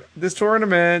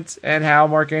tournament and how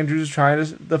Mark Andrews is trying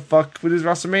to the fuck with his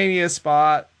WrestleMania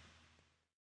spot.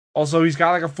 Also, he's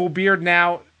got like a full beard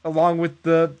now, along with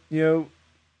the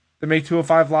Make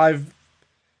 205 Live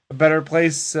a better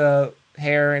place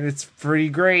hair, and it's pretty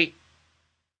great.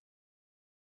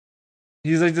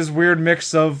 He's like this weird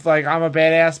mix of like I'm a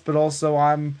badass, but also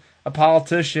I'm a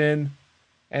politician,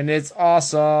 and it's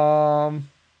awesome.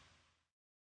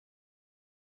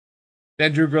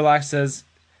 Then Drew Gulak says,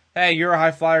 "Hey, you're a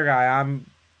high flyer guy.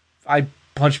 I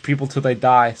punch people till they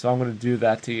die, so I'm going to do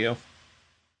that to you."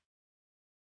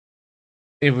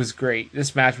 It was great.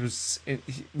 This match was...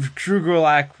 Drew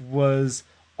Gulak was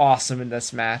awesome in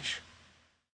this match.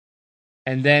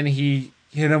 And then he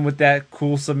hit him with that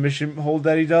cool submission hold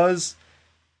that he does.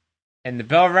 And the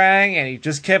bell rang, and he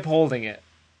just kept holding it.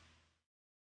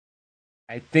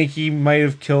 I think he might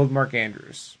have killed Mark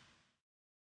Andrews.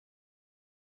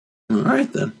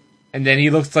 Alright then. And then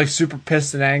he looks like super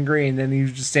pissed and angry, and then he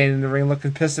was just standing in the ring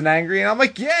looking pissed and angry. And I'm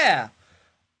like, yeah!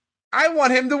 I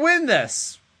want him to win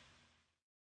this!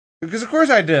 Because of course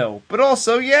I do. But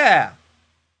also, yeah.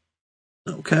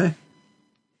 Okay.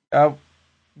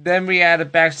 Then we had a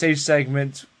backstage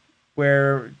segment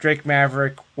where Drake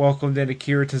Maverick welcomed in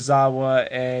Akira Tozawa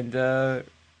and Hideo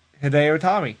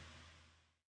Itami.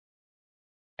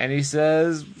 And he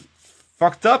says,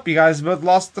 fucked up. You guys both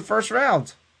lost the first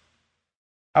round.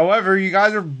 However, you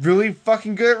guys are really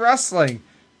fucking good at wrestling.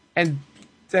 And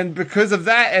because of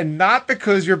that, and not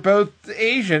because you're both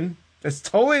Asian, that's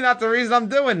totally not the reason I'm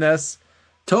doing this.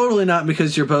 Totally not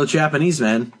because you're both Japanese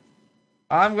men.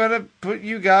 I'm going to put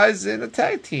you guys in a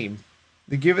tag team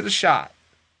to give it a shot.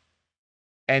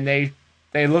 And they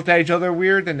looked at each other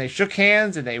weird, and they shook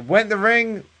hands, and they went in the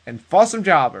ring and fought some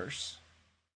jobbers.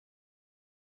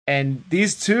 And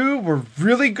these two were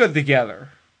really good together.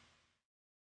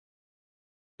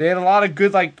 They had a lot of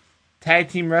good, like, tag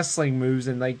team wrestling moves,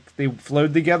 and, like, they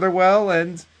flowed together well,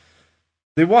 and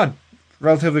they won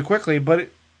relatively quickly. But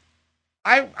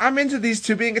I'm into these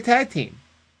two being a tag team.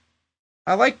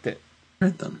 I liked it.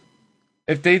 Hurt them.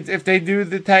 If they do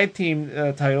the tag team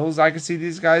titles, I could see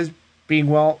these guys being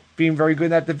very good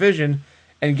in that division,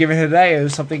 and giving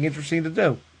Hideo something interesting to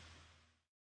do.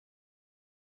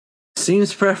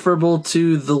 Seems preferable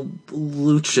to the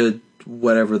Lucha,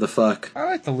 whatever the fuck. I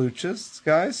like the Luchas,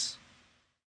 guys.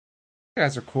 You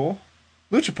guys are cool.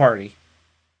 Lucha Party.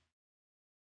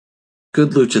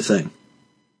 Good Lucha thing.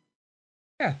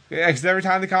 Yeah, because every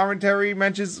time the commentary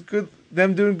mentions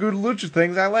them doing good Lucha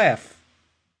things, I laugh.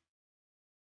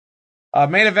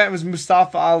 Main event was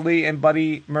Mustafa Ali and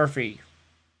Buddy Murphy.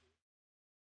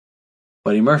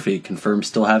 Buddy Murphy confirmed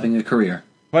still having a career.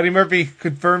 Buddy Murphy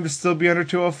confirmed to still be under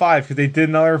 205 because they did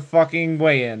another fucking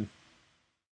weigh-in.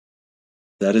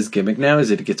 That his gimmick now?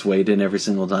 Is it gets weighed in every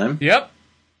single time? Yep.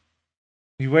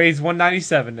 He weighs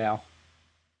 197 now.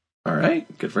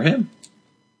 Alright, good for him.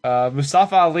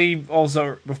 Mustafa Ali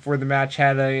also, before the match,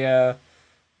 had a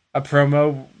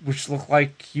promo which looked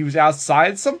like he was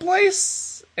outside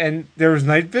someplace, and there was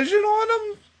night vision on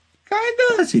him, kinda.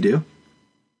 Yes, you do.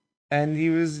 And he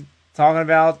was talking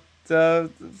about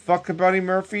fucking Buddy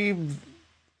Murphy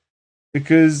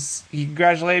because he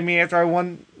congratulated me after I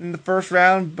won in the first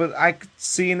round, but I could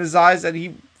see in his eyes that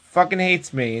he fucking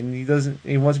hates me and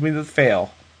he wants me to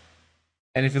fail.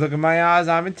 And if you look in my eyes,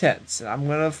 I'm intense and I'm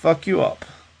gonna fuck you up.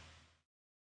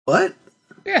 What?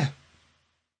 Yeah.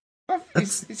 He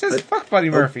says fuck Buddy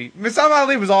Murphy. Mustafa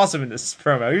Ali was awesome in this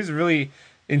promo. He was really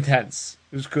intense.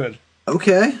 It was good.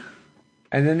 Okay.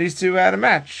 And then these two had a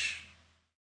match.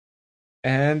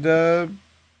 And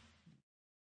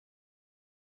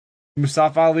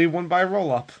Mustafa Ali won by a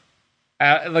roll-up.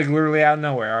 Like, literally out of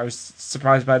nowhere. I was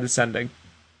surprised by this ending.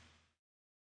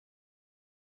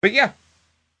 But yeah.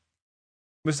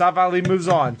 Mustafa Ali moves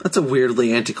on. That's a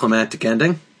weirdly anticlimactic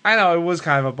ending. I know, it was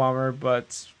kind of a bummer,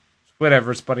 but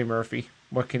whatever, it's Buddy Murphy.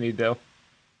 What can you do?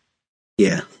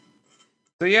 Yeah.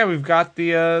 So yeah, we've got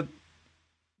the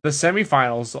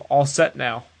semifinals all set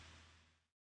now.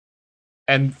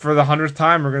 And for the 100th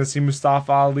time, we're going to see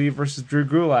Mustafa Ali versus Drew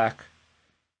Gulak.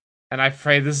 And I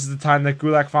pray this is the time that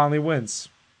Gulak finally wins.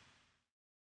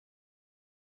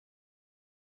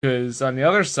 Because on the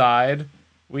other side,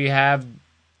 we have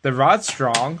the Rod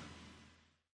Strong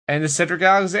and the Cedric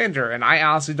Alexander. And I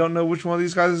honestly don't know which one of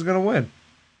these guys is going to win.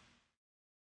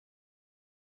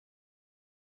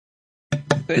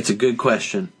 It's a good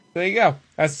question. There you go.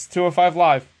 That's 205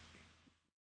 Live.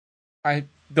 I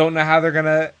don't know how they're going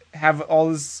to have all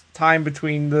this time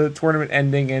between the tournament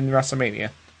ending and WrestleMania.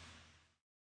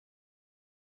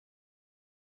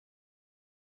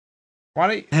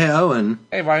 Hey, Owen.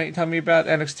 Hey, why don't you tell me about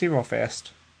NXT real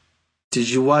fast? Did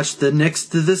you watch the Knicks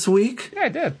this week? Yeah, I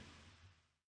did.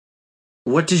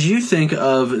 What did you think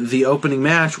of the opening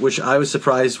match, which I was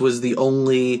surprised was the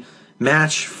only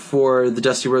match for the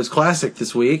Dusty Rhodes Classic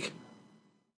this week?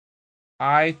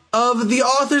 Of the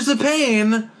Authors of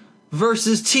Pain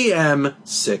versus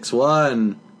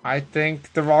TM61. I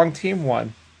think the wrong team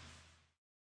won.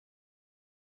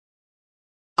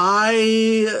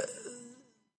 I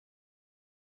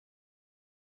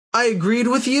agreed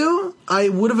with you. I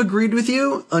would have agreed with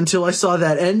you until I saw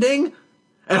that ending.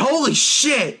 And holy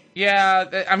shit!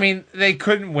 Yeah, I mean, they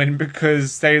couldn't win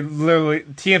because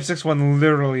TM61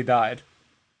 literally died.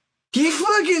 He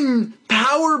fucking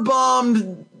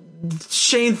powerbombed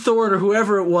Shane Thorne or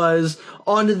whoever it was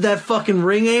onto that fucking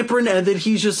ring apron, and then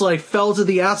he just like fell to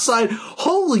the outside.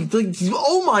 Holy, like,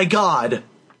 oh my god!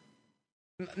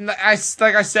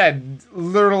 Like I said,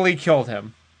 literally killed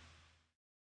him.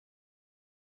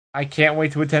 I can't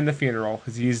wait to attend the funeral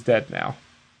because he's dead now.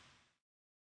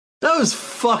 That was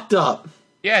fucked up.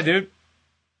 Yeah, dude.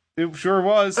 It sure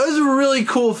was. That was a really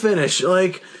cool finish.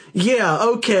 Like, yeah,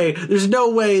 okay. There's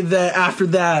no way that after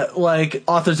that, like,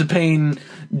 Authors of Pain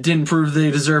didn't prove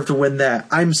they deserved to win that.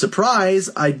 I'm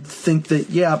surprised. I think that,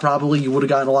 yeah, probably you would have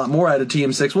gotten a lot more out of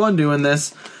TM61 doing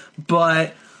this.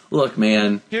 But, look,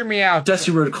 man. Hear me out.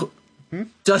 Dusty Road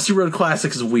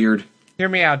Classic is weird. Hear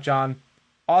me out, John.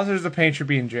 Authors of Pain should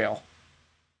be in jail.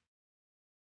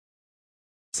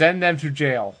 Send them to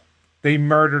jail. They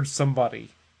murdered somebody.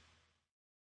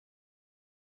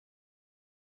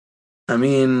 I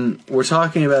mean, we're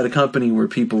talking about a company where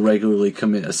people regularly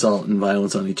commit assault and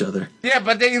violence on each other. Yeah,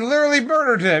 but they literally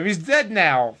murdered him. He's dead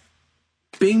now.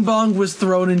 Bing Bong was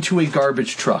thrown into a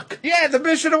garbage truck. Yeah, the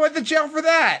bitch should have went to jail for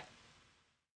that.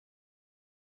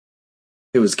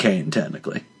 It was Kane,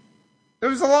 technically. There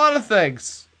was a lot of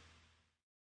things.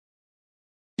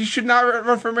 He should not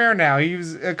run for mayor now. He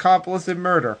was an accomplice in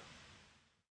murder.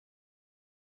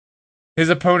 His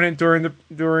opponent during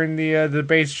the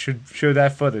debates should show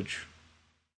that footage.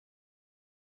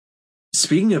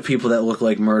 Speaking of people that look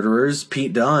like murderers,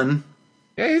 Pete Dunne.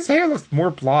 Yeah, his hair looked more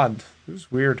blonde. It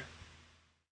was weird.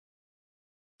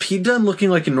 Pete Dunne looking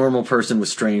like a normal person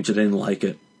was strange. I didn't like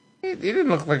it. He didn't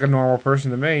look like a normal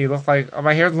person to me. He looked like, oh,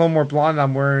 my hair's a little more blonde.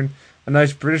 I'm wearing a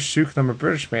nice British suit because I'm a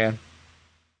British man.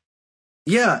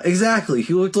 Yeah, exactly.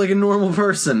 He looked like a normal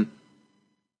person.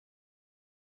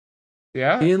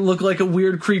 Yeah? He didn't look like a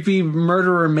weird, creepy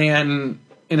murderer man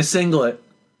in a singlet.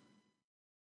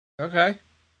 Okay.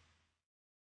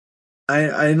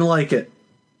 I didn't like it.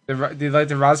 Did you like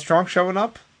the Rod Strong showing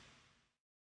up?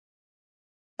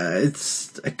 I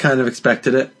kind of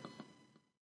expected it.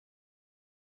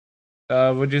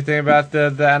 What do you think about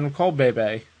the Adam Cole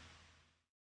baby?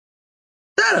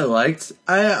 That I liked.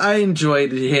 I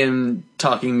enjoyed him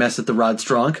talking mess at the Rod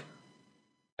Strong.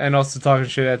 And also talking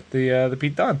shit at the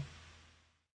Pete Dunne.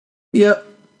 Yep.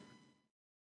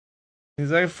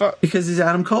 He's like, fuck. Because he's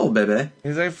Adam Cole, baby.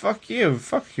 He's like, fuck you.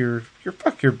 Fuck your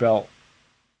belt.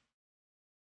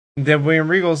 And then William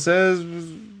Regal says,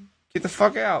 get the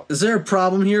fuck out. Is there a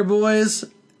problem here, boys?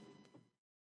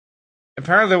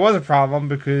 Apparently there was a problem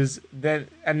because then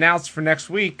announced for next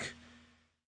week,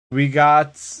 we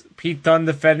got Pete Dunne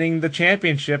defending the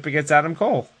championship against Adam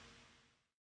Cole.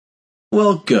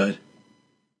 Well, good.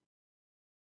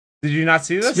 Did you not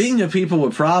see this? Speaking of people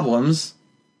with problems.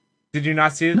 Did you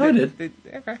not see it? No, I did.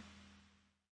 Okay.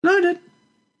 No, I did.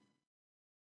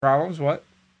 Problems? What?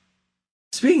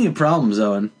 Speaking of problems,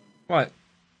 Owen. What?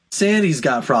 Sandy's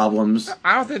got problems.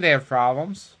 I don't think they have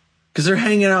problems. Because they're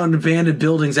hanging out in abandoned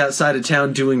buildings outside of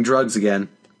town doing drugs again.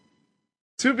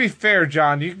 To be fair,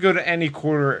 John, you can go to any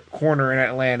corner in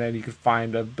Atlanta and you can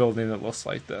find a building that looks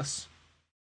like this.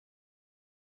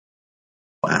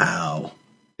 Wow.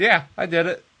 Yeah, I did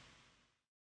it.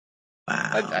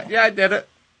 Wow. I did it.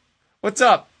 What's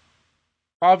up?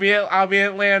 I'll be in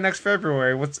Atlanta next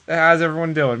February. How's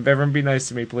everyone doing? Everyone be nice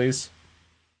to me, please.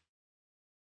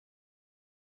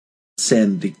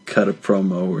 Sandy cut a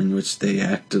promo in which they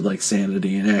acted like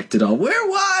Sanity and acted all, we're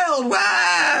wild! Wah!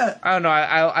 I don't know.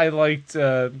 I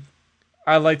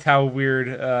liked how weird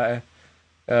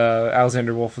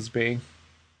Alexander Wolf was being.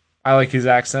 I like his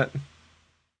accent.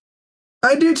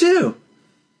 I do too.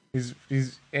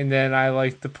 And then I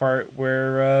liked the part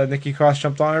where Nikki Cross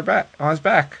jumped on his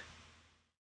back.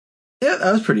 Yeah,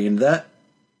 I was pretty into that.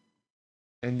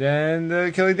 And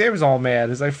then Kelly Day was all mad.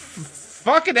 It's like,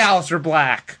 fucking Aleister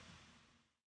Black.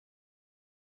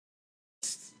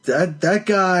 That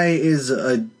guy is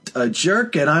a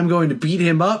jerk, and I'm going to beat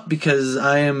him up because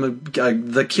I am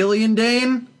the Killian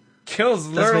Dane. Kill's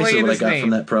literally in his name. That's basically what I got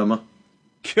from that promo.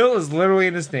 Kill is literally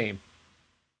in his name.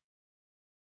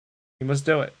 He must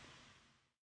do it.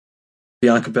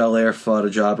 Bianca Belair fought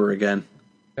a jobber again.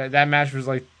 That match was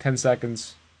like 10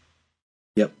 seconds.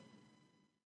 Yep.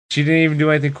 She didn't even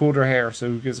do anything cool to her hair, so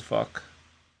who gives a fuck?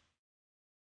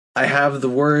 I have the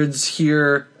words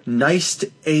here, nice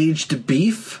aged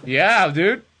beef. Yeah,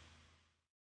 dude.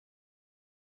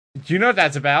 Do you know what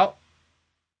that's about?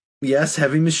 Yes,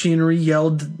 Heavy Machinery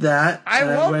yelled that. I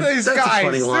love these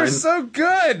guys. They're so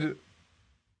good.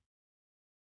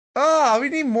 Oh, we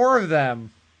need more of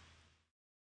them.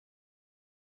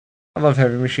 I love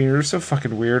Heavy Machinery. They're so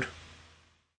fucking weird.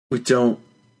 We don't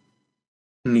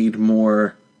need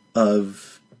more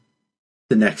of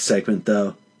the next segment,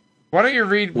 though. Why don't you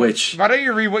read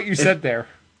what you said there?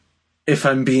 If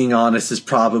I'm being honest, is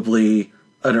probably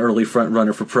an early front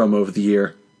runner for promo of the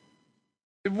year.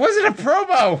 It wasn't a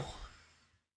promo.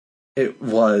 It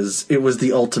was. It was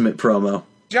the ultimate promo.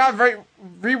 John,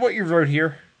 read what you wrote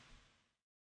here.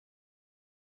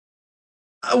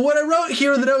 What I wrote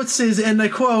here in the notes is, and I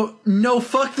quote, "No,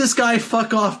 fuck this guy,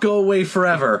 fuck off, go away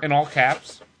forever." In all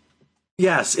caps?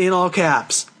 Yes, in all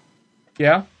caps.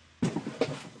 Yeah?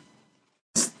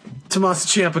 Tommaso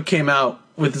Ciampa came out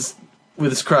with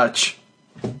his crutch.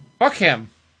 Fuck him.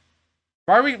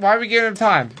 Why are we giving him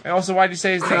time? And also, why'd you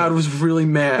say his name? The crowd was really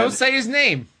mad. Don't say his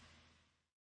name.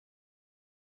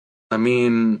 I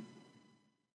mean,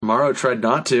 Morrow tried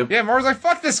not to. Yeah, Morrow's like,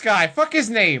 fuck this guy. Fuck his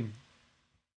name.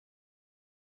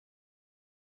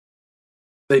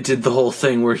 They did the whole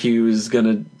thing where he was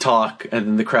gonna talk, and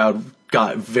then the crowd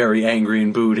got very angry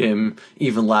and booed him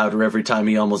even louder every time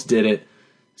he almost did it.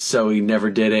 So he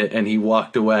never did it, and he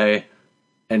walked away,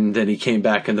 and then he came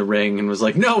back in the ring and was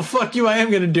like, no, fuck you, I am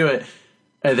gonna do it.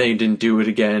 And then he didn't do it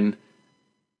again.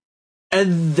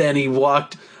 And then he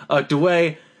walked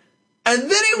away, and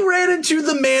then he ran into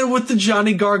the man with the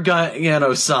Johnny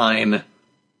Gargano sign.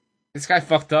 This guy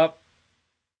fucked up.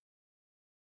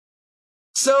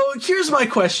 So, here's my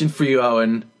question for you,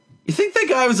 Owen. You think that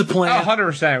guy was a plant?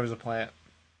 100% it was a plant.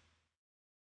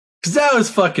 Because that was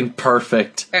fucking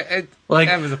perfect. That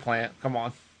was a plant. Come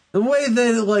on. The way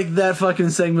that, that fucking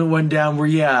segment went down where,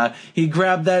 yeah, he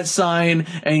grabbed that sign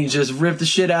and he just ripped the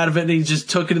shit out of it and he just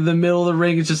took it in the middle of the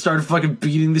ring and just started fucking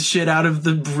beating the shit out of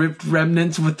the ripped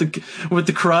remnants with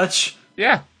the crutch.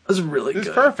 Yeah. That was really good. It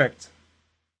was perfect.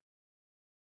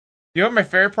 You know what my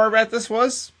favorite part about this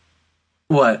was?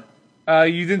 What?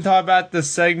 You didn't talk about the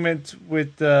segment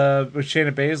with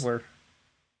Shayna Baszler.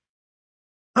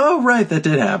 Oh, right, that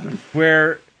did happen.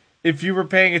 Where, if you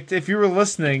were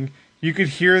listening, you could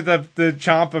hear the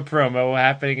Ciampa promo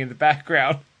happening in the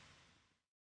background.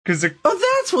 Oh,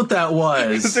 that's what that was.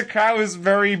 Because the crowd was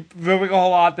moving a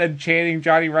whole lot, then chanting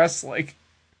Johnny Wrestling.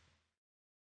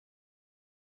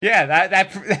 Yeah,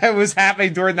 that was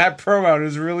happening during that promo. It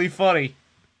was really funny.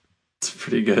 It's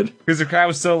pretty good. Because the crowd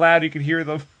was so loud you could hear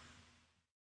them.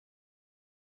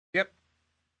 Yep.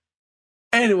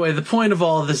 Anyway, the point of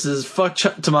all of this is fuck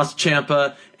Tommaso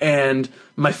Ciampa, and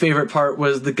my favorite part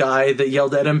was the guy that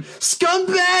yelled at him,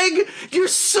 "Scumbag! You're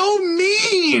so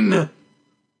mean!"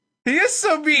 He is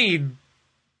so mean.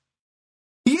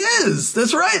 He is!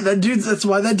 That's right, that's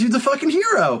why that dude's a fucking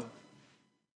hero.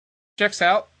 Checks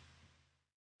out.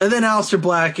 And then Aleister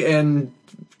Black and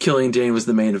Killian Dane was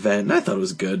the main event, and I thought it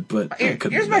was good, but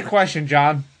here's my question,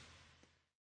 John.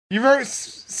 You wrote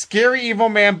Scary Evil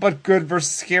Man but good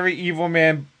versus Scary Evil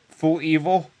Man Full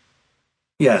Evil?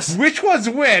 Yes. Which was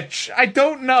which? I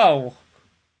don't know.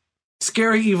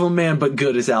 Scary Evil Man but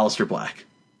good is Aleister Black.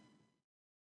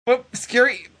 But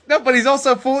but he's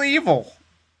also full evil.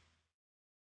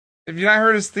 Have you not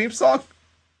heard his theme song?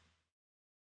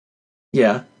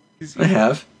 Yeah, I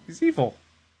have. He's evil.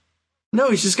 No,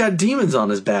 he's just got demons on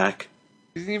his back.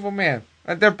 He's an evil man.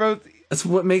 They're both... That's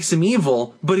what makes him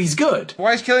evil, but he's good.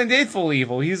 Why is Killian Dane full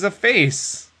evil? He's a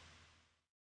face.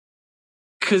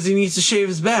 Because he needs to shave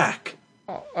his back.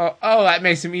 Oh, that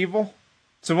makes him evil?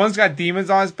 So one's got demons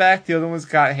on his back, the other one's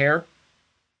got hair?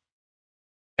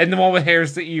 And the one with hair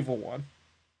is the evil one.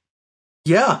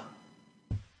 Yeah.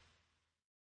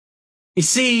 You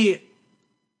see,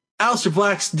 Aleister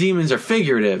Black's demons are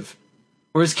figurative,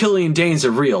 whereas Killian Dane's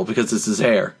are real because it's his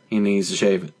hair. He needs to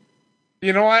shave it.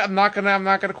 You know what? I'm not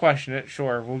gonna question it.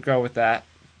 Sure, we'll go with that.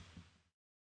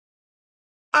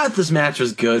 I thought this match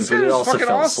was good, but it also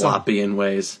felt awesome. sloppy in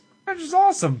ways. That was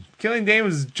awesome. Killian Dane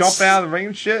was jumping out of the ring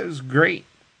and shit. It was great.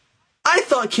 I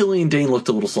thought Killian Dane looked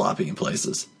a little sloppy in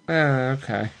places.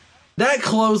 Okay. That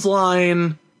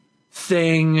clothesline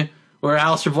thing where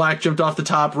Aleister Black jumped off the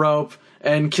top rope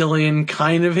and Killian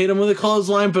kind of hit him with a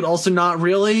clothesline, but also not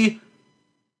really.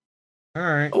 All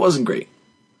right. It wasn't great.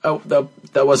 Oh,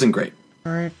 that wasn't great.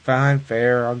 All right, fine,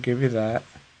 fair. I'll give you that.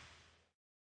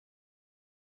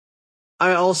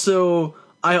 I also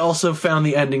found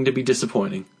the ending to be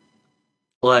disappointing.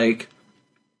 Like,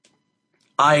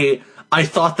 I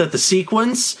thought that the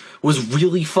sequence was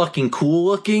really fucking cool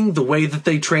looking. The way that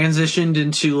they transitioned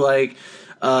into, like,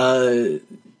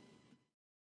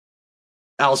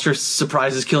 Aleister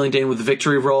surprises Killian Dane with the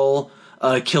victory roll.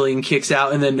 Killian kicks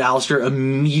out, and then Aleister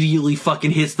immediately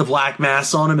fucking hits the black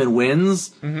mass on him and wins.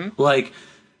 Mm-hmm. Like,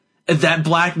 that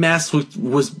black mass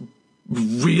was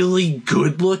really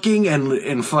good looking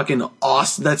and fucking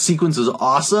awesome. That sequence was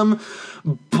awesome,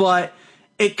 but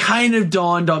it kind of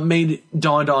dawned on me,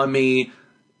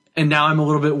 and now I'm a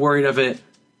little bit worried of it.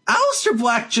 Aleister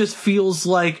Black just feels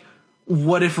like,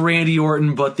 what if Randy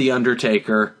Orton but The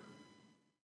Undertaker?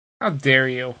 How dare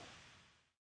you?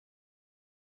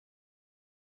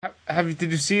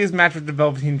 Did you see his match with the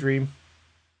Velveteen Dream?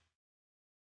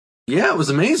 Yeah, it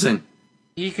was amazing.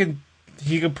 He could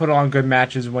put on good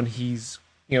matches when he's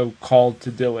called to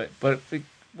do it, but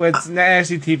when it's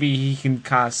NXT TV, he can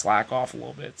kind of slack off a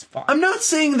little bit. It's fine. I'm not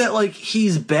saying that like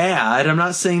he's bad. I'm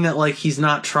not saying that like he's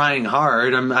not trying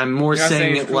hard. I'm more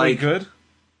saying he's it like good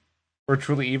or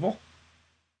truly evil.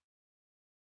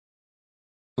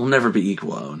 We'll never be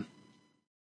equal, Owen.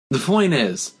 The point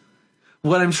is,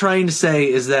 What I'm trying to say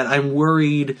is that I'm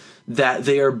worried that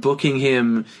they are booking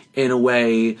him in a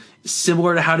way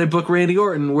similar to how they book Randy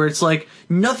Orton, where it's like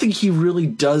nothing he really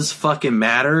does fucking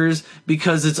matters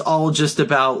because it's all just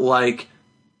about like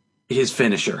his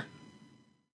finisher.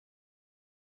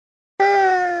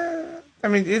 I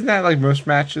mean, isn't that like most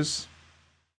matches?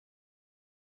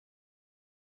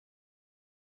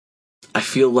 I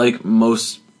feel like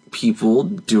most people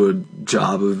do a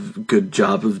good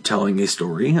job of telling a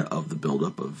story of the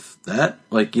buildup of that.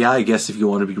 Like, yeah, I guess if you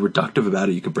want to be reductive about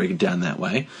it, you could break it down that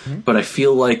way. Mm-hmm. But I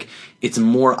feel like it's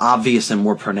more obvious and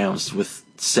more pronounced with,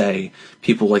 say,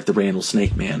 people like the Randall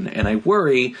Snake Man. And I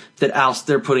worry that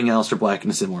they're putting Aleister Black in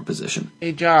a similar position.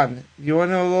 Hey, John, you want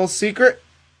to know a little secret?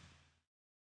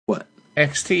 What?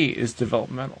 XT is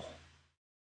developmental.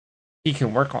 He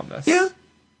can work on this. Yeah.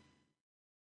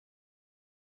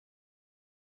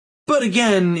 But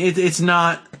again, that's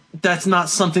not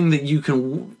something that he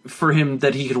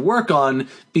could work on,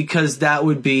 because that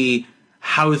would be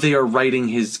how they are writing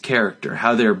his character,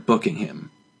 how they're booking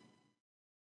him.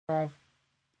 Well,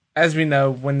 as we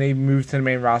know, when they move to the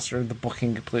main roster, the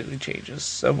booking completely changes.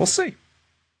 So we'll see.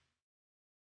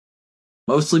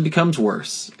 Mostly becomes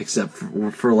worse, except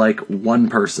for like one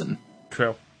person.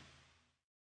 True.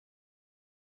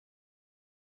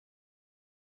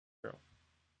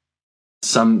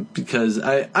 Because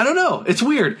I don't know. It's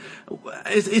weird.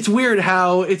 It's weird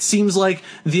how it seems like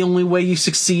the only way you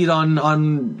succeed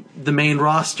on the main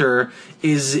roster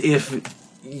is if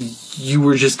you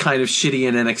were just kind of shitty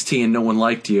in NXT and no one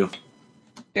liked you.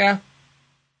 Yeah.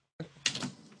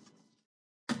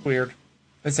 Weird.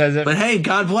 It says it. But hey,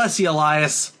 God bless you,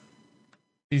 Elias.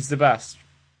 He's the best.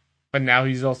 But now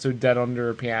he's also dead under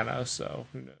a piano, so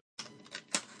who knows?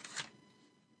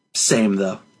 Same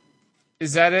though.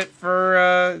 Is that it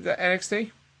for the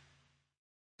NXT?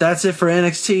 That's it for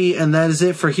NXT, and that is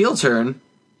it for Heel Turn,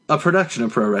 a production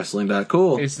of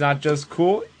ProWrestling.cool. It's not just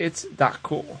cool, it's not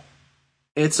cool.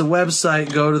 It's a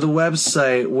website. Go to the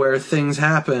website where things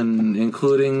happen,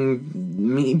 including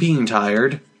me being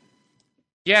tired.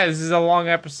 Yeah, this is a long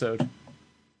episode.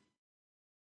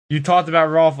 You talked about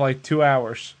Raw for like 2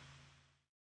 hours.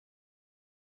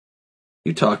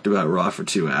 You talked about Raw for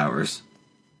 2 hours.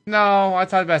 No, I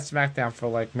talked about SmackDown for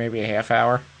like maybe a half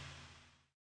hour.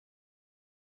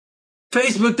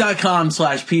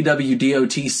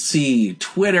 Facebook.com/PWDOTC.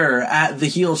 Twitter @The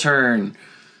Heel Turn.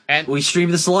 And we stream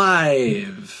this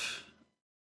live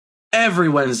every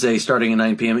Wednesday starting at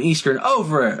 9 p.m. Eastern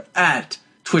over at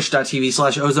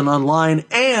twitch.tv/OzonOnline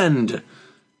and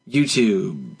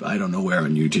YouTube. I don't know where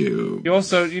on YouTube.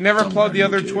 You never plugged the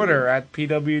other Twitter at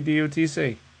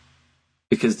PWDOTC.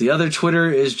 Because the other Twitter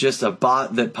is just a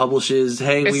bot that publishes,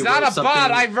 hey, it's we not wrote a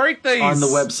bot. I write these on the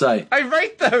website. I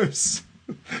write those.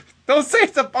 Don't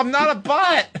say I'm not a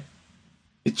bot.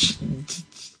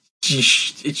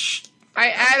 I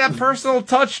add a personal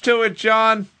touch to it,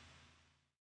 John.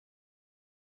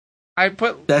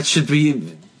 That should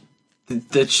be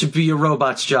a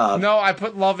robot's job. No, I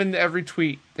put love into every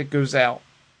tweet that goes out.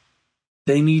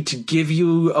 They need to give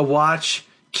you a watch,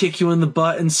 kick you in the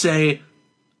butt, and say,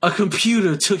 a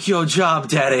computer took your job,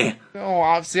 Daddy. Oh,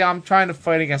 obviously, I'm trying to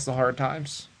fight against the hard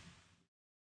times.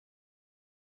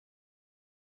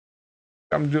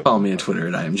 Follow me on Twitter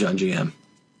at I am John GM.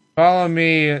 Follow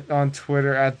me on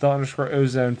Twitter at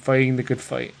 @the_Ozone, fighting the good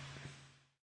fight.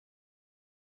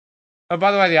 Oh,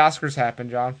 by the way, the Oscars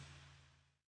happened, John.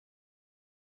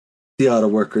 The auto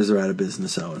workers are out of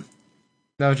business, Owen.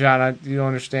 No, John, you don't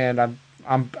understand.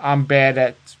 I'm bad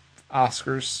at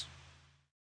Oscars.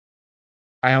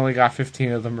 I only got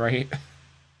 15 of them right.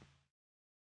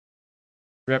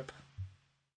 Rip.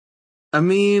 I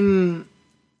mean,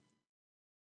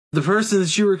 the person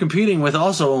that you were competing with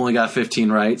also only got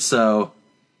 15 right, so...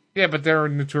 Yeah, but they're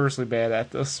notoriously bad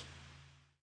at this.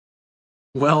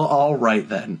 Well, all right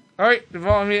then. All right,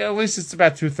 well, I mean, at least it's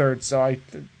about 2/3, so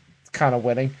it's kind of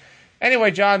winning.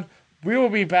 Anyway, John, we will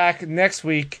be back next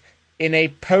week in a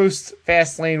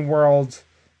post-Fastlane world.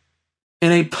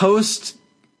 In a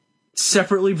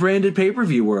post-separately branded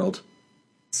pay-per-view world.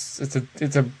 It's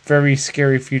a very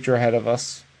scary future ahead of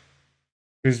us.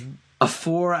 There's a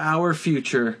 4-hour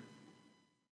future.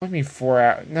 What do you mean 4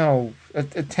 hours? No, a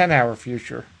 10-hour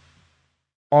future.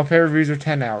 All pay-per-views are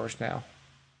 10 hours now.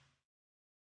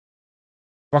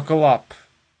 Buckle up,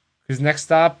 because next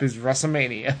stop is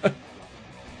WrestleMania.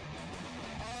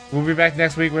 We'll be back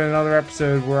next week with another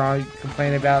episode where I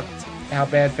complain about how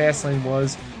bad Fastlane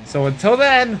was. So until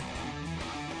then,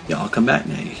 y'all come back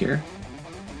now, you hear?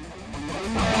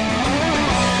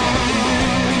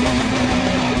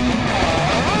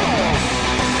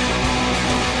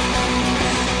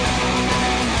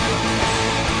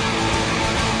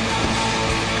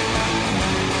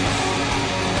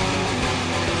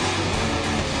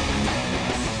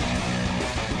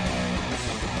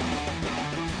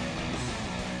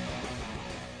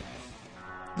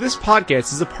 This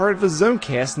podcast is a part of the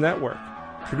Zonecast Network,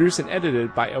 produced and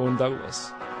edited by Owen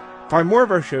Douglas. Find more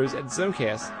of our shows at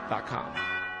zonecast.com.